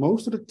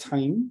 most of the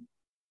time,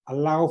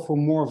 allow for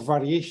more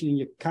variation in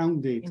your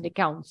count data. In the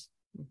counts.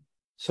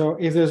 So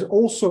if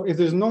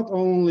there's not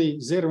only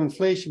zero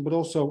inflation, but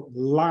also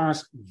large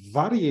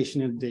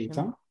variation in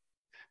data,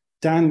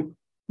 then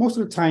most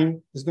of the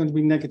time it's going to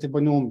be negative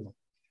binomial.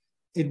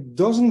 It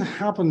doesn't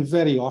happen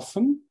very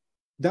often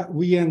that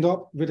we end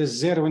up with a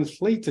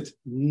zero-inflated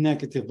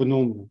negative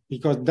binomial,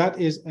 because that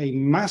is a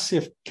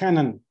massive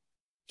cannon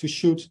to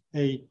shoot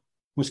a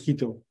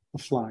mosquito, a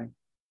fly.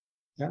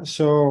 Yeah,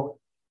 so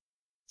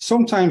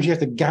sometimes you have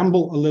to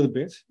gamble a little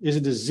bit. Is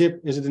it a zip?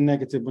 Is it a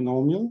negative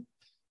binomial?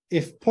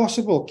 If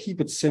possible,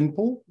 keep it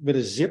simple with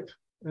a zip,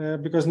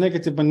 because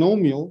negative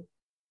binomial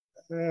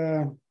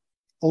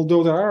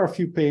although there are a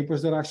few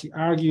papers that actually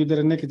argue that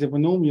a negative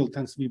binomial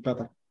tends to be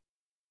better.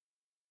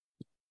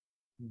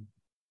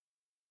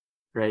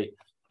 Great.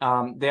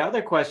 The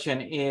other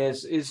question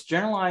is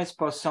generalized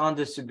Poisson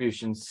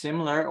distribution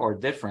similar or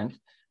different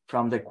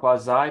from the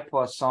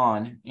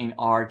quasi-Poisson in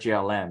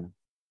RGLM?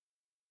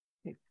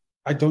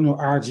 I don't know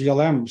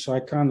RGLM, so I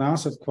can't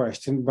answer the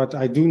question, but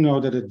I do know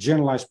that a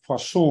generalized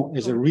Poisson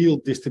is a real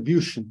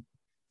distribution.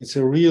 It's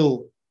a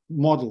real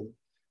model,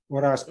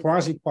 whereas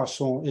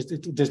quasi-Poisson,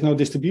 there's no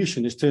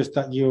distribution. It's just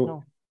that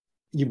you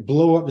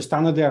blow up the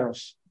standard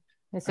errors.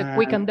 It's a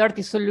quick and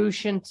dirty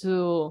solution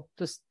to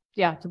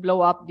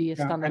blow up the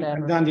standard error.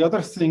 And then the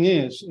other thing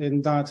is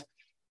in that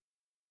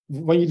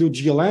when you do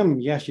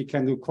GLM, yes, you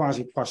can do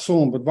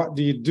quasi-Poisson, but what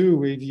do you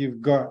do if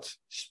you've got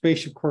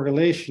spatial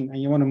correlation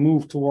and you want to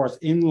move towards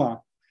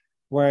INLA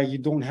where you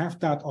don't have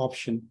that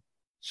option?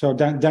 So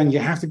then you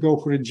have to go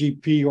for a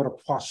GP or a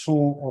Poisson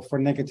or for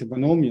negative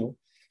binomial.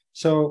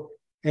 So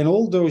in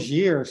all those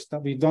years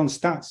that we've done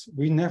stats,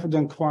 we've never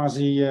done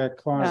quasi.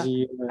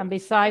 And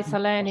besides,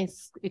 Alain,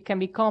 it can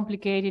be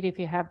complicated if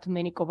you have too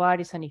many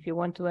covariates and if you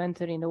want to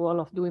enter in the world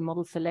of doing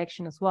model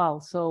selection as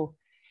well. So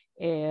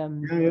that's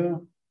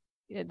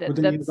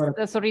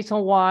the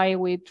reason why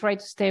we try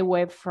to stay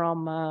away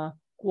from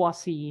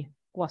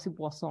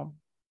quasi-Poisson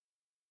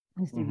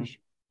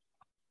distribution.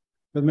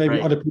 But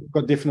maybe other people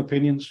got different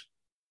opinions.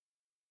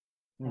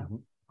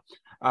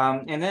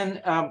 And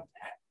then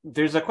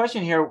there's a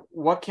question here,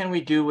 what can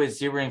we do with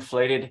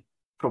zero-inflated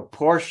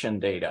proportion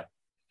data?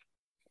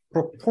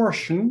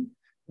 Proportion,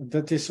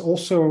 that is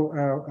also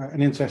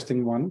an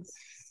interesting one.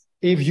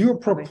 If your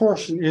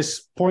proportion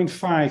is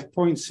 0.5,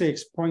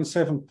 0.6,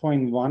 0.7,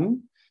 0.1,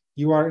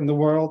 you are in the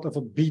world of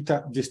a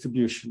beta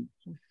distribution.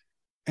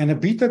 And a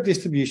beta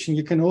distribution,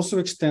 you can also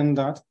extend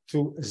that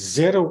to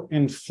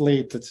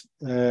zero-inflated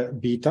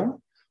beta,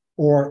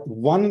 or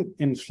one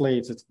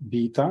inflated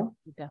beta,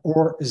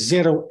 or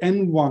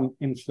 0n1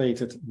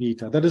 inflated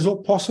beta. That is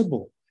all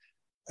possible.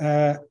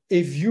 So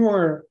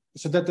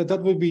that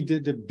would be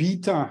the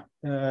beta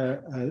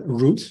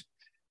route.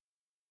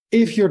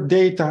 If your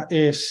data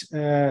is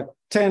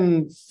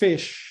 10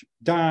 fish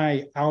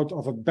die out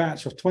of a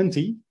batch of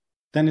 20,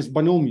 then it's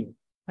binomial.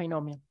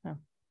 Binomial, yeah.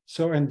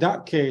 So in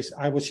that case,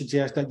 I would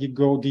suggest that you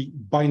go the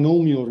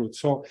binomial route.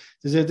 So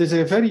there's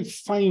a very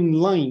fine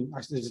line.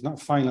 Actually, it's not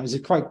fine line. It's a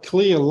quite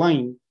clear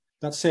line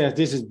that says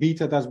this is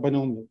beta, that's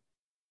binomial.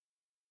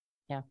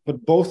 Yeah.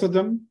 But both of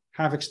them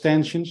have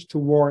extensions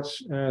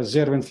towards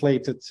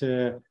zero-inflated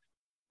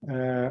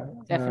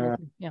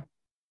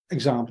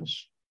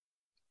examples.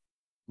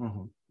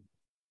 Mm-hmm.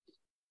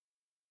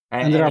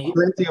 And there are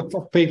plenty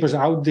of papers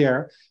out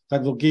there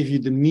that will give you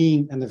the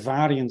mean and the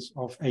variance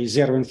of a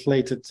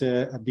zero-inflated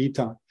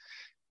beta.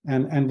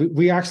 And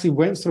we actually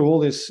went through all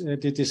this,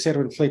 did this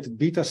zero-inflated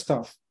beta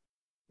stuff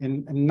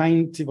in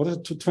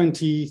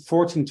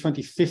 2014,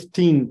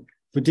 2015.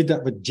 We did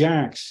that with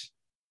JAX.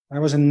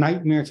 That was a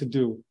nightmare to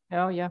do.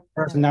 Oh, yeah.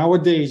 Whereas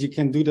nowadays, you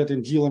can do that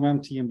in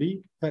GLMM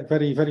TMB.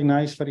 Very, very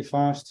nice, very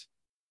fast.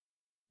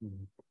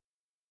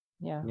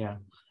 Yeah. Yeah.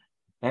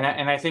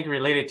 And I think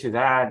related to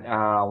that,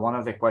 one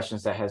of the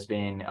questions that has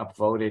been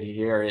upvoted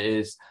here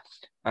is,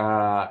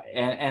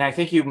 and I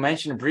think you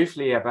mentioned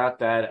briefly about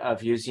that,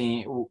 of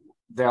using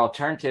the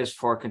alternatives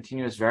for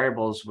continuous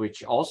variables,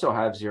 which also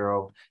have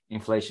zero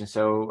inflation.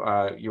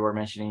 So you were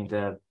mentioning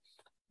the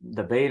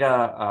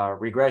beta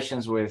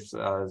regressions with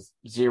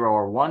 0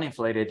 or 1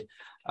 inflated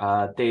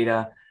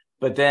data,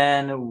 but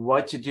then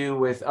what to do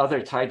with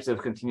other types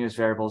of continuous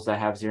variables that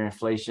have zero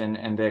inflation.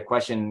 And the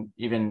question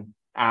even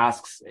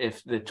asks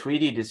if the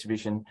Tweedy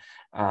distribution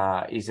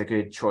is a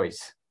good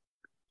choice.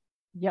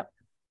 Yep.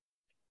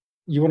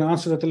 You want to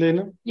answer that,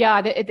 Elena?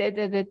 Yeah,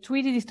 the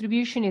Tweedy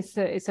distribution is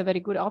a very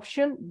good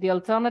option. The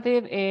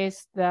alternative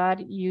is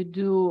that you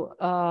do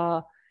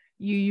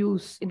you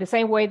use, in the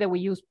same way that we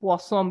use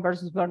Poisson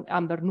versus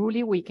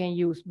Bernoulli, we can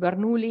use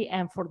Bernoulli,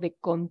 and for the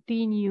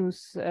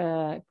continuous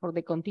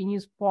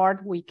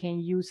part, we can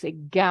use a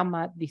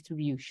gamma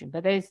distribution.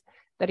 That is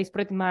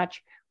pretty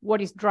much what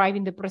is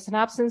driving the present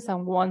absence,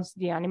 and once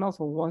the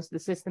animals or once the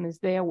system is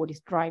there, what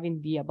is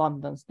driving the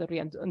abundance,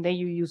 and then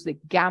you use the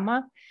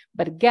gamma,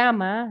 but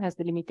gamma has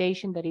the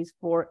limitation that is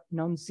for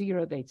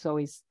non-zero data. So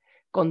it's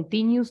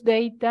continuous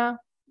data,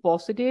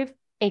 positive,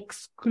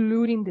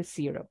 excluding the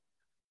zero,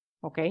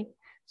 okay?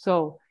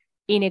 So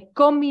in a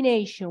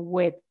combination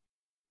with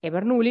a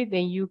Bernoulli,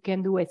 then you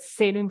can do a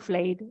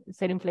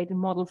zero-inflated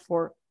model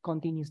for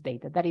continuous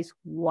data. That is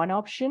one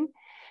option.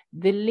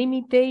 The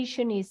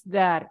limitation is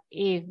that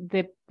if,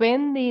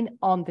 depending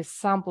on the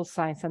sample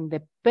size and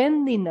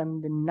depending on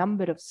the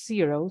number of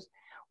zeros,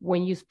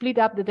 when you split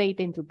up the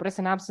data into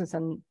present absence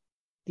and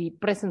the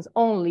presence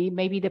only,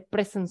 maybe the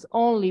presence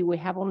only, we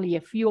have only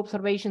a few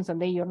observations,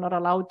 and then you're not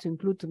allowed to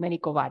include too many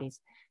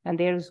covariates. And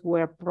there's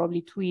where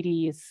probably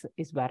Tweedy is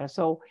better.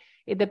 So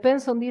it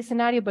depends on this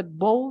scenario, but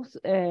both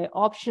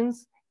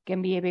options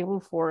can be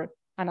available for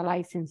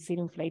analyzing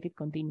zero-inflated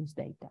continuous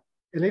data.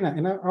 Elena,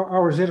 in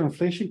our zero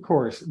inflation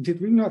course,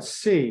 did we not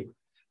say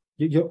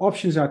your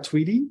options are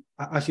tweedy,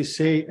 as you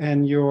say,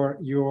 and your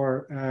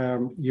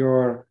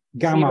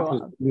gamma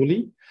plus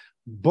Bernoulli,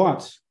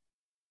 but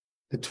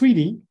the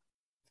tweedy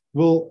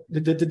will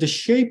the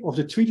shape of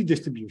the tweedy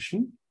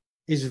distribution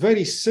is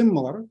very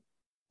similar,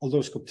 although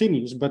it's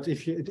continuous, but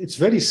it's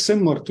very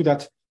similar to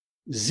that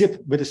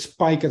zip with a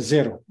spike at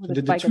zero. So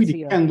the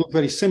tweedy can look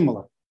very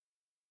similar.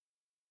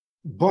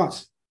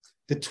 But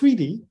the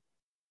tweedy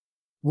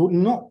would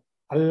not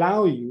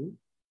allow you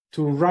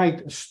to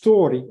write a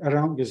story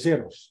around your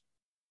zeros.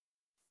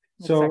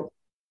 So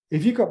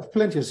if you got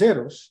plenty of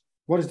zeros,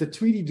 what is the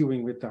tweedy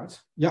doing with that?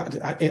 Yeah,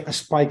 a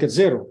spike at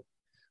zero.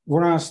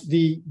 Whereas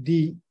the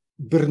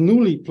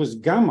Bernoulli plus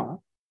gamma,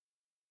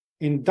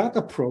 in that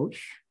approach,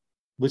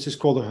 which is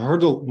called a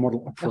hurdle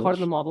model approach. The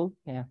hurdle model,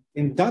 yeah.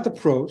 In that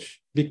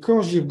approach,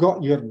 because you've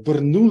got your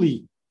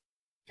Bernoulli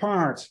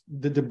part,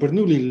 the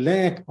Bernoulli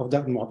leg of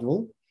that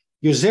model,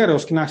 your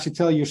zeros can actually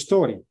tell your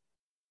story.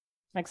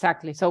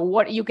 Exactly. So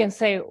what you can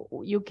say,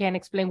 you can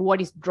explain what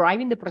is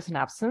driving the present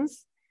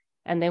absence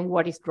and then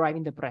what is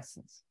driving the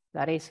presence.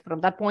 That is,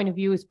 from that point of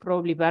view, is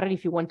probably better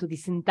if you want to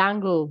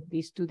disentangle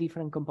these two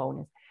different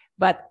components.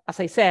 But as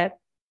I said,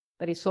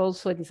 there is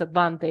also a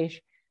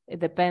disadvantage. It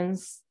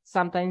depends.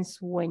 Sometimes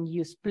when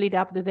you split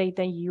up the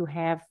data, you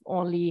have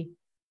only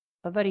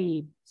a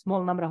very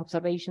small number of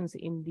observations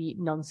in the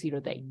non-zero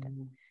data.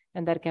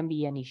 And that can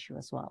be an issue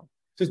as well.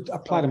 Just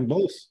apply them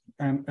both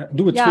and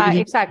do it. Yeah,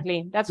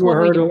 exactly. That's what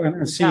we do.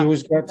 And see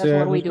who's got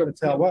to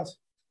tell what.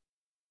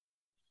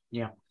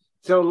 Yeah.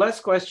 So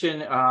last question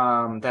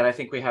that I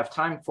think we have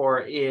time for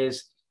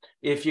is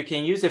if you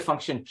can use the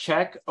function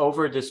check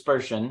over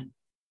dispersion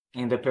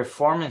in the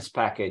performance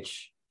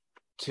package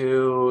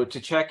to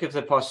check if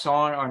the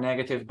Poisson or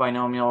negative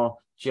binomial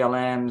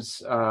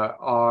GLMs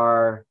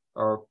are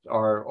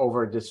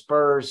over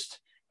dispersed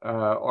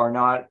or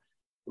not,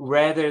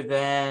 rather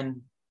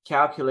than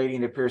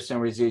calculating the Pearson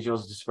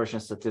residuals dispersion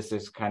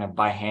statistics kind of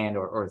by hand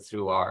or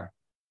through R?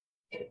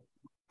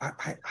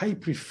 I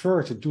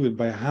prefer to do it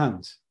by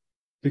hand,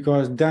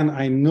 because then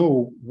I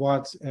know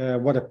what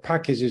a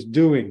package is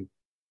doing.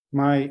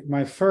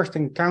 My first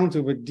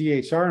encounter with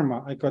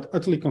DHRMA, I got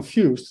utterly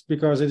confused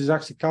because it is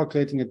actually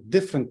calculating a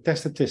different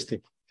test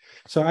statistic.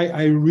 So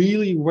I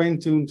really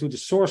went into the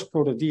source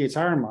code of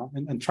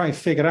DHRMA and try to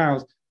figure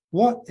out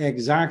what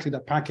exactly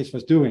the package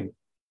was doing.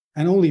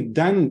 And only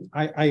then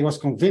I was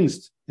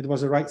convinced it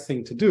was the right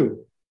thing to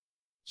do.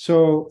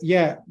 So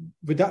yeah,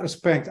 with that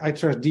respect, I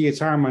trust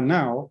DHRMA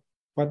now.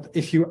 But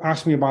if you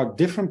ask me about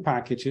different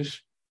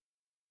packages,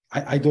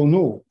 I don't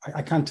know.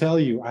 I can't tell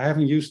you. I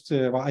haven't used,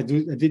 well, I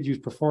did use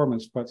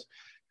performance, but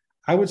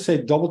I would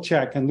say double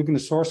check and look in the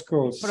source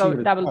code.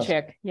 Double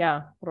check.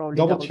 Yeah, probably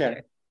double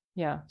check.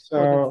 Yeah.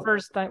 So the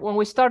first time when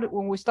we started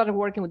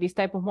working with this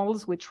type of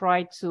models, we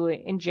try to,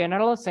 in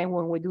general, same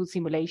when we do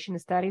simulation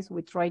studies,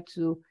 we try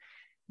to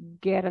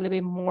get a little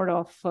bit more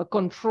of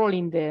control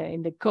in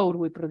the code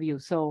we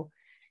produce. So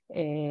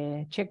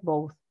check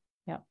both.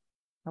 Yeah,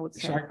 I would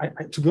say.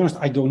 So to be honest,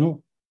 I don't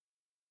know.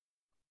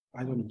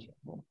 I don't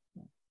know.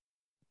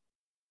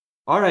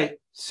 All right.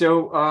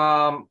 So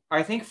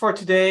I think for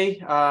today,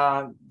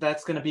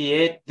 that's going to be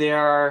it.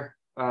 There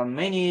are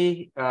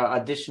many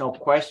additional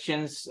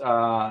questions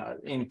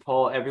in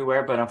poll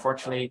everywhere, but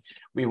unfortunately,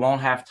 we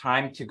won't have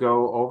time to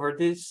go over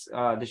these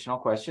additional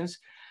questions.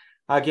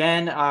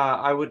 Again,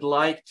 I would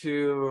like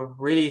to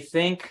really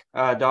thank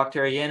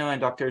Dr. Ieno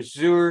and Dr.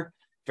 Zuur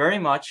very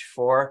much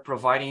for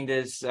providing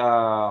this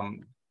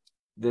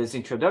this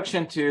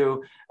introduction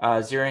to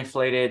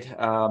zero-inflated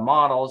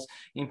models.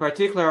 In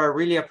particular, I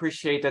really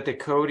appreciate that the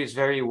code is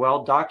very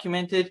well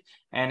documented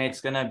and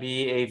it's going to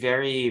be a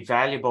very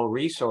valuable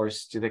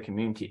resource to the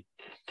community.